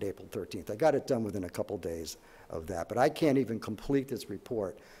is dated April 13th. I got it done within a couple days of that, but I can't even complete this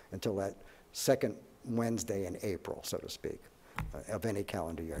report until that second Wednesday in April, so to speak, of any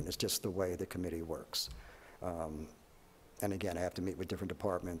calendar year, and it's just the way the committee works. And again, I have to meet with different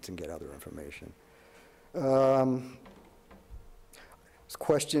departments and get other information. This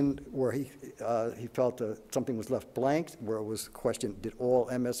question where he felt that something was left blank, where it was questioned, did all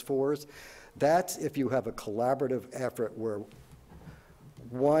MS4s? That's if you have a collaborative effort where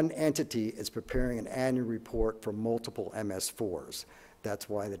one entity is preparing an annual report for multiple MS4s. That's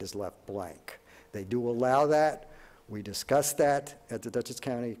why that is left blank. They do allow that. We discussed that at the Dutchess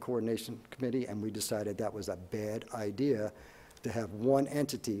County Coordination Committee, and we decided that was a bad idea to have one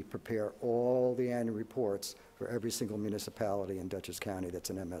entity prepare all the annual reports for every single municipality in Dutchess County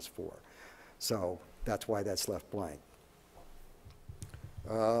that's an MS4. So that's why that's left blank.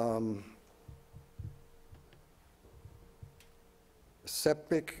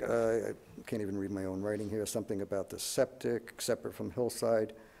 Septic, I can't even read my own writing here, something about the septic, separate from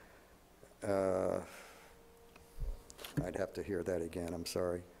Hillside. I'd have to hear that again, I'm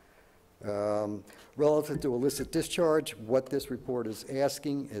sorry. Relative to illicit discharge, what this report is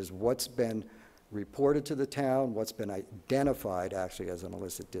asking is what's been reported to the town, what's been identified actually as an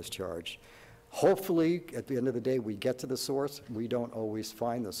illicit discharge. Hopefully, at the end of the day, we get to the source. We don't always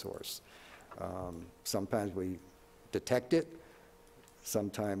find the source. Sometimes we detect it,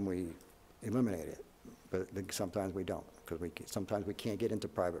 sometimes we eliminate it, but sometimes we don't, because sometimes we can't get into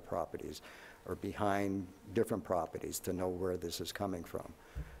private properties or behind different properties to know where this is coming from.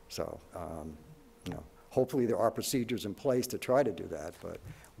 So, you know, hopefully there are procedures in place to try to do that, but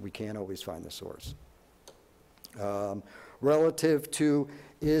we can't always find the source. Relative to,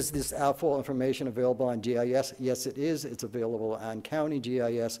 is this outfall information available on GIS? Yes, it is. It's available on county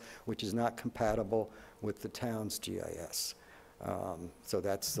GIS, which is not compatible with the town's GIS. So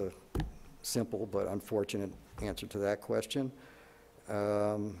that's the simple but unfortunate answer to that question.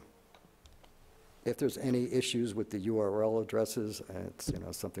 If there's any issues with the URL addresses, it's, you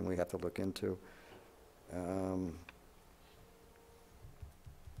know, something we have to look into.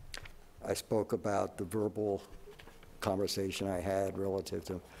 I spoke about the verbal conversation I had relative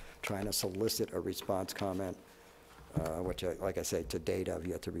to trying to solicit a response comment, which, like I say, to date, I've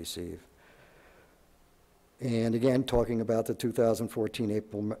yet to receive. And again, talking about the 2014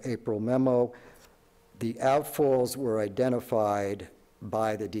 April memo, the outfalls were identified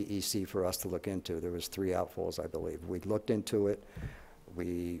by the DEC for us to look into. There was 3 outfalls, I believe. We looked into it.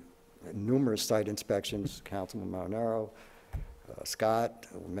 Numerous site inspections, Councilman Marinaro, Scott,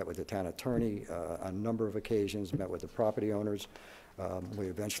 we met with the town attorney on a number of occasions, met with the property owners. We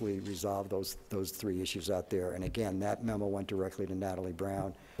eventually resolved those 3 issues out there. And again, that memo went directly to Natalie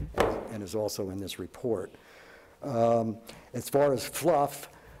Brown and is also in this report. As far as fluff,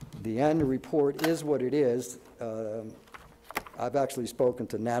 the annual report is what it is. I've actually spoken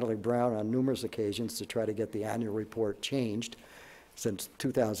to Natalie Brown on numerous occasions to try to get the annual report changed. Since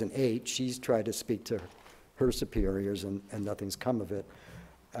 2008, she's tried to speak to her superiors, and nothing's come of it.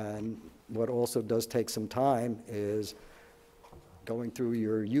 And what also does take some time is going through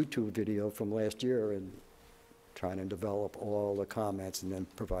your YouTube video from last year and trying to develop all the comments and then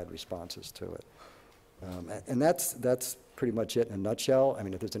provide responses to it. And that's pretty much it in a nutshell. I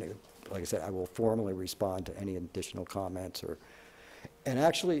mean, if there's any, like I said, I will formally respond to any additional comments and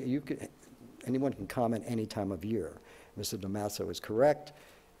actually anyone can comment any time of year. Mr. Damaso is correct.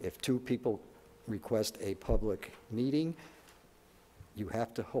 If 2 people request a public meeting, you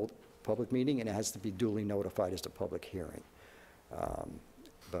have to hold a public meeting, and it has to be duly notified as a public hearing.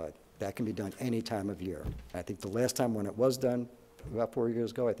 But that can be done any time of year. I think the last time when it was done, about 4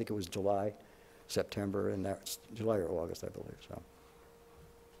 years ago, I think it was July, September, and that's July or August, I believe. So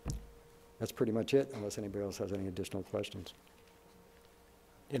that's pretty much it, unless anybody else has any additional questions.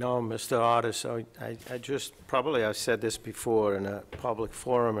 You know, Mr. Artis, I just, probably I said this before in a public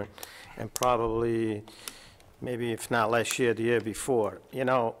forum, and probably, maybe if not last year, the year before. You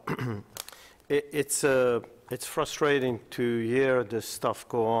know, it's frustrating to hear this stuff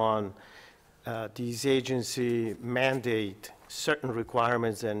go on. These agencies mandate certain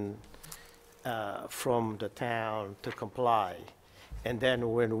requirements and from the town to comply. And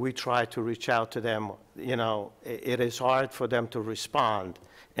then when we try to reach out to them, you know, it is hard for them to respond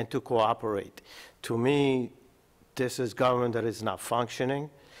and to cooperate. To me, this is government that is not functioning.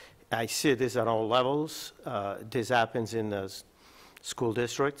 I see this at all levels. This happens in the school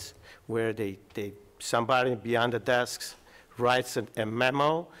districts where somebody behind the desks writes a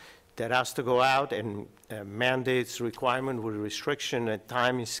memo that has to go out and mandates requirement with restriction and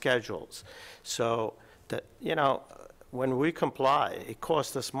timing schedules. So that, you know, when we comply, it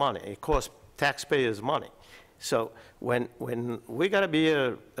costs us money. It costs taxpayers money. So when we got to be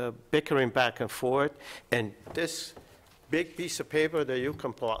bickering back and forth, and this big piece of paper that you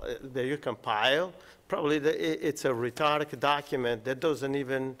compile, probably it's a rhetoric document that doesn't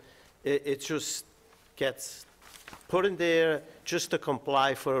even, it just gets put in there just to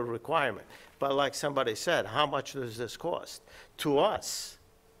comply for a requirement. But like somebody said, how much does this cost? To us,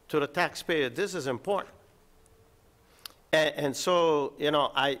 to the taxpayer, this is important. And so, you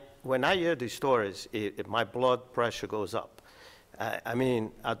know, when I hear these stories, my blood pressure goes up. I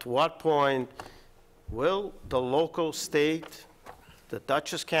mean, at what point will the local state, the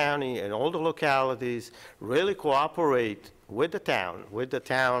Dutchess County, and all the localities really cooperate with the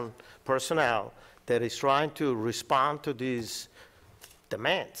town personnel that is trying to respond to these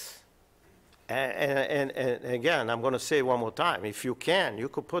demands? And again, I'm going to say one more time, if you can, you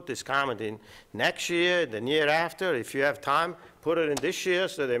could put this comment in next year, the year after. If you have time, put it in this year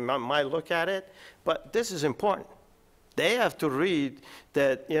so they might look at it. But this is important. They have to read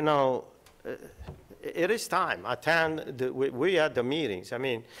that, you know, it is time. Our town, we had the meetings. I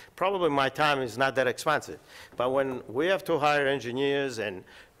mean, probably my time is not that expensive. But when we have to hire engineers and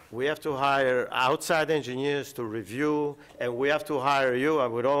we have to hire outside engineers to review, and we have to hire you,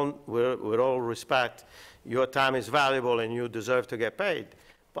 and with all respect, your time is valuable and you deserve to get paid.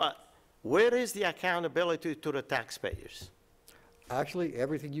 But where is the accountability to the taxpayers? Actually,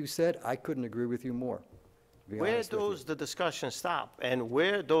 everything you said, I couldn't agree with you more, to be Where honest with you. does the discussion stop, and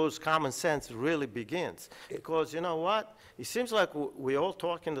where does common sense really begins? Because you know what? It seems like we all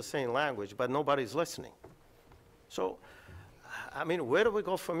talking the same language, but nobody's listening. So, I mean, where do we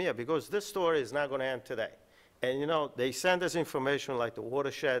go from here? Because this story is not going to end today. And you know, they send us information like the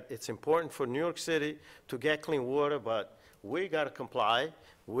watershed. It's important for New York City to get clean water, but we got to comply.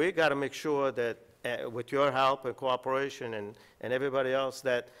 We got to make sure that with your help and cooperation and everybody else,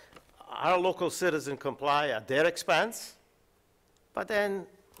 that our local citizens comply at their expense. But then,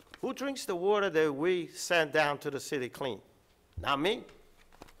 who drinks the water that we send down to the city clean? Not me,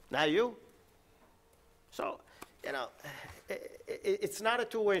 not you. So, you know, it's not a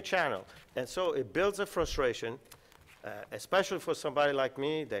two-way channel. And so it builds a frustration, especially for somebody like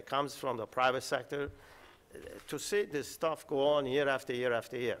me that comes from the private sector, to see this stuff go on year after year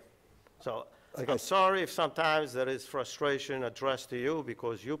after year. So I'm sorry if sometimes there is frustration addressed to you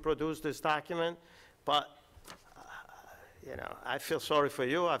because you produced this document, but you know, I feel sorry for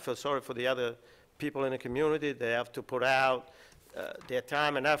you. I feel sorry for the other people in the community. They have to put out their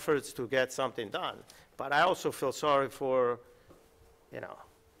time and efforts to get something done. But I also feel sorry for, you know,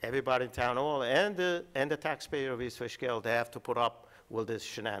 everybody in town hall and the taxpayer of East Fishkill. They have to put up with this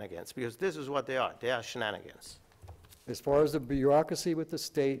shenanigans, because this is what they are. They are shenanigans. As far as the bureaucracy with the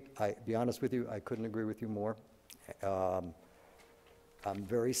state, be honest with you, I couldn't agree with you more. I'm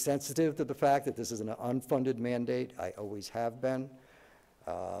very sensitive to the fact that this is an unfunded mandate. I always have been.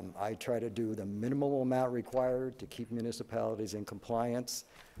 I try to do the minimal amount required to keep municipalities in compliance.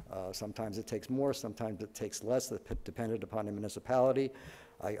 Sometimes it takes more, sometimes it takes less, dependent upon the municipality.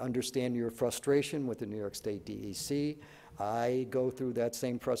 I understand your frustration with the New York State DEC. I go through that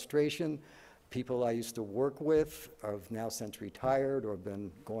same frustration. People I used to work with have now since retired or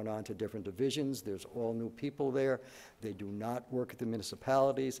been going on to different divisions. There's all new people there. They do not work at the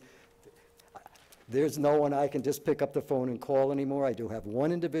municipalities. There's no one I can just pick up the phone and call anymore. I do have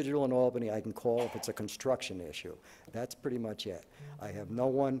one individual in Albany I can call if it's a construction issue. That's pretty much it. I have no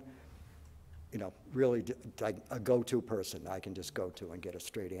one, you know, really like a go-to person I can just go to and get a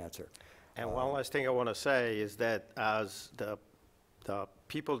straight answer. And one last thing I want to say is that as the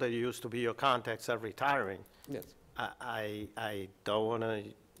people that used to be your contacts are retiring, Yes. I don't want to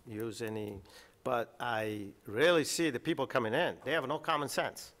use any, but I really see the people coming in. They have no common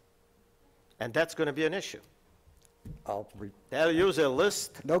sense. And that's going to be an issue. They'll use a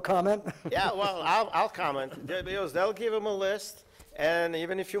list. No comment? Yeah, well, I'll comment, because they'll give them a list, and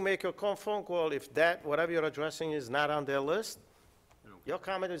even if you make a phone call, if that, whatever you're addressing is not on their list, your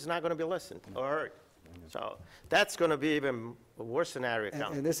comment is not going to be listened or heard. So that's going to be even a worse scenario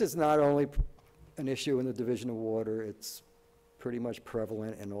coming. And this is not only an issue in the Division of Water, it's pretty much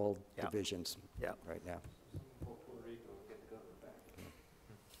prevalent in all divisions right now.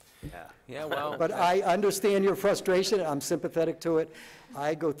 Yeah, well, But I understand your frustration, I'm sympathetic to it.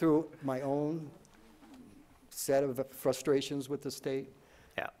 I go through my own set of frustrations with the state.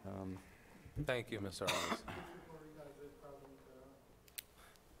 Yeah. thank you, Mr. Arnes.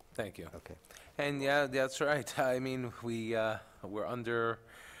 Thank you. Okay. And yeah, that's right. I mean, we're under,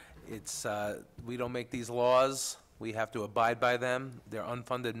 we don't make these laws. We have to abide by them. They're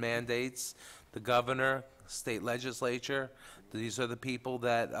unfunded mandates. The governor, state legislature, these are the people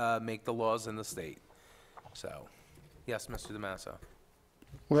that make the laws in the state. So, yes, Mr. DeMasso.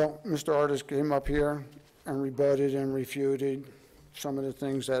 Well, Mr. Artis came up here and rebutted and refuted some of the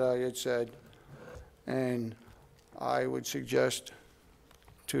things that I had said, and I would suggest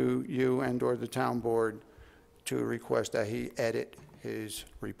to you and/or the town board to request that he edit his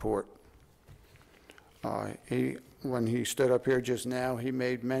report. When he stood up here just now, he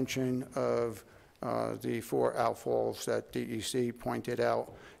made mention of the 4 outfalls that DEC pointed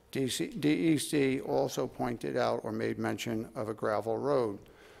out. DEC also pointed out or made mention of a gravel road,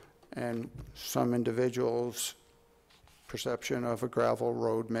 and some individuals' perception of a gravel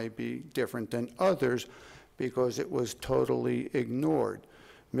road may be different than others because it was totally ignored.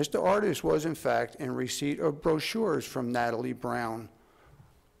 Mr. Artis was, in fact, in receipt of brochures from Natalie Brown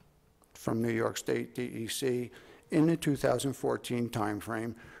from New York State DEC in the 2014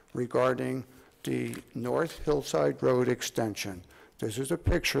 timeframe regarding the North Hillside Road extension. This is a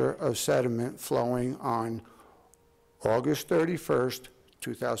picture of sediment flowing on August 31st,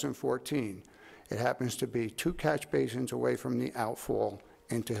 2014. It happens to be 2 catch basins away from the outfall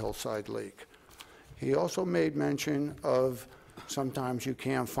into Hillside Lake. He also made mention of sometimes you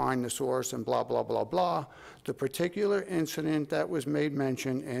can't find the source and blah, blah, blah, blah. The particular incident that was made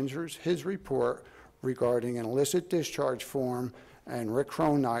mention in his report regarding an illicit discharge form and Rick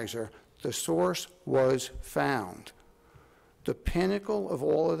Cronizer, the source was found. The pinnacle of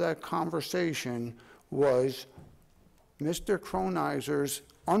all of that conversation was Mr. Cronizer's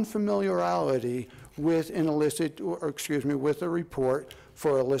unfamiliarity with an illicit, or excuse me, with a report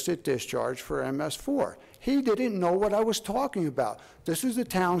for illicit discharge for MS4. He didn't know what I was talking about. This is the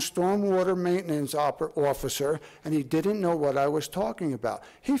town's stormwater maintenance officer, and he didn't know what I was talking about.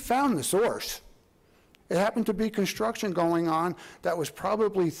 He found the source. It happened to be construction going on that was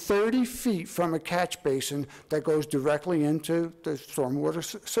probably 30 feet from a catch basin that goes directly into the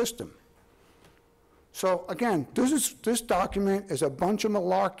stormwater system. So again, this document is a bunch of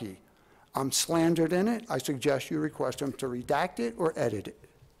malarkey. I'm slandered in it. I suggest you request him to redact it or edit it.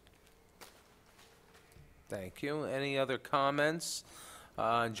 Thank you. Any other comments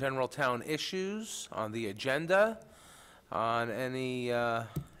on general town issues, on the agenda, on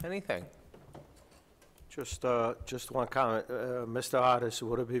anything? Just one comment. Mr. Artis,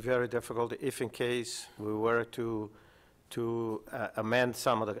 would it be very difficult if in case we were to amend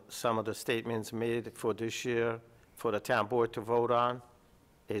some of the statements made for this year for the town board to vote on?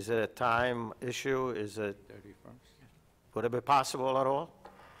 Is it a time issue? Is it? 31st. Would it be possible at all?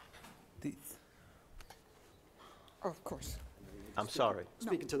 Of course. I'm sorry.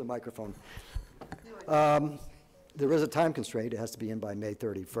 Speaking to the microphone. There is a time constraint. It has to be in by May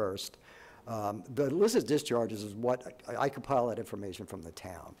 31st. The illicit discharges is what, I compile that information from the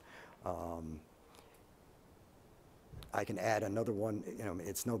town. I can add another one,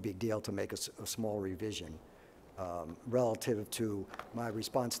 it's no big deal to make a small revision. Relative to my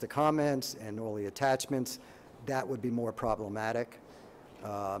response to comments and all the attachments, that would be more problematic.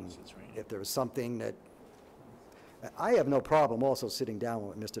 If there was something that, I have no problem also sitting down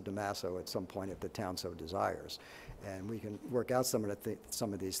with Mr. Damaso at some point if the town so desires. And we can work out some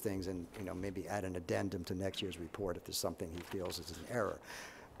of these things and, maybe add an addendum to next year's report if there's something he feels is an error.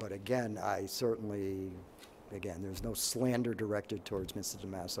 But again, there's no slander directed towards Mr.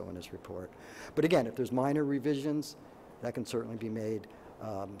 Damaso in this report. But again, if there's minor revisions, that can certainly be made,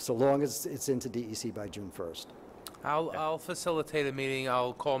 so long as it's into DEC by June 1st. I'll facilitate a meeting.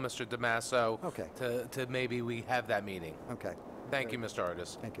 I'll call Mr. Damaso. Okay. To maybe we have that meeting. Okay. Thank you, Mr.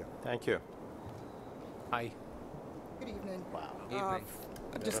 Artis. Thank you. Thank you. Hi. Good evening. Evening.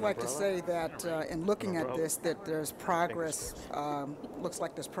 I'd just like to say that in looking at this, that there's progress, looks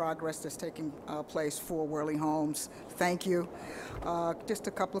like there's progress that's taking place for Worley Homes. Thank you. Just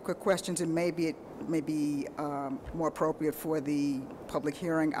a couple of quick questions, and maybe it may be more appropriate for the public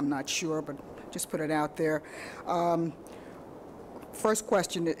hearing. I'm not sure, but just put it out there. First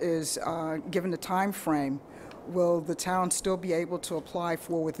question is, given the time frame, will the town still be able to apply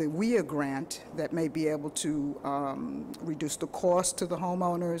for with a WIA grant that may be able to reduce the cost to the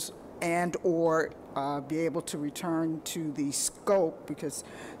homeowners and or be able to return to the scope? Because,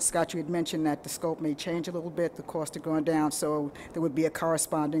 Scott, you had mentioned that the scope may change a little bit, the costs are going down, so there would be a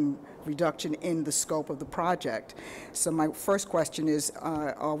corresponding reduction in the scope of the project. So my first question is,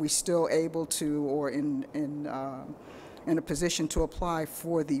 are we still able to, or in a position to apply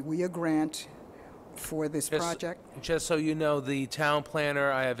for the WIA grant for this project? Just so you know, the town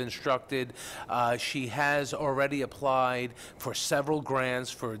planner I have instructed, she has already applied for several grants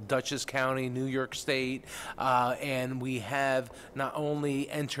for Dutchess County, New York State, and we have not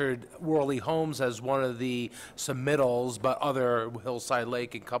only entered Worley Homes as one of the submittals, but other, Hillside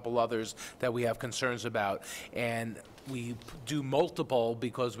Lake and a couple others that we have concerns about. And we do multiple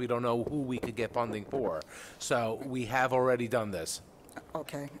because we don't know who we could get funding for. So we have already done this.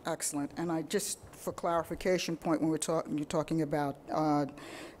 Okay, excellent. And I just, for clarification point, when you're talking about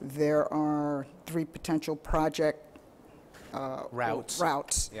there are 3 potential project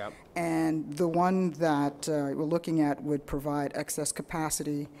routes. Yep. And the one that we're looking at would provide excess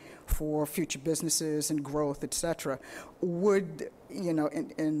capacity for future businesses and growth, et cetera. Would,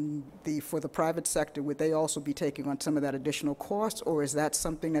 for the private sector, would they also be taking on some of that additional cost, or is that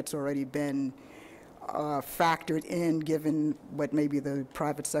something that's already been factored in, given what maybe the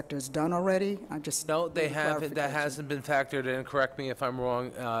private sector has done already? I just No, they need haven't. That clarification. hasn't been factored in. Correct me if I'm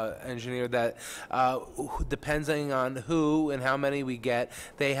wrong, engineer. That depending on who and how many we get,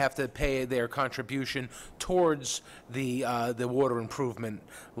 they have to pay their contribution towards the water improvement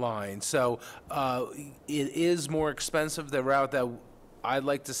line. So it is more expensive, the route that I'd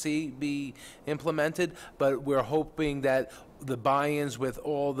like to see be implemented, but we're hoping that the buy-ins with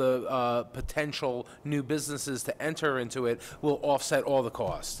all the potential new businesses to enter into it will offset all the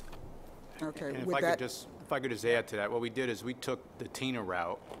costs. Okay, And with that, if I could just add to that, what we did is we took the TINA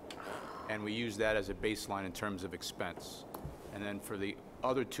route, and we used that as a baseline in terms of expense. And then for the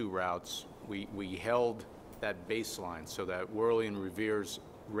other two routes, we held that baseline so that Worley and Revere's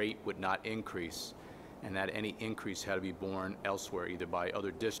rate would not increase, and that any increase had to be borne elsewhere, either by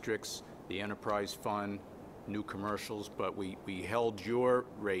other districts, the enterprise fund, new commercials, but we held your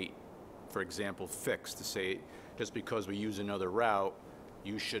rate, for example, fixed to say, just because we use another route,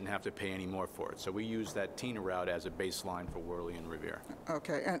 you shouldn't have to pay any more for it. So we use that TINA route as a baseline for Worley and Revere.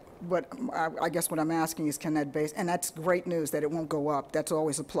 okay, and, but I guess what I'm asking is, can that base, and that's great news that it won't go up, that's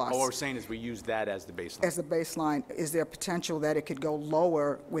always a plus. All we're saying is we use that as the baseline. As a baseline, is there potential that it could go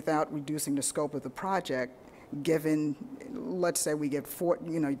lower without reducing the scope of the project, given, let's say we get,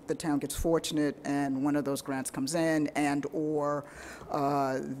 the town gets fortunate and one of those grants comes in, and/or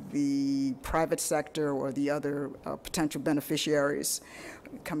the private sector or the other potential beneficiaries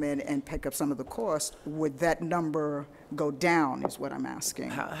come in and pick up some of the cost, would that number go down, is what I'm asking?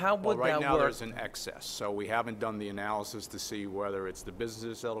 How Well, would right that now, work? there's an excess, so we haven't done the analysis to see whether it's the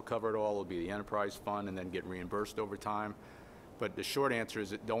businesses that'll cover it all, it'll be the enterprise fund, and then get reimbursed over time. But the short answer is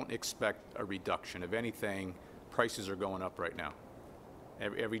that don't expect a reduction. If anything, prices are going up right now.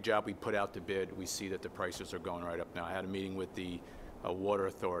 Every job we put out to bid, we see that the prices are going right up now. I had a meeting with the Water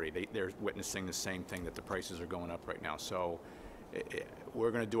Authority. They're witnessing the same thing, that the prices are going up right now. So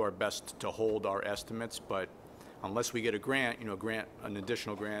we're going to do our best to hold our estimates, but unless we get a grant, an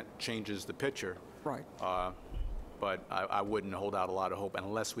additional grant changes the picture. Right. But I wouldn't hold out a lot of hope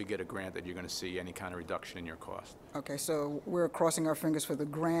unless we get a grant that you're going to see any kind of reduction in your cost. Okay, so we're crossing our fingers for the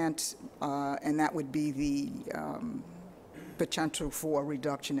grant, and that would be the potential for a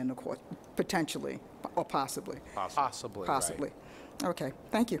reduction in the cost, potentially, or possibly. Possibly, right. Possibly. Okay,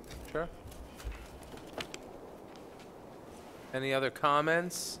 thank you. Sure. Any other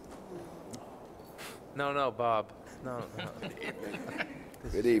comments? No, Bob. No.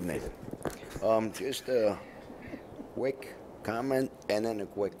 Good evening. Just a quick comment and then a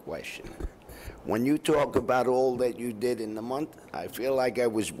quick question. When you talk about all that you did in the month, I feel like I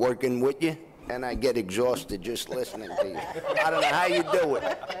was working with you, and I get exhausted just listening to you. I don't know how you do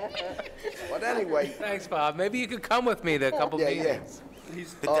it. But anyway. Thanks, Bob. Maybe you could come with me to a couple meetings.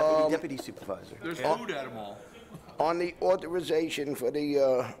 He's the deputy supervisor. There's food at them all. On the authorization for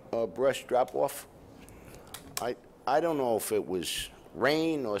the brush drop-off, I don't know if it was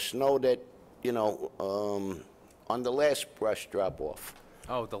rain or snow that, on the last brush drop-off.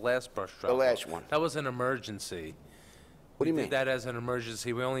 Oh, the last brush drop. The last one. That was an emergency. What do you We mean? did that as an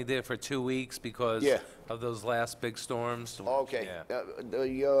emergency. We only did it for 2 weeks because Yeah. of those last big storms. Okay.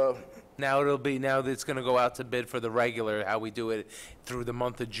 Yeah. Now it's gonna go out to bid for the regular, how we do it through the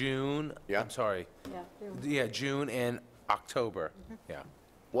month of June. Yeah. I'm sorry. Yeah. Yeah, June and October. Yeah.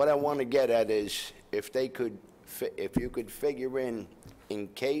 What I want to get at is if they could, if you could figure in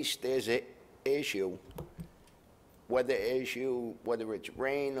case there's a issue, whether it's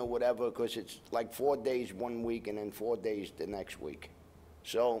rain or whatever, because it's like 4 days one week and then 4 days the next week.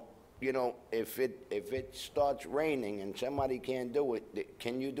 So, if it starts raining and somebody can't do it,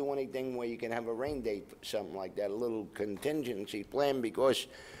 can you do anything where you can have a rain date, something like that, a little contingency plan? Because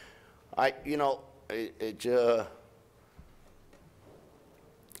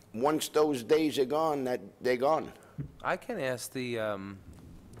once those days are gone, they're gone. I can ask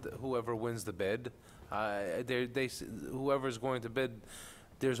whoever wins the bid. Whoever's going to bid,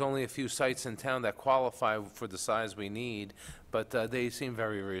 there's only a few sites in town that qualify for the size we need, but they seem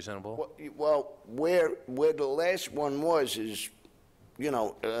very reasonable. Well, where the last one was is,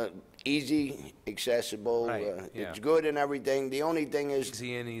 easy, accessible. Right, yeah. It's good and everything. The only thing is,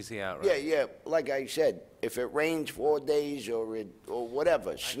 Easy in, easy out, yeah, right? yeah. Like I said, if it rains 4 days or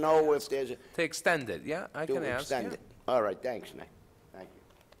whatever, snow if there's a. To extend it, yeah, I to can ask. extend Yeah. it. All right, thanks, Nick. Thank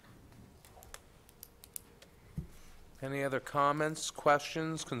you. Any other comments,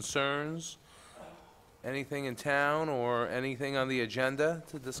 questions, concerns? Anything in town or anything on the agenda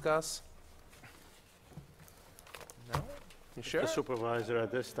to discuss? No? You sure? The supervisor,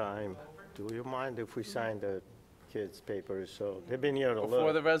 at this time, do you mind if we sign the kids' papers? So they've been here a little.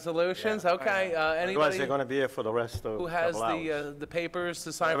 Before the resolutions? Okay, Otherwise, anybody they're going to be here for the rest of who has couple hours. the papers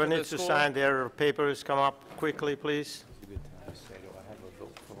to sign for Whoever the needs to school? sign their papers, come up quickly, please.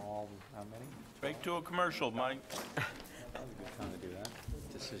 Make to a commercial, Mike.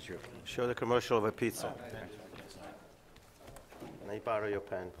 This is your. Show the commercial of a pizza. Can I borrow your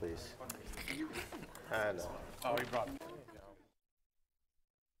pen, please? I know. Oh, he brought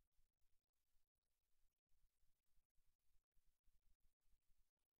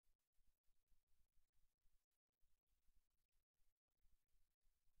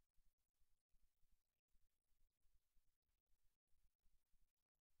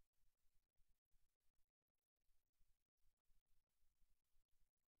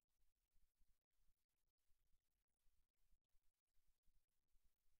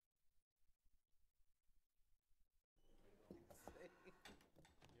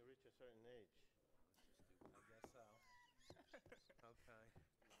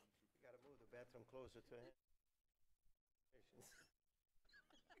closer to him.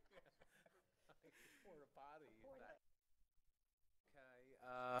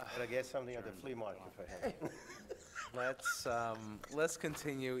 Gotta get something at the flea market for him. Let's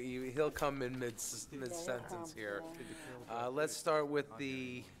continue. He'll come in mid-sentence here. Let's start with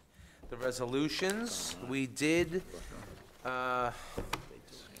the resolutions. We did, let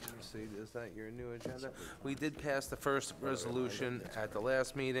me see, is that your new agenda? We did pass the first resolution at the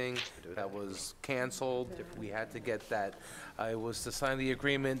last meeting. That was canceled. We had to get that. It was to sign the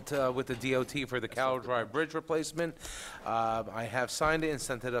agreement with the DOT for the Carroll Drive Bridge replacement. I have signed it and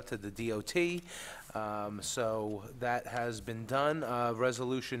sent it up to the DOT. So that has been done.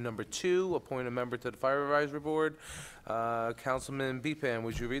 Resolution number 2, appoint a member to the Fire Advisory Board. Councilman Beepan,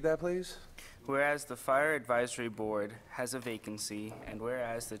 would you read that, please? Whereas the Fire Advisory Board has a vacancy, and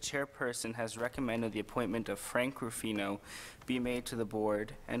whereas the chairperson has recommended the appointment of Frank Rufino be made to the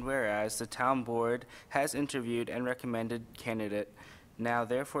board, and whereas the town board has interviewed and recommended candidate, now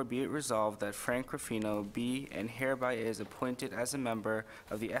therefore be it resolved that Frank Rufino be and hereby is appointed as a member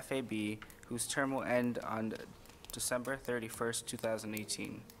of the FAB, whose term will end on December 31st,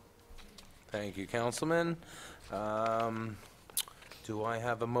 2018. Thank you, Councilman. Do I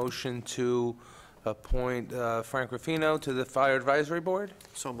have a motion to appoint Frank Rufino to the Fire Advisory Board?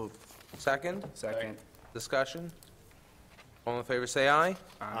 So moved. Second? Second. Discussion? All in favor, say aye.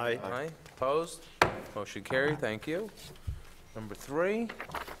 Aye. Aye. Opposed? Motion carried, thank you. Number 3,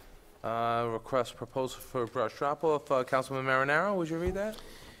 request proposal for brush drop-off. Councilman Marinaro, would you read that?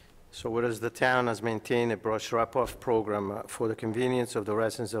 So whereas the town has maintained a brush drop-off program for the convenience of the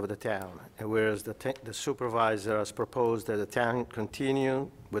residents of the town, and whereas the supervisor has proposed that the town continue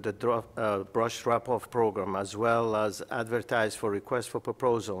with the brush drop-off program, as well as advertise for request for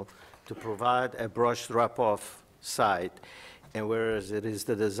proposal to provide a brush drop-off site, and whereas it is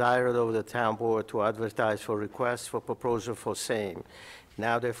the desire of the town board to advertise for request for proposal for same,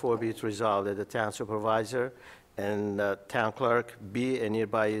 now therefore be it resolved that the town supervisor and town clerk be and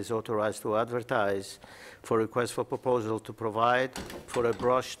hereby is authorized to advertise for request for proposal to provide for a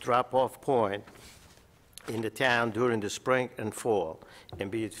brush drop-off point in the town during the spring and fall, and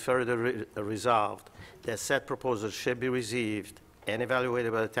be it further resolved that said proposal should be received and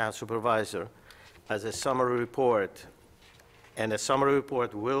evaluated by the town supervisor as a summary report, and a summary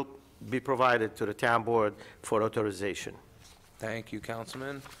report will be provided to the town board for authorization. Thank you,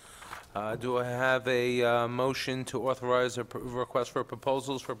 Councilman. Do I have a motion to authorize a request for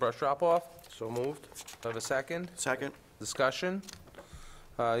proposals for brush drop-off? So moved. Do I have a second? Second. Discussion?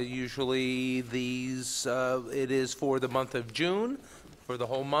 Usually these, it is for the month of June, for the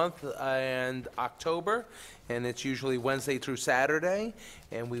whole month, and October, and it's usually Wednesday through Saturday,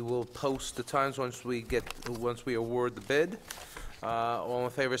 and we will post the times once we award the bid. All in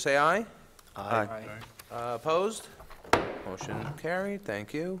favor, say aye. Aye. Opposed? Motion carried,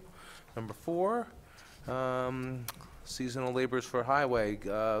 thank you. Number 4, seasonal laborers for highway.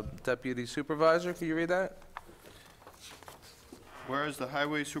 Deputy Supervisor, can you read that? Whereas the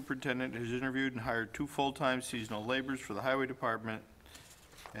highway superintendent has interviewed and hired 2 full-time seasonal laborers for the highway department,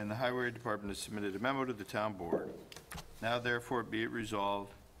 and the highway department has submitted a memo to the town board. Now therefore be it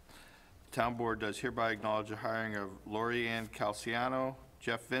resolved, the town board does hereby acknowledge the hiring of Lori Ann Calciano,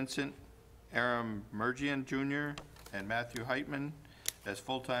 Jeff Vincent, Aaron Mergian Jr., and Matthew Heitman as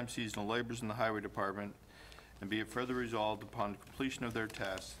full-time seasonal laborers in the highway department, and be it further resolved upon completion of their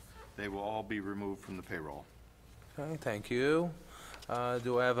tasks, they will all be removed from the payroll. Okay, thank you.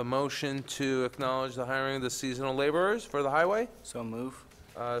 Do I have a motion to acknowledge the hiring of the seasonal laborers for the highway? So move.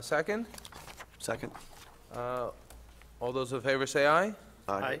 Second? Second. All those in favor say aye.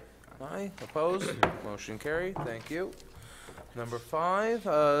 Aye. Aye. Opposed? Motion carried. Thank you. Number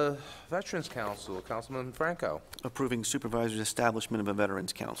 5, Veterans Council. Councilman Franco. Approving supervisor's establishment of a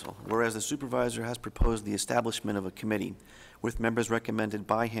Veterans Council. Whereas the supervisor has proposed the establishment of a committee with members recommended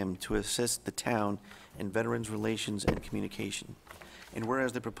by him to assist the town in veterans relations and communication. And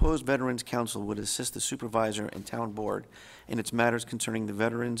whereas the proposed Veterans Council would assist the supervisor and town board in its matters concerning the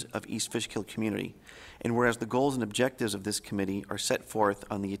veterans of East Fishkill community. And whereas the goals and objectives of this committee are set forth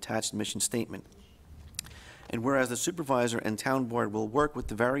on the attached mission statement. And whereas the supervisor and town board will work with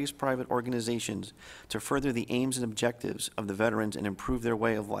the various private organizations to further the aims and objectives of the veterans and improve their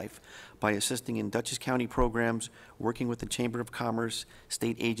way of life by assisting in Dutchess County programs, working with the Chamber of Commerce,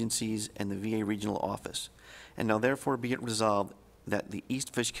 state agencies, and the VA Regional Office. And now therefore be it resolved that the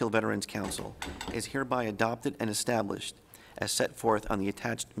East Fishkill Veterans Council is hereby adopted and established as set forth on the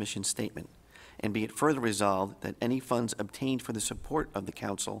attached mission statement. And be it further resolved that any funds obtained for the support of the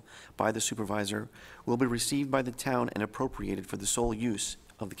council by the supervisor will be received by the town and appropriated for the sole use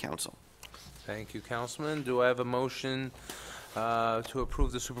of the council. Thank you, Councilman. Do I have a motion to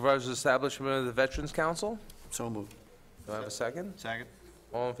approve the supervisor's establishment of the Veterans Council? So moved. Do I have a second? Second.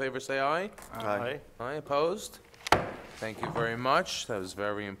 All in favor, say aye. Aye. Aye, opposed? Thank you very much. That was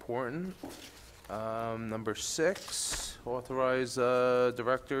very important. Number 6, authorize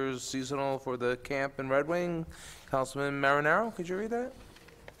directors seasonal for the camp in Red Wing. Councilman Marinaro, could you read that?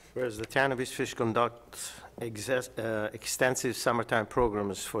 Whereas the town of East Fish conducts extensive summertime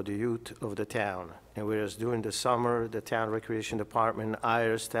programs for the youth of the town, and whereas during the summer, the town recreation department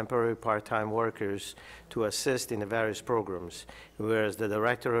hires temporary part-time workers to assist in the various programs, whereas the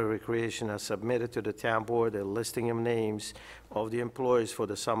director of recreation has submitted to the town board a listing of names of the employees for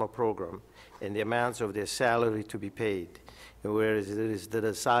the summer program and the amounts of their salary to be paid. And whereas it is the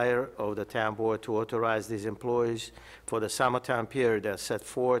desire of the town board to authorize these employees for the summertime period as set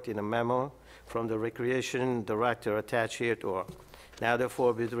forth in a memo from the recreation director attached hereto. Now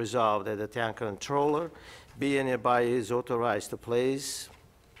therefore be it resolved that the town controller be and hereby is authorized to place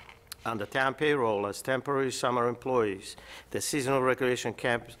on the town payroll as temporary summer employees, the seasonal recreation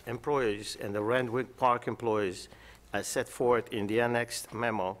camp employees, and the Randwick Park employees as set forth in the annexed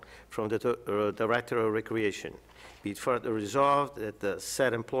memo from the Director of Recreation. Be it further resolved that the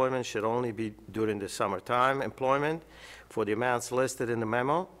said employment should only be during the summertime employment for the amounts listed in the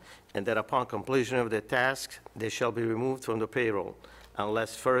memo, and that upon completion of their tasks, they shall be removed from the payroll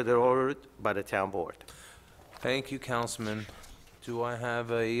unless further ordered by the town board. Thank you, Councilman. Do I have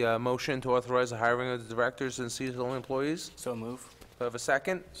a motion to authorize the hiring of the directors and seasonal employees? So move. Do I have a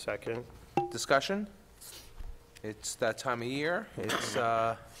second? Second. Discussion? It's that time of year. It's,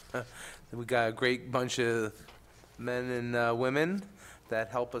 we got a great bunch of men and women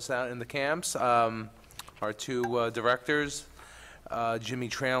that help us out in the camps. Our two directors, Jimmy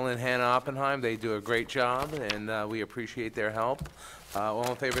Trail and Hannah Oppenheim, they do a great job, and we appreciate their help. All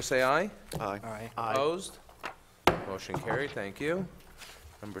in favor, say aye. Aye. Aye. Opposed? Motion carried, thank you.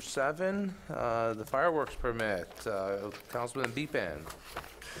 Number 7, the fireworks permit. Councilman Beepan.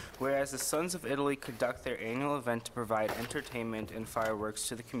 Whereas the Sons of Italy conduct their annual event to provide entertainment and fireworks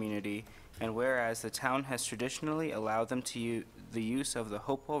to the community, and whereas the town has traditionally allowed them to the use of the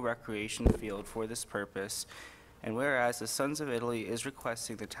Hopewell Recreation Field for this purpose, and whereas the Sons of Italy is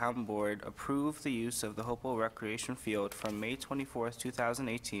requesting the town board approve the use of the Hopewell Recreation Field from May 24th,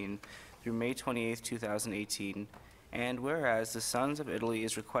 2018 through May 28th, 2018, and whereas the Sons of Italy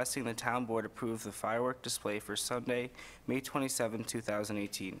is requesting the town board approve the firework display for Sunday, May 27,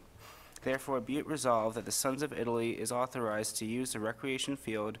 2018. Therefore, be it resolved that the Sons of Italy is authorized to use the recreation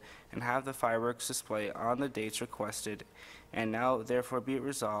field and have the fireworks display on the dates requested, and now therefore be it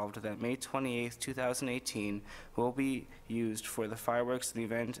resolved that May 28, 2018 will be used for the fireworks in the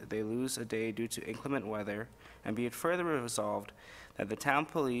event they lose a day due to inclement weather, and be it further resolved that the town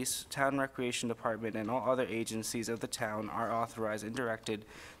police, town recreation department, and all other agencies of the town are authorized and directed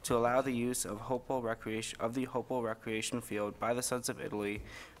to allow the use of the Hopewell Recreation Field by the Sons of Italy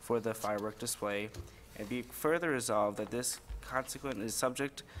for the firework display, and be further resolved that this consequent is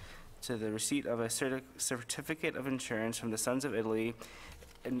subject to the receipt of a certificate of insurance from the Sons of Italy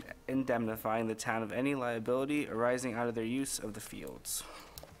indemnifying the town of any liability arising out of their use of the fields.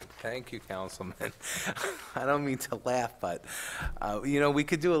 Thank you, Councilman. I don't mean to laugh, but, you know, we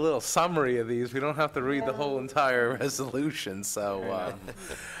could do a little summary of these. We don't have to read the whole entire resolution, so,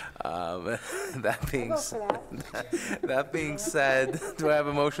 that being said, do I have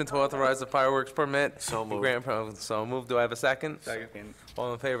a motion to authorize the fireworks permit? So moved. So moved. Do I have a second? Second.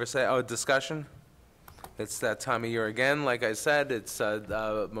 All in favor, say, discussion? It's that time of year again. Like I said, it's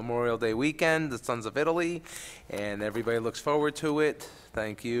Memorial Day weekend, the Sons of Italy, and everybody looks forward to it.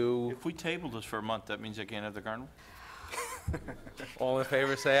 Thank you. If we table this for a month, that means I can't have the carnival? All in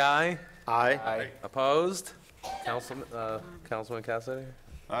favor, say aye. Aye. Opposed? Councilman Cassidy?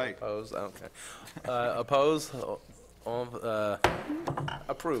 Aye. Opposed, okay. Opposed? All,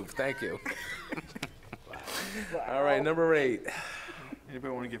 approved, thank you. All right, number 8.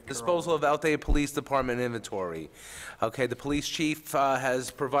 Anybody want to give Carol? Disposal of outdated police department inventory. Okay, the police chief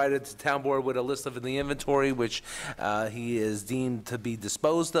has provided the town board with a list of the inventory, which he is deemed to be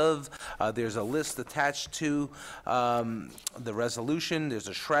disposed of. There's a list attached to the resolution. There's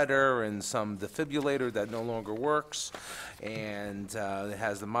a shredder and some defibrillator that no longer works, and it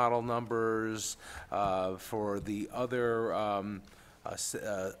has the model numbers for the other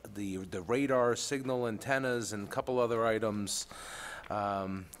the radar signal antennas and a couple other items.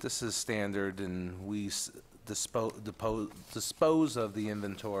 This is standard, and we dispose of the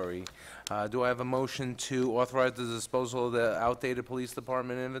inventory. Do I have a motion to authorize the disposal of the outdated police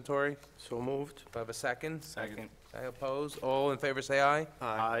department inventory? So moved. Do I have a second? Second. I oppose. All in favor, say aye.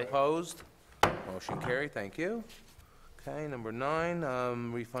 Aye. Opposed? Motion carried, thank you. Okay, number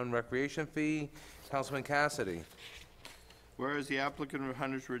 9, refund recreation fee. Councilman Cassidy. Whereas the applicant of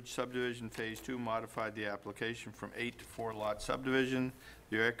Hunters Ridge subdivision Phase 2 modified the application from 8 to 4 lot subdivision,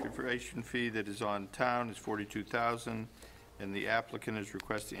 the recreation fee that is on town is $42,000, and the applicant is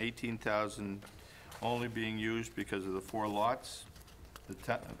requesting $18,000 only being used because of the 4 lots.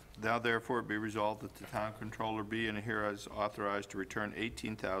 Now therefore be resolved that the town controller be and hereas authorized to return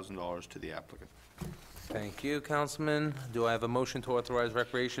 $18,000 to the applicant. Thank you, Councilman. Do I have a motion to authorize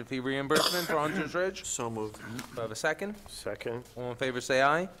recreation fee reimbursement for Hunters Ridge? So moved. Do I have a second? Second. All in favor, say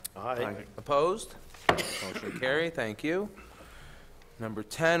aye. Aye. Opposed? Motion carried, thank you. Number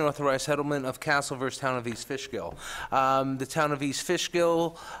 10, authorize settlement of Castle versus Town of East Fishkill. The Town of East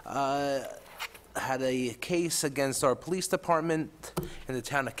Fishkill had a case against our police department in the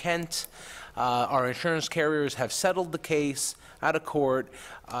town of Kent. Our insurance carriers have settled the case out of court,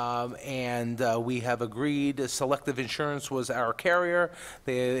 and we have agreed Selective Insurance was our carrier.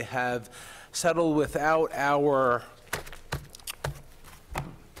 They have settled without our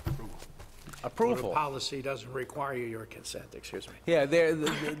approval. The policy doesn't require your consent, excuse me. Yeah,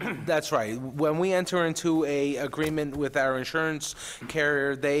 that's right. When we enter into a agreement with our insurance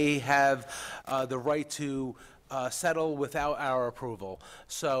carrier, they have the right to settle without our approval.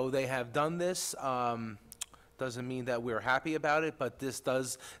 So they have done this. Doesn't mean that we're happy about it, but this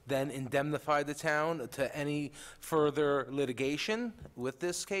does then indemnify the town to any further litigation with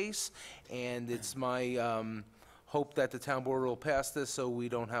this case. And it's my hope that the town board will pass this so we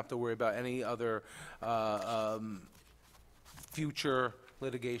don't have to worry about any other future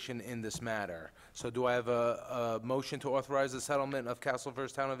litigation in this matter. So do I have a motion to authorize the settlement of Castle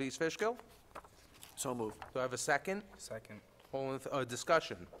versus Town of East Fishkill? So moved. Do I have a second? Second. All in,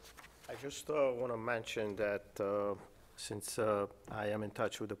 discussion? I just want to mention that since I am in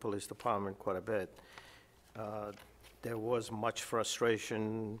touch with the police department quite a bit, there was much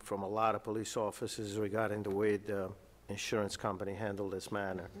frustration from a lot of police officers regarding the way the insurance company handled this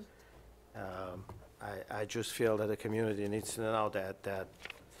matter. I just feel that the community needs to know that,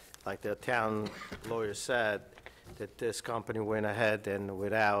 like the town lawyer said, that this company went ahead and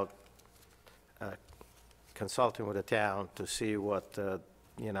without consulting with the town to see what the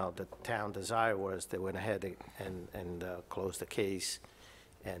town desire was, they went ahead and closed the case,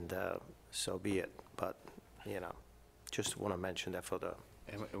 and so be it. But, just want to mention that for the...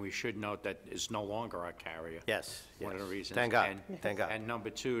 And we should note that it's no longer our carrier. Yes, One of the reasons. Thank God, And- thank God. And number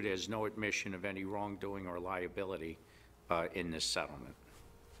 2, there's no admission of any wrongdoing or liability in this settlement.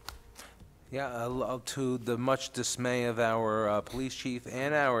 Yeah, to the much dismay of our police chief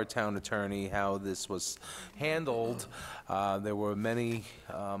and our town attorney, how this was handled. There were many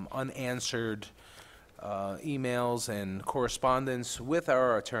unanswered emails and correspondence with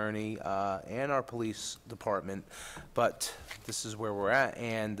our attorney and our police department, but this is where we're at,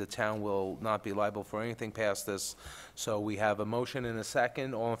 and the town will not be liable for anything past this. So we have a motion and a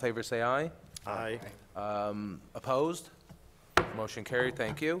second. All in favor, say aye. Aye. Opposed? Motion carried,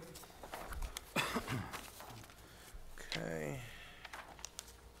 thank you. Okay.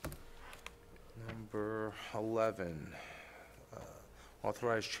 Number 11,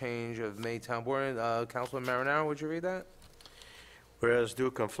 authorized change of Maytown Board. Councilman Marinaro, would you read that? Whereas due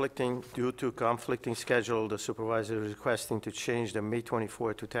to conflicting schedule, the supervisor is requesting to change the May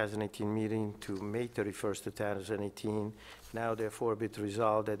 24, 2018 meeting to May 31st, 2018. Now therefore be it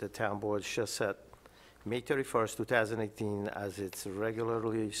resolved that the town board shall set May 31st, 2018 as its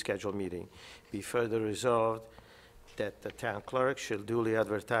regularly scheduled meeting. Be further resolved that the town clerk shall duly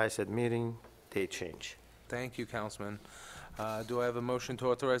advertise that meeting date change. Thank you, Councilman. Do I have a motion to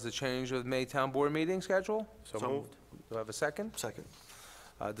authorize the change of Maytown Board meeting schedule? So moved. Do I have a second? Second.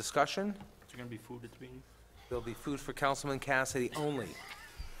 Discussion? Is there going to be food at the meeting? There'll be food for Councilman Cassidy only.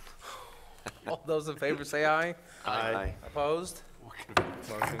 All those in favor say aye. Aye. Opposed?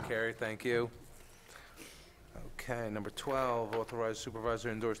 Motion carried, thank you. Okay, number 12, authorize supervisor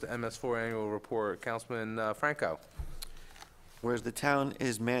to endorse the MS4 annual report. Councilman Franco. Whereas the town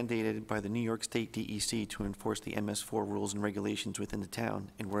is mandated by the New York State DEC to enforce the MS4 rules and regulations within the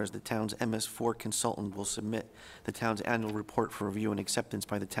town, and whereas the town's MS4 consultant will submit the town's annual report for review and acceptance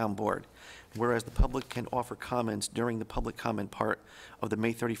by the town board, whereas the public can offer comments during the public comment part of the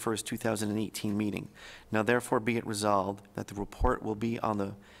May 31st, 2018 meeting. Now therefore be it resolved that the report will be on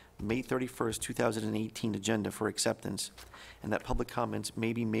the May 31st, 2018 agenda for acceptance, and that public comments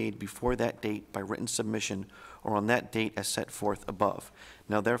may be made before that date by written submission or on that date as set forth above.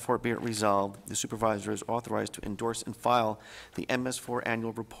 Now therefore be it resolved, the supervisor is authorized to endorse and file the MS4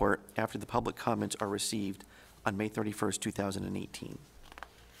 annual report after the public comments are received on May 31st, 2018.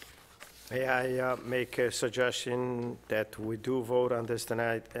 May I make a suggestion that we do vote on this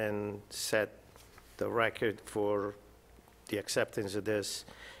tonight and set the record for the acceptance of this,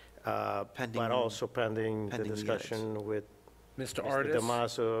 Pending- but also pending the pending the discussion with Mr. Mr. Artis?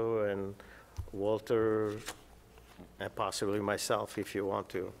 Damaso and Walter, and possibly myself, if you want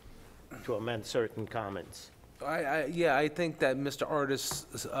to amend certain comments. Yeah, I think that Mr. Artis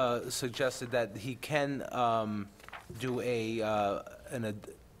suggested that he can do an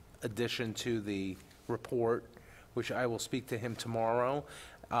addition to the report, which I will speak to him tomorrow.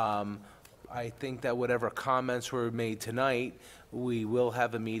 I think that whatever comments were made tonight, we will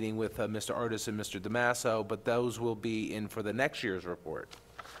have a meeting with Mr. Artis and Mr. Damaso, but those will be in for the next year's report.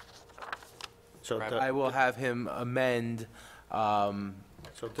 So I will have him amend,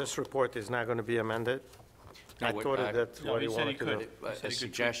 so this report is not going to be amended? I No, thought that's No, what he he said he wanted to do. could. A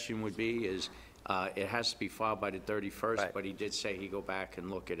suggestion would be is, it has to be filed by the 31st, Right. but he did say he'd go back and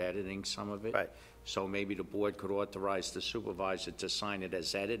look at editing some of it. Right. So maybe the board could authorize the supervisor to sign it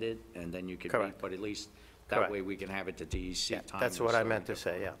as edited, and then you could Correct. read, but at least that Correct. way we can have it to DEC Yeah, time. that's to what I sign meant it. to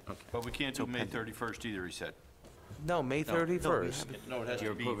say, yeah. But we can't do May 31st either, he said. no, May 31st. No, it has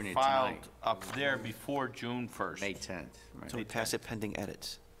You're to be approving it filed tonight. up there before June 1st. May 10th, So we right? pass it pending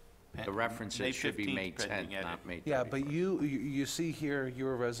edits. The references May should be 15th May 10th, pending edit. not May 31st. Yeah, but you see here,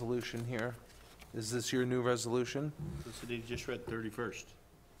 your resolution here? Is this your new resolution? So he just read 31st.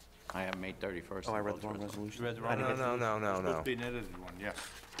 I have May 31st. Oh, I in read both the wrong resolutions. resolution. You read the No, wrong no, resolution? no, no, It's supposed no. to be an edited one, yes.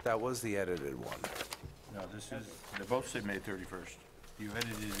 That was the edited one. No, this is, they both say May 31st. You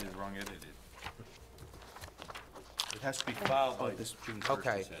edited it wrong, edited. It has to be filed by June 1st,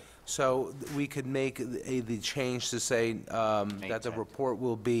 Okay, he said. so we could make the change to say that the 10th. report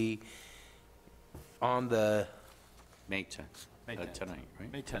will be on the May 10th, May 10th. tonight,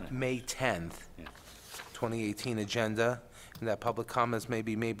 right? May 10th. May 10th, Yeah. 2018 agenda, and that public comments may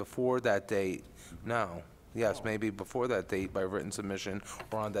be made before that date. No, yes, maybe before that date by written submission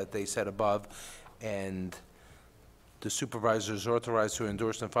or on that date set above, and the supervisor is authorized to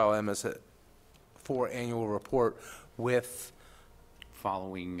endorse and file MS4 annual report with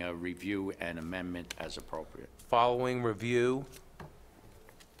Following review and amendment as appropriate. following review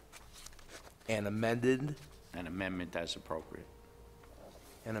and amended, An amendment as appropriate.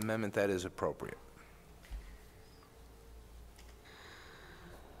 an amendment that is appropriate.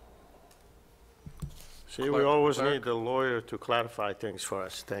 See, we always need the lawyer to clarify things for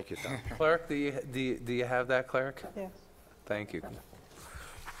us. Thank you, Tom. Clerk, do you have that, clerk? Yes. Thank you.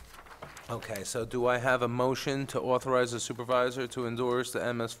 Okay, so do I have a motion to authorize the supervisor to endorse the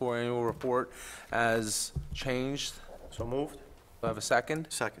MS4 annual report as changed? So moved? Do I have a second?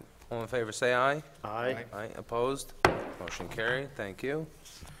 Second. All in favor, say aye. Aye. Aye, opposed? Motion carried, thank you.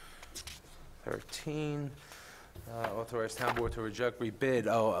 13, authorize town board to reject rebid.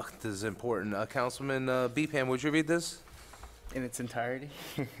 Oh, this is important. Councilman Beepam, would you read this? In its entirety?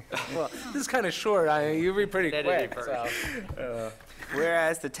 Well, this is kind of short. You read pretty quick, so.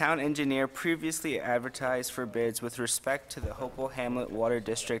 Whereas the town engineer previously advertised for bids with respect to the Hopewell Hamlet Water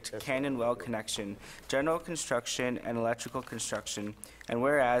District Cannon Well connection, general construction, and electrical construction, and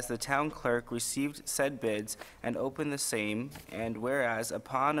whereas the town clerk received said bids and opened the same, and whereas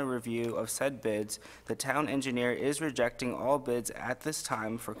upon a review of said bids, the town engineer is rejecting all bids at this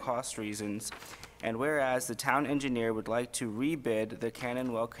time for cost reasons, and whereas the town engineer would like to rebid the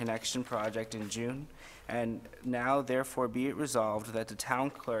Cannon Well connection project in June, and now therefore be it resolved that the town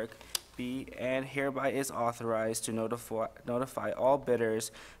clerk be and hereby is authorized to notify all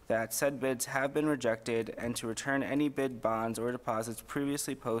bidders that said bids have been rejected and to return any bid bonds or deposits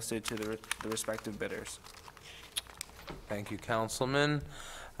previously posted to the respective bidders. Thank you, Councilman.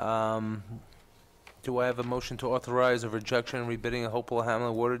 Do I have a motion to authorize a rejection and rebidding of Hopewell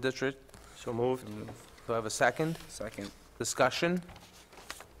Hamlet Water District? So moved? Do I have a second? Second. Discussion?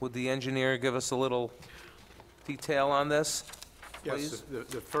 Would the engineer give us a little detail on this, please? Yes,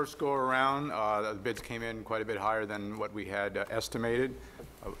 the first go-around, the bids came in quite a bit higher than what we had estimated.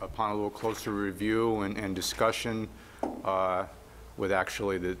 Upon a little closer review and discussion with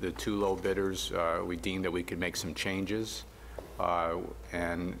actually the two low bidders, we deemed that we could make some changes.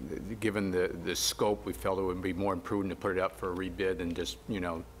 And given the scope, we felt it would be more prudent to put it up for a rebid than just,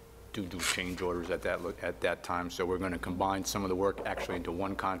 do change orders at that time. So we're going to combine some of the work actually into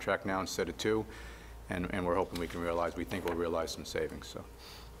one contract now instead of two, and we're hoping we think we'll realize some savings, so.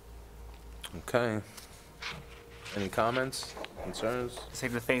 Okay. Any comments, concerns? I'd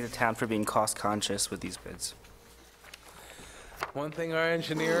like to thank the town for being cost-conscious with these bids. One thing our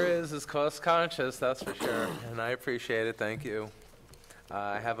engineer is cost-conscious, that's for sure, and I appreciate it, thank you.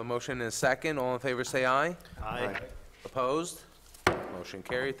 I have a motion and a second. All in favor, say aye. Aye. Opposed? Motion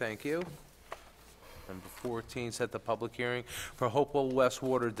carried, thank you. Number 14, set the public hearing for Hopewell West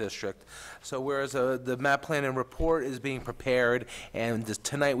Water District. So whereas the map plan and report is being prepared, and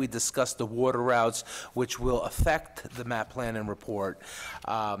tonight we discussed the water routes which will affect the map plan and report.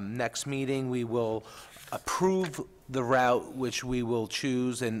 Next meeting, we will approve the route which we will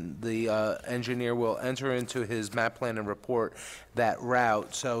choose, and the engineer will enter into his map plan and report that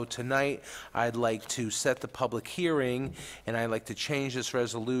route. So tonight, I'd like to set the public hearing, and I'd like to change this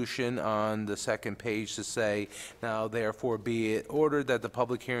resolution on the second page to say, now therefore be it ordered that the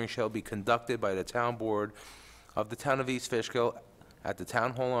public hearing shall be conducted by the town board of the town of East Fishkill at the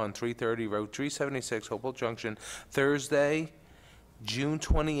town hall on 330 Road 376, Hopewell Junction, Thursday, June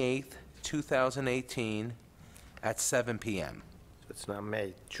 28th, 2018, at 7 p.m. It's not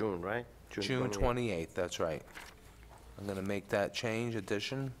May, June, right? June 28th, that's right. I'm going to make that change,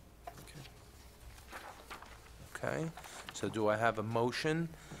 addition. Okay, so do I have a motion?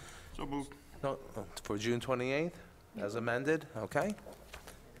 So moved. No, for June 28th, as amended, okay?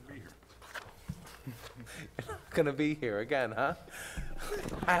 You're not going to be here again, huh?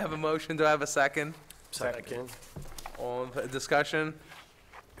 I have a motion, do I have a second? Second. All in, discussion?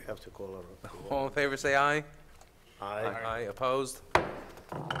 We have to call a roll. All in favor, say aye. Aye. Aye, opposed?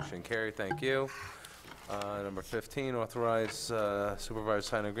 Motion carried, thank you. Number 15, authorize supervisor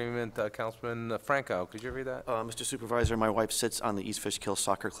sign agreement. Councilman Franco, could you read that? Mr. Supervisor, my wife sits on the East Fishkill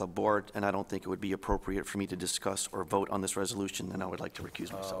Soccer Club Board, and I don't think it would be appropriate for me to discuss or vote on this resolution, and I would like to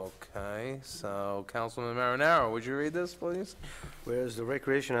recuse myself. Okay, so Councilman Marinaro, would you read this, please? Whereas the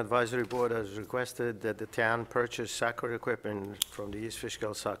Recreation Advisory Board has requested that the town purchase soccer equipment from the East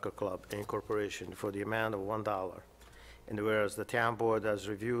Fishkill Soccer Club Incorporation for the amount of $1. And whereas the town board has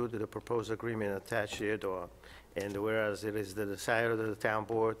reviewed the proposed agreement attached hereto, and whereas it is the desire of the town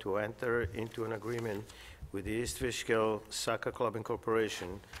board to enter into an agreement with the East Fishkill Soccer Club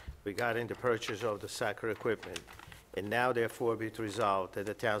Incorporation regarding the purchase of the soccer equipment, and now therefore be it resolved that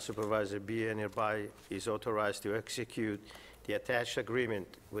the town supervisor be and hereby is authorized to execute the attached agreement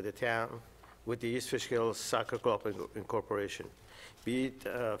with the East Fishkill Soccer Club Incorporation. Be it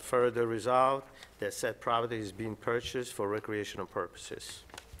further resolved that said property is being purchased for recreational purposes.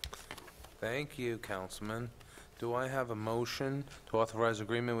 Thank you, Councilman. Do I have a motion to authorize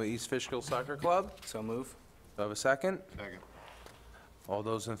agreement with East Fishkill Soccer Club? So move. Do I have a second? Second. All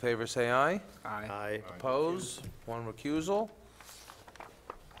those in favor say aye. Aye. Aye. Oppose? One recusal?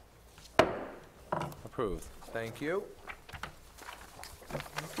 Approved. Thank you.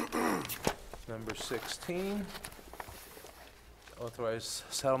 Number 16, authorize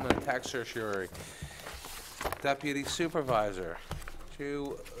settlement of tax certiorari. Deputy Supervisor, could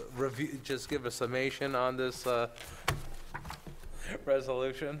you review, just give a summation on this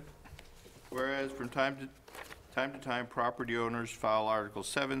resolution? Whereas from time to time, property owners file Article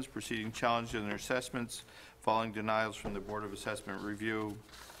 7s, proceeding challenges in their assessments, following denials from the Board of Assessment Review,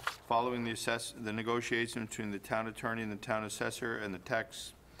 following the negotiation between the town attorney and the town assessor and the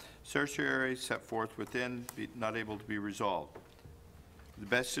tax certiorari set forth within, not able to be resolved. The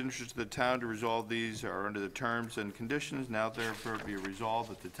best interest of the town to resolve these are under the terms and conditions. Now therefore be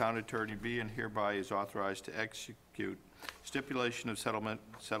resolved that the town attorney be and hereby is authorized to execute stipulation of settlement,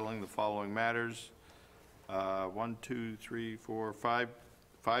 settling the following matters. 1, 2, 3, 4,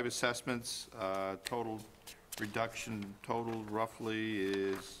 5 assessments. Total reduction total roughly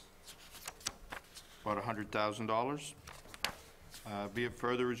is about $100,000. Be it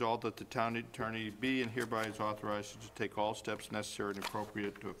further resolved that the town attorney be and hereby is authorized to take all steps necessary and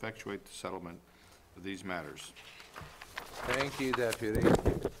appropriate to effectuate the settlement of these matters. Thank you, Deputy.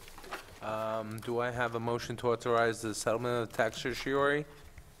 Do I have a motion to authorize the settlement of tax certiorari?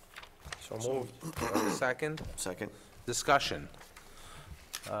 So moved. Do I have a second? Second. Discussion.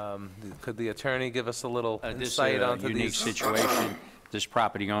 Could the attorney give us a little This insight onto unique these? situation. This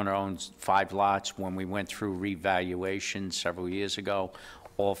property owner owns 5 lots. When we went through revaluation several years ago,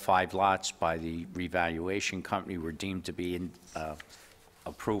 all 5 lots by the revaluation company were deemed to be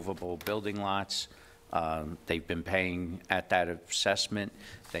approvable building lots. They've been paying at that assessment.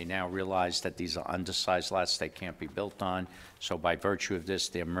 They now realize that these are undersized lots they can't be built on. So by virtue of this,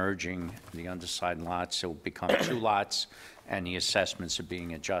 they're merging the undersized lots. It will become 2 lots, and the assessments are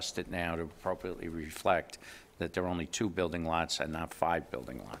being adjusted now to appropriately reflect that there are only 2 building lots and not 5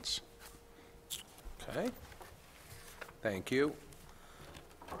 building lots. Okay. Thank you.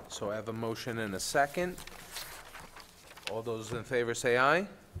 So I have a motion and a second. All those in favor say aye.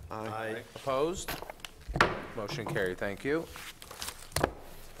 Aye. Opposed? Motion carried, thank you.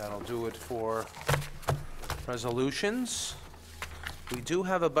 That'll do it for resolutions. We do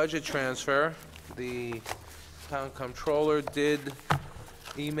have a budget transfer. The town comptroller did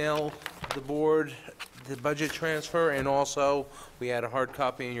email the board the budget transfer, and also, we had a hard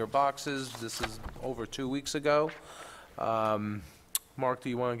copy in your boxes. This is over 2 weeks ago. Mark, do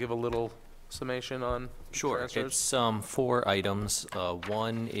you want to give a little summation on Sure. transfers? It's 4 items.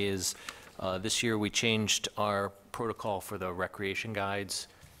 One is, this year we changed our protocol for the recreation guides.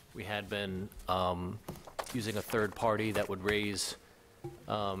 We had been using a third party that would raise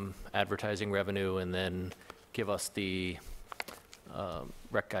advertising revenue and then give us the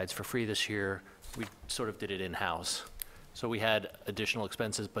rec guides for free. This year. We sort of did it in-house. So we had additional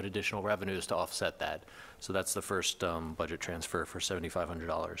expenses, but additional revenues to offset that. So that's the first budget transfer for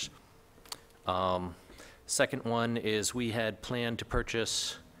 $7,500. Second one is we had planned to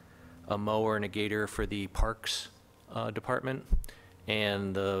purchase a mower and a gator for the Parks Department,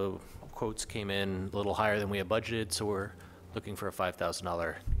 and the quotes came in a little higher than we had budgeted, so we're looking for a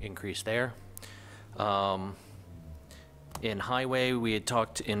 $5,000 increase there. In Highway, we had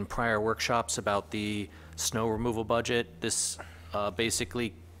talked in prior workshops about the snow removal budget. This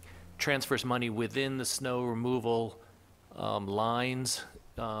basically transfers money within the snow removal lines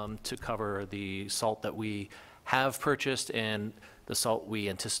to cover the salt that we have purchased and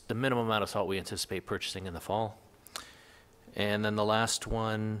the minimum amount of salt we anticipate purchasing in the fall. And then the last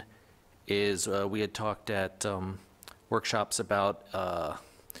one is we had talked at workshops about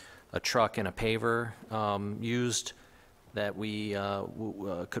a truck and a paver used that we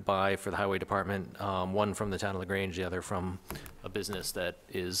could buy for the Highway Department, one from the town of LaGrange, the other from a business that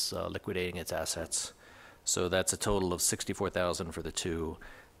is liquidating its assets. So that's a total of $64,000 for the two.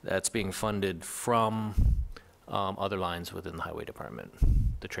 That's being funded from other lines within the Highway Department,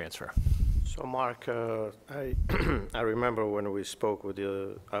 the transfer. So Mark, I remember when we spoke with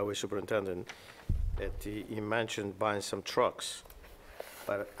the highway superintendent, that he mentioned buying some trucks,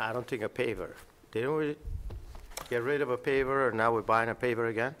 but I don't think a paver. Didn't we get rid of a paver, and now we're buying a paver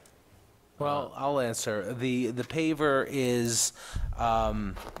again? Well, I'll answer. The paver is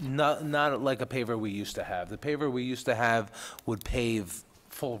not like a paver we used to have. The paver we used to have would pave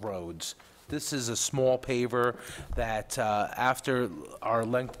full roads. This is a small paver that, after our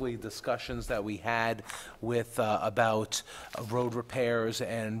lengthy discussions that we had with, about road repairs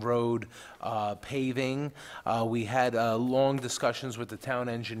and road paving, we had long discussions with the town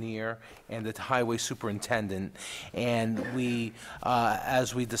engineer and the highway superintendent. And we,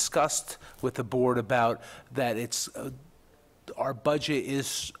 as we discussed with the board about that, our budget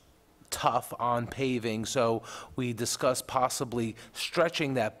is tough on paving, so we discussed possibly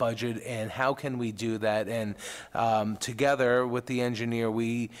stretching that budget and how can we do that. And together with the engineer,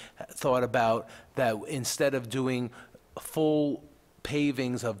 we thought about that instead of doing full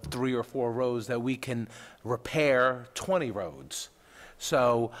pavings of 3 or 4 roads, that we can repair 20 roads.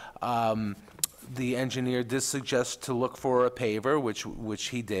 So the engineer did suggest to look for a paver, which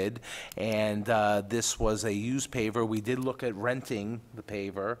he did, and this was a used paver. We did look at renting the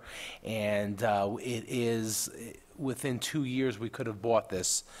paver, and it is, within 2 years, we could have bought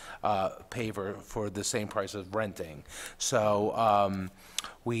this paver for the same price as renting. So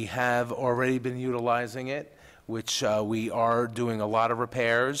we have already been utilizing it, which we are doing a lot of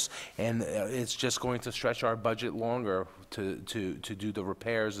repairs, and it's just going to stretch our budget longer to do the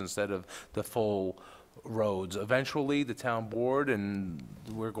repairs instead of the full roads. Eventually, the town board, and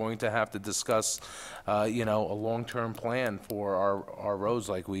we're going to have to discuss, you know, a long-term plan for our roads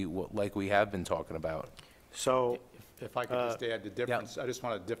like we have been talking about. So, If I could just add the difference, I just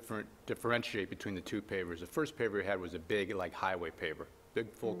want to differentiate between the two pavers. The first paver we had was a big, like, highway paver, big,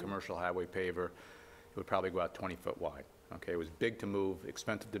 full commercial highway paver. It would probably go out 20 foot wide. Okay, it was big to move,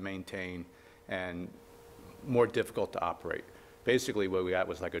 expensive to maintain, and more difficult to operate. Basically, what we got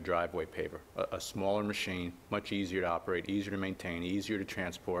was like a driveway paver, a smaller machine, much easier to operate, easier to maintain, easier to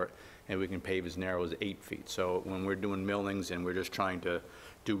transport, and we can pave as narrow as 8 feet. So when we're doing millings and we're just trying to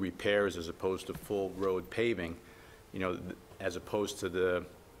do repairs as opposed to full road paving, you know, as opposed to the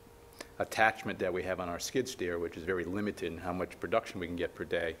attachment that we have on our skid steer, which is very limited in how much production we can get per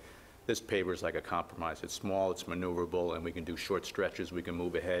day, this paver is like a compromise. It's small, it's maneuverable, and we can do short stretches. We can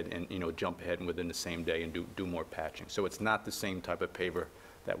move ahead and, you know, jump ahead and within the same day and do more patching. So it's not the same type of paver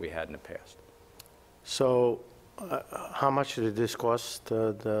that we had in the past. so how much did this cost,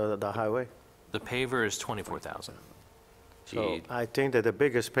 the highway? The paver is $24,000. So I think that the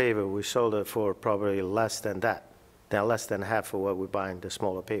biggest paver, we sold it for probably less than that. Now, less than half of what we're buying the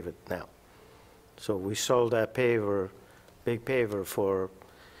smaller paver now. So we sold that paver, big paver, for,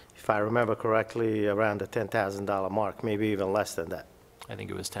 if I remember correctly, around the $10,000 mark, maybe even less than that. I think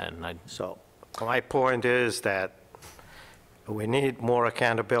it was 10. So my point is that We need more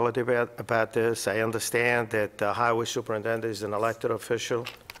accountability about this. I understand that the highway superintendent is an elected official,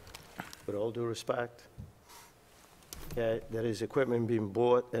 with all due respect. Okay, there is equipment being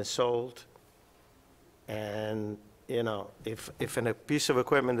bought and sold, and, you know, if in a piece of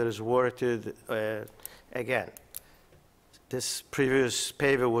equipment that is warranted, again, this previous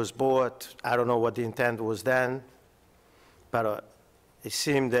paver was bought, I don't know what the intent was then, but it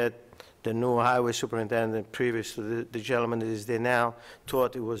seemed that the new highway superintendent, previous to the gentleman that is there now,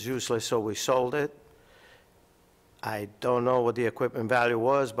 thought it was useless, so we sold it. I don't know what the equipment value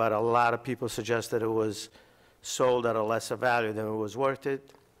was, but a lot of people suggested it was sold at a lesser value than it was worth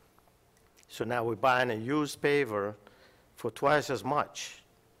it. So now we're buying a used paver for twice as much.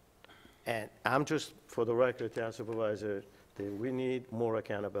 And I'm just, for the record, Town Supervisor, that we need more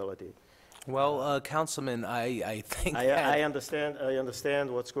accountability. Well, Councilman, I think I that... I understand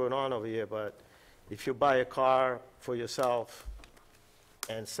what's going on over here, but if you buy a car for yourself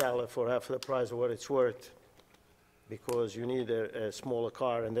and sell it for half the price of what it's worth, because you need a smaller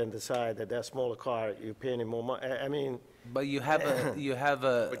car, and then decide that that smaller car, you're paying more money, I mean... But you have a...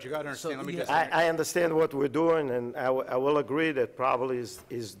 But you got to understand, let me just... I understand what we're doing, and I will agree that probably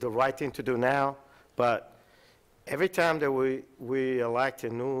is the right thing to do now, but every time that we elect a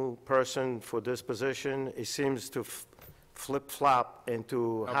new person for this position, it seems to flip-flop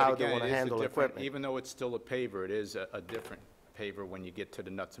into No, but how they again, want to it is a handle different- equipment. Even though it's still a paver, it is a different paver when you get to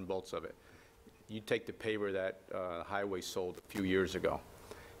the nuts and bolts of it. You take the paver that Highway sold a few years ago.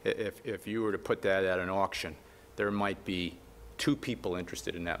 If you were to put that at an auction, there might be 2 people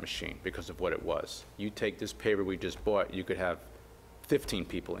interested in that machine because of what it was. You take this paver we just bought, you could have 15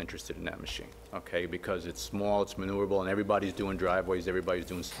 people interested in that machine, okay? Because it's small, it's maneuverable, and everybody's doing driveways, everybody's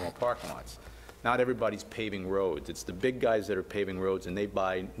doing small parking lots. Not everybody's paving roads. It's the big guys that are paving roads, and they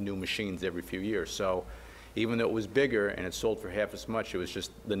buy new machines every few years. So even though it was bigger and it sold for half as much, it was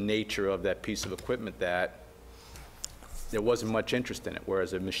just the nature of that piece of equipment that there wasn't much interest in it.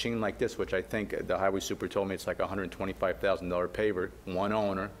 Whereas a machine like this, which I think the highway super told me it's like a $125,000 paver, one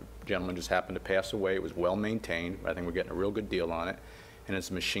owner, gentleman just happened to pass away, it was well-maintained, I think we're getting a real good deal on it, and it's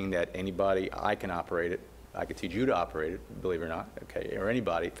a machine that anybody, I can operate it, I could teach you to operate it, believe it or not, okay, or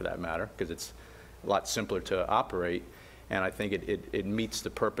anybody for that matter, because it's a lot simpler to operate, and I think it meets the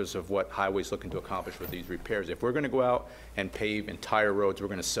purpose of what Highway's looking to accomplish with these repairs. If we're going to go out and pave entire roads, we're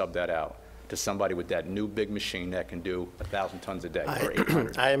going to sub that out to somebody with that new big machine that can do 1,000 tons a day, or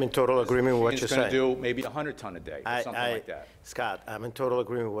 800. I am in total agreement with what you're It's going saying. to do maybe 100 ton a day, or something like that. Scott, I'm in total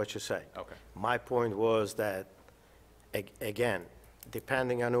agreement with what you're saying. Okay. My point was that, again,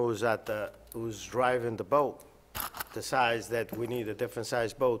 depending on who's driving the boat, decides that we need a different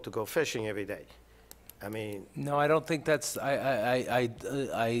sized boat to go fishing every day. I mean, No, I don't think that's, I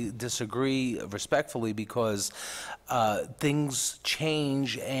disagree respectfully because things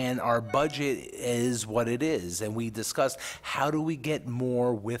change and our budget is what it is. And we discussed, how do we get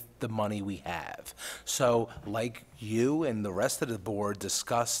more with the money we have? So like you and the rest of the board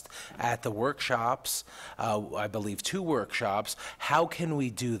discussed at the workshops, I believe 2 workshops, how can we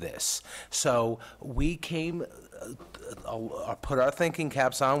do this? So we came, put our thinking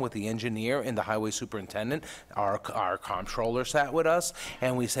caps on with the engineer and the highway superintendent. Our comptroller sat with us,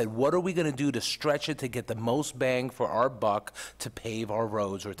 and we said, what are we going to do to stretch it to get the most bang for our buck to pave our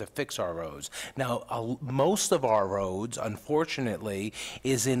roads or to fix our roads? Now, most of our roads, unfortunately,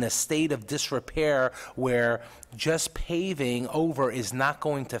 is in a state of disrepair where just paving over is not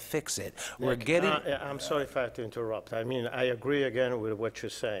going to fix it. We're getting... I'm sorry if I have to interrupt. I mean, I agree again with what you're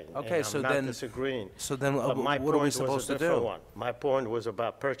saying. Okay, and so I'm not then- disagreeing. so then But my what are we point was supposed a to different do? one. My point was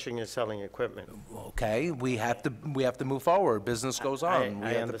about purchasing and selling equipment. Okay, we have to move forward. Business goes on. We I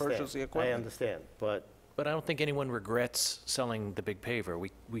have to understand. purchase the I equipment. understand, but But I don't think anyone regrets selling the big paver.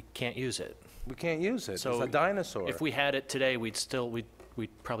 We can't use it. We can't use it. It's So a dinosaur. If we had it today, we'd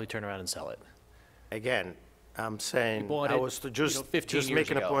probably turn around and sell it. again, I'm saying, bought I it, was 15 just years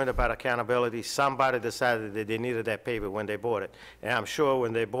making a ago. point about accountability. Somebody decided that they needed that paper when they bought it. And I'm sure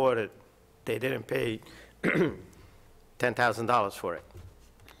when they bought it, they didn't pay $10,000 for it.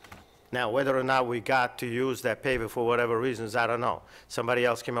 Now, whether or not we got to use that paper for whatever reasons, I don't know. Somebody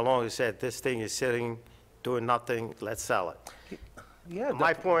else came along and said, this thing is sitting, doing nothing, let's sell it. Yeah,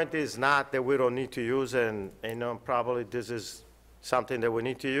 My point is not that we don't need to use it, and, you know, probably this is something that we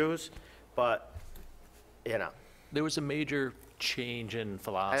need to use, but, you know, There was a major change in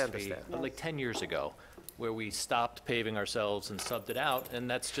philosophy, understand. like 10 years ago, where we stopped paving ourselves and subbed it out, and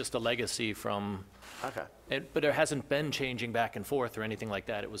that's just a legacy from, okay. but there hasn't been changing back and forth or anything like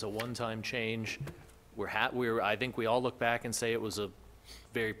that. It was a one-time change. I think we all look back and say it was a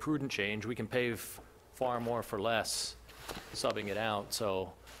very prudent change. We can pave far more for less subbing it out.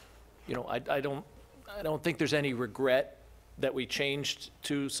 So, you know, I don't think there's any regret that we changed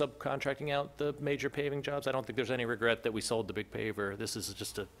to subcontracting out the major paving jobs. I don't think there's any regret that we sold the big paver. This is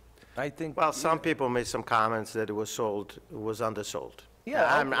just a, I think. Well, some people made some comments that it was undersold.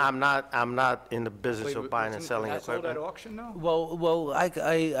 Yeah, I'm not in the business of buying and selling That's sold at equipment. auction now? Well,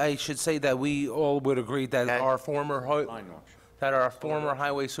 I should say that we all would agree that Okay. our former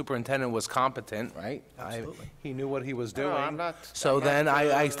highway superintendent was competent, right? Absolutely. He knew what he was doing. I'm not- So I'm then not,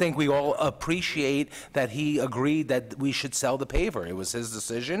 I think we all appreciate that he agreed that we should sell the paver. It was his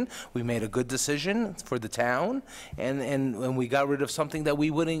decision. We made a good decision for the town, and we got rid of something that we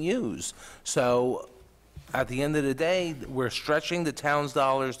wouldn't use. So at the end of the day, we're stretching the town's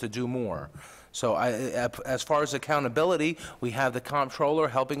dollars to do more. So as far as accountability, we have the comptroller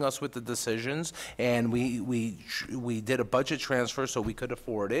helping us with the decisions, and we did a budget transfer so we could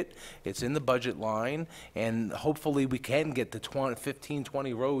afford it. It's in the budget line, and hopefully we can get the 15,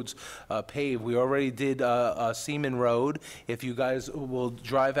 20 roads paved. We already did Seaman Road. If you guys will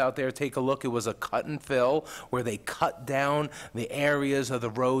drive out there, take a look. It was a cut and fill where they cut down the areas of the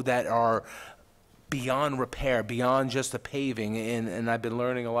road that are beyond repair, beyond just the paving, and I've been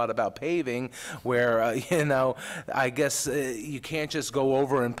learning a lot about paving, where, you know, I guess you can't just go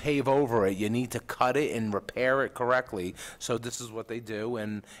over and pave over it. You need to cut it and repair it correctly. So this is what they do,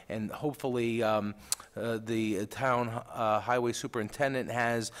 and hopefully the town highway superintendent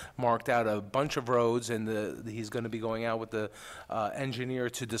has marked out a bunch of roads, and he's going to be going out with the engineer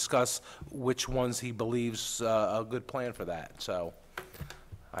to discuss which ones he believes a good plan for that. So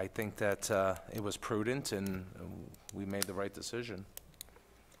I think that it was prudent, and we made the right decision.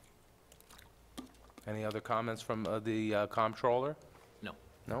 Any other comments from the comptroller? no.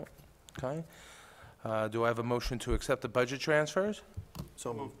 No? Okay. Do I have a motion to accept the budget transfers?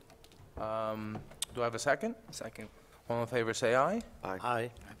 So moved. Do I have a second? Second. All in favor, say aye.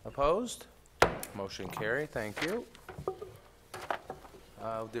 Aye. Opposed? Motion carried, thank you.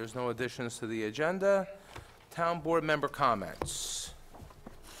 There's no additions to the agenda. Town board member comments.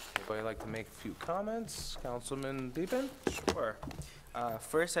 Anybody like to make a few comments? Councilman Deepin? Sure.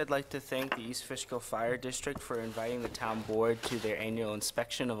 First, I'd like to thank the East Fishkill Fire District for inviting the town board to their annual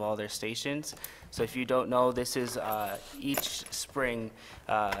inspection of all their stations. So if you don't know, this is each spring,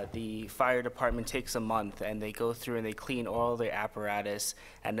 the fire department takes a month and they go through and they clean all their apparatus,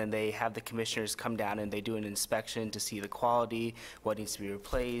 and then they have the commissioners come down and they do an inspection to see the quality, what needs to be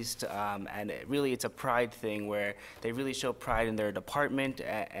replaced, and it's a pride thing where they really show pride in their department,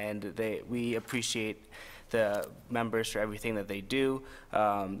 and we appreciate the members for everything that they do.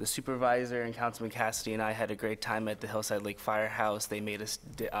 The supervisor and Councilman Cassidy and I had a great time at the Hillside Lake Firehouse. They made us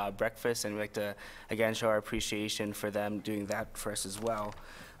breakfast, and we'd like to, again, show our appreciation for them doing that for us as well.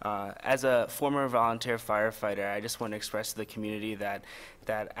 As a former volunteer firefighter, I just want to express to the community that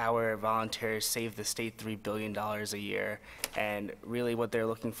our volunteers save the state $3 billion a year, and really what they're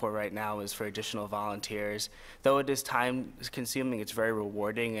looking for right now is for additional volunteers. Though it is time-consuming, it's very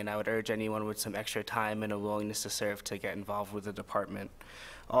rewarding, and I would urge anyone with some extra time and a willingness to serve to get involved with the department.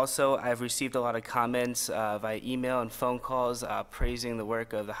 Also, I've received a lot of comments via email and phone calls praising the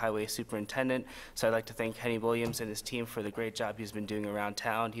work of the highway superintendent. So I'd like to thank Kenny Williams and his team for the great job he's been doing around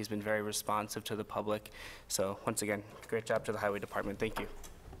town. He's been very responsive to the public. So once again, great job to the highway department. Thank you.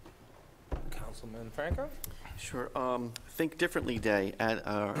 Councilman Franco? Sure. Think Differently Day at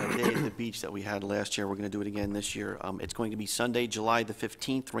our day at the beach that we had last year. We're going to do it again this year. It's going to be Sunday, July the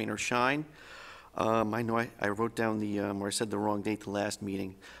 15th, rain or shine. I know I wrote down or I said the wrong date the last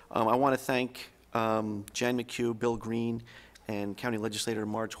meeting. I want to thank Jan McHugh, Bill Green, and County Legislator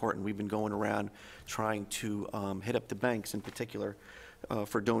Marge Horton. We've been going around trying to hit up the banks in particular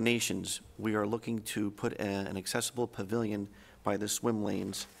for donations. We are looking to put an accessible pavilion by the swim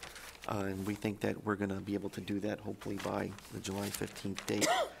lanes, and we think that we're going to be able to do that hopefully by the July 15th date.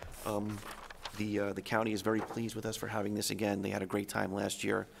 The county is very pleased with us for having this again. They had a great time last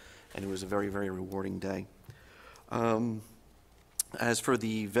year, and it was a very, very rewarding day. As for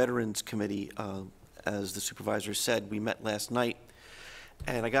the Veterans Committee, as the supervisor said, we met last night,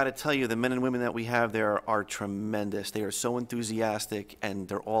 and I got to tell you, the men and women that we have there are tremendous. They are so enthusiastic, and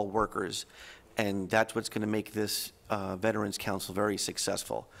they're all workers, and that's what's going to make this Veterans Council very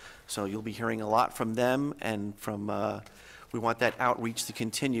successful. So you'll be hearing a lot from them, and from we want that outreach to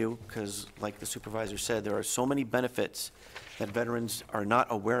continue, because like the supervisor said, there are so many benefits that veterans are not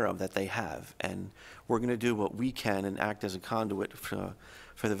aware of that they have, and we're going to do what we can and act as a conduit for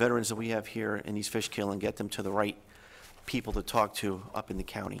the veterans that we have here in East Fishkill and get them to the right people to talk to up in the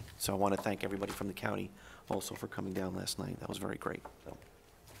county. So I want to thank everybody from the county also for coming down last night. That was very great. So.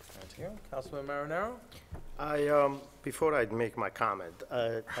 Thank you. Councilman Marinero? Before I make my comment,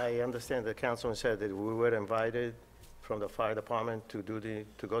 I understand the councilman said that we were invited from the fire department to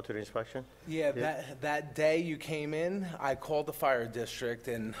go to the inspection? Yeah, that day you came in, I called the fire district,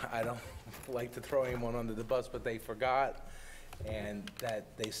 and I don't like to throw anyone under the bus, but they forgot, and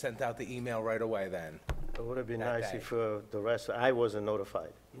that they sent out the email right away then. It would have been That nice day. if the rest, I wasn't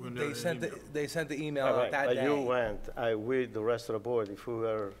notified. They sent the email All out right, that but day. you went, with the rest of the board, if we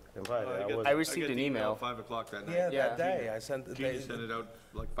were invited, I I wasn't. received an email. 5 o'clock that night. Yeah, Yeah. that day, I sent, Genie sent it out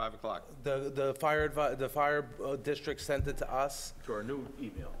like 5 o'clock the fire district sent it to us. to our new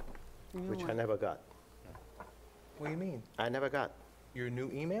email. Which I never got. What do you mean? I never got. Your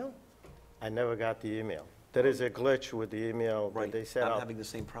new email? I never got the email. There is a glitch with the email that Right. they set I'm up. having the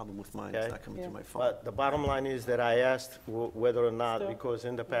same problem with mine. Okay. It's not coming through my phone. But the bottom line is that I asked whether or not, Still. because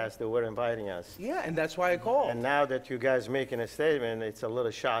in the past they were inviting us. Yeah, and that's why I called. And now that you guys making a statement, it's a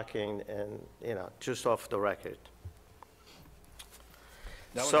little shocking and, just off the record.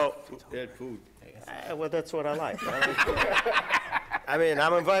 So, They had food. well, that's what I like. I mean,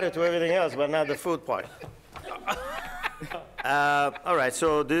 I'm invited to everything else, but not the food part. All right,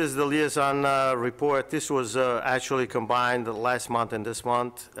 so this is the liaison report. This was actually combined last month and this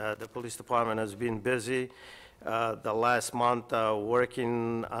month. The police department has been busy the last month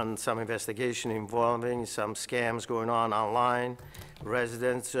working on some investigation involving some scams going on online.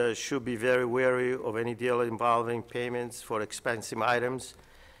 Residents should be very wary of any deal involving payments for expensive items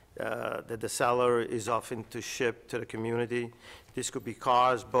that the seller is offering to ship to the community. This could be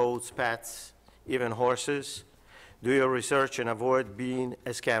cars, boats, pets, even horses. Do your research and avoid being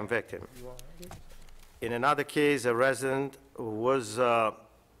a scam victim. In another case, a resident was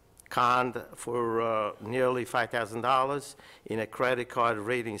conned for nearly $5,000 in a credit card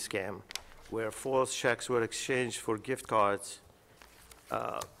rating scam, where false checks were exchanged for gift cards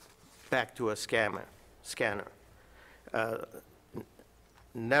back to a scanner.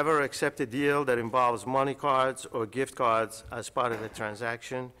 Never accept a deal that involves money cards or gift cards as part of the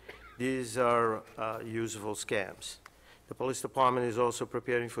transaction. These are useful scams. The police department is also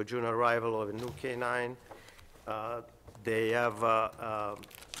preparing for June arrival of a new K-9. They have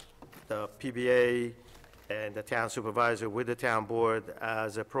the PBA and the town supervisor with the town board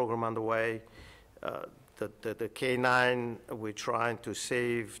as a program underway. The K-9, we're trying to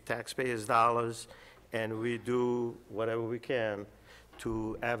save taxpayers' dollars, and we do whatever we can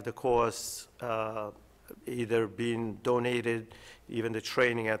to have the costs either being donated, even the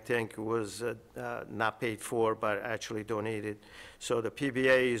training, I think, was not paid for, but actually donated. So the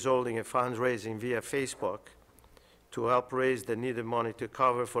PBA is holding a fundraising via Facebook to help raise the needed money to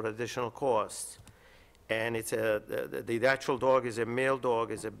cover for additional costs. And it's the actual dog is a male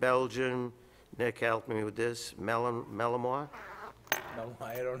dog, is a Belgian, Nick helped me with this, Melamore? No,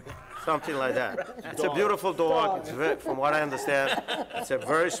 I don't. Something like that. It's a beautiful dog, from what I understand. It's a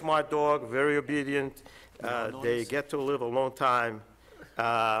very smart dog, very obedient. They get to live a long time.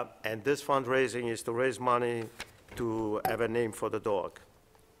 And this fundraising is to raise money to have a name for the dog.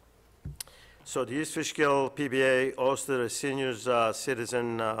 So the East Fishkill PBA hosted a seniors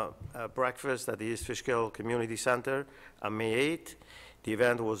citizen breakfast at the East Fishkill Community Center on May 8th. The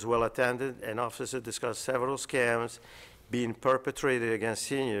event was well attended, and officers discussed several scams being perpetrated against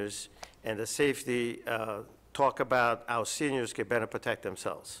seniors, and the safety talk about how seniors can better protect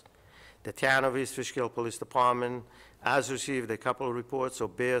themselves. The town of East Fishkill Police Department has received a couple of reports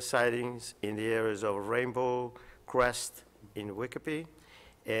of bear sightings in the areas of Rainbow Crest in Wikipedia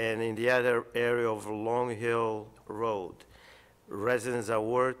and in the other area of Long Hill Road. Residents are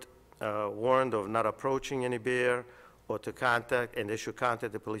warned of not approaching any bear or to contact, and they should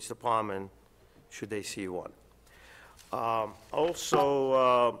contact the police department should they see one.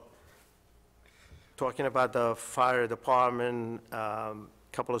 Also, talking about the fire department,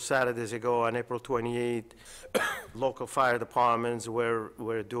 couple of Saturdays ago on April 28th, local fire departments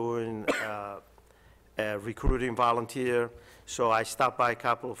were doing recruiting volunteer. So I stopped by a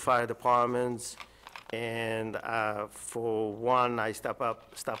couple of fire departments, and for one, I stopped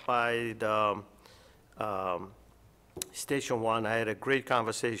by the Station 1. I had a great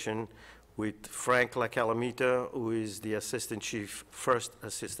conversation with Frank LaCalamita, who is the assistant chief, first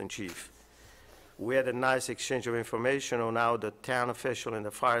assistant chief. We had a nice exchange of information on how the town official and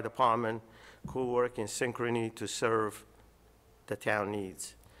the fire department could work in synchrony to serve the town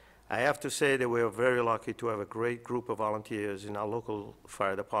needs. I have to say that we are very lucky to have a great group of volunteers in our local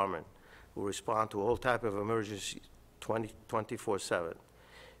fire department who respond to all type of emergencies 24/7.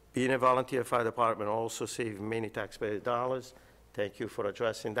 Being a volunteer fire department also saves many taxpayer dollars. Thank you for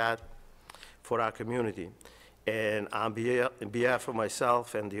addressing that for our community. And on behalf of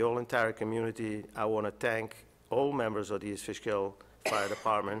myself and the whole entire community, I want to thank all members of the East Fishkill Fire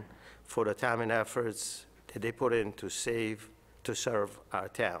Department for the time and efforts that they put in to serve our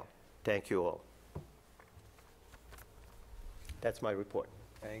town. Thank you all. That's my report.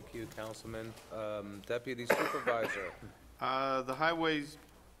 Thank you, Councilman. Deputy Supervisor. The highways,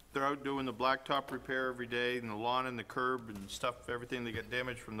 they're out doing the blacktop repair every day, and the lawn and the curb and stuff, everything that got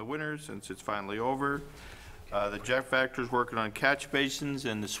damaged from the winter, since it's finally over. The jet factor's working on catch basins,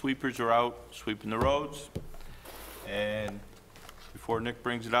 and the sweepers are out sweeping the roads. And before Nick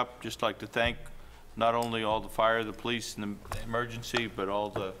brings it up, just like to thank not only all the fire, the police, and the emergency, but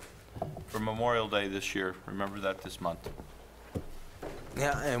for Memorial Day this year. Remember that this month.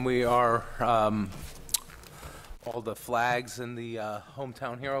 Yeah, and we are, all the flags and the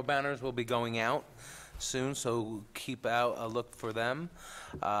Hometown Hero banners will be going out soon, so keep out a look for them.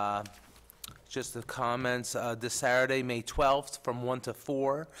 Just the comments, this Saturday, May 12th, from 1 to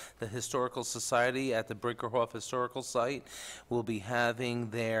 4, the Historical Society at the Brinkerhoff Historical Site will be having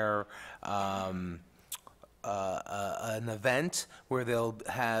their an event where they'll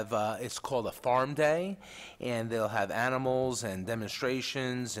have, it's called a farm day, and they'll have animals and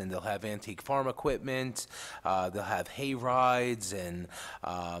demonstrations, and they'll have antique farm equipment, they'll have hay rides and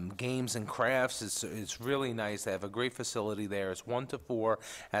games and crafts. It's really nice. They have a great facility there. It's 1 to 4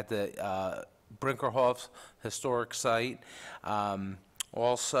 at the Brinkerhoff Historic Site.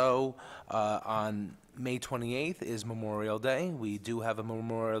 Also, on May 28th is Memorial Day. We do have a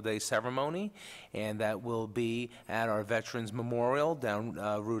Memorial Day ceremony, and that will be at our Veterans Memorial down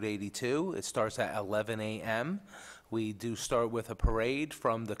Route 82. It starts at 11 a.m. We do start with a parade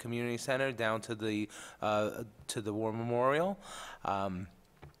from the community center down to the War Memorial.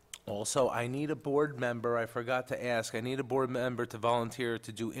 Also, I need a board member, I forgot to ask, I need a board member to volunteer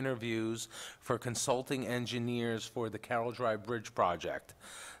to do interviews for consulting engineers for the Carroll Drive Bridge project.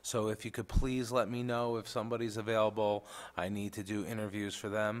 So if you could please let me know if somebody's available, I need to do interviews for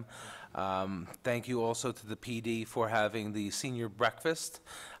them. Thank you also to the PD for having the senior breakfast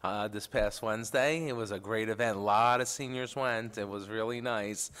this past Wednesday. It was a great event. A lot of seniors went. It was really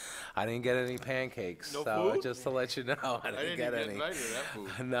nice. I didn't get any pancakes. No so food? Just to let you know, I didn't get any. invited to that food.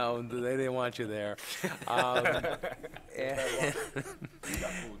 No, they didn't want you there.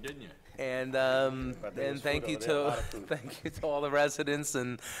 And thank you to all the residents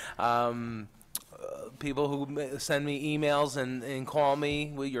and people who send me emails and call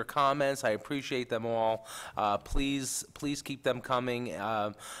me with your comments. I appreciate them all. Please keep them coming.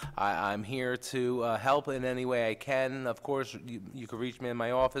 I'm here to help in any way I can. Of course, you can reach me in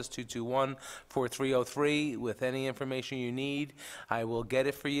my office, 221-4303, with any information you need. I will get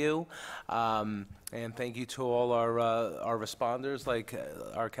it for you. And thank you to all our responders, like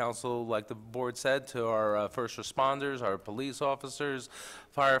our council, like the board said, to our first responders, our police officers,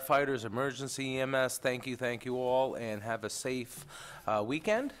 firefighters, emergency EMS. Thank you all, and have a safe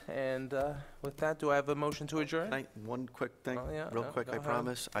weekend. And with that, do I have a motion to adjourn? One quick thing, Oh, yeah, real no, quick, go I ahead.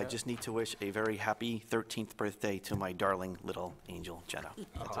 promise. I Yeah. just need to wish a very happy 13th birthday to my darling little angel, Jenna.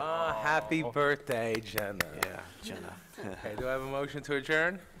 Happy birthday, Jenna. Yeah, Jenna. Okay, do I have a motion to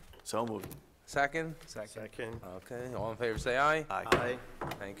adjourn? So moved. Second? Second. Okay, all in favor say aye. Aye. Aye.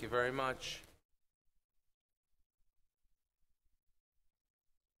 Thank you very much.